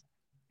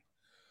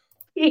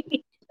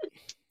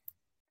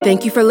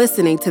 Thank you for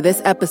listening to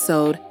this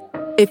episode.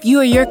 If you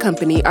or your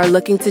company are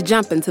looking to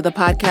jump into the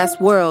podcast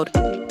world,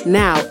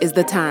 now is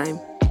the time.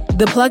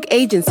 The Plug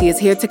Agency is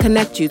here to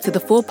connect you to the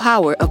full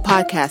power of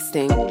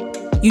podcasting.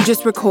 You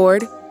just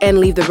record and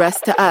leave the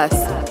rest to us.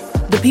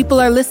 The people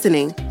are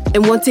listening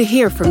and want to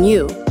hear from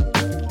you.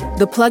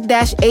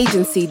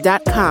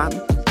 Theplug-agency.com.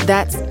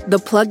 That's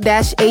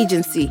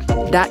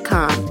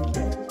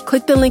theplug-agency.com.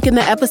 Click the link in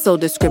the episode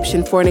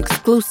description for an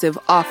exclusive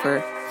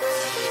offer.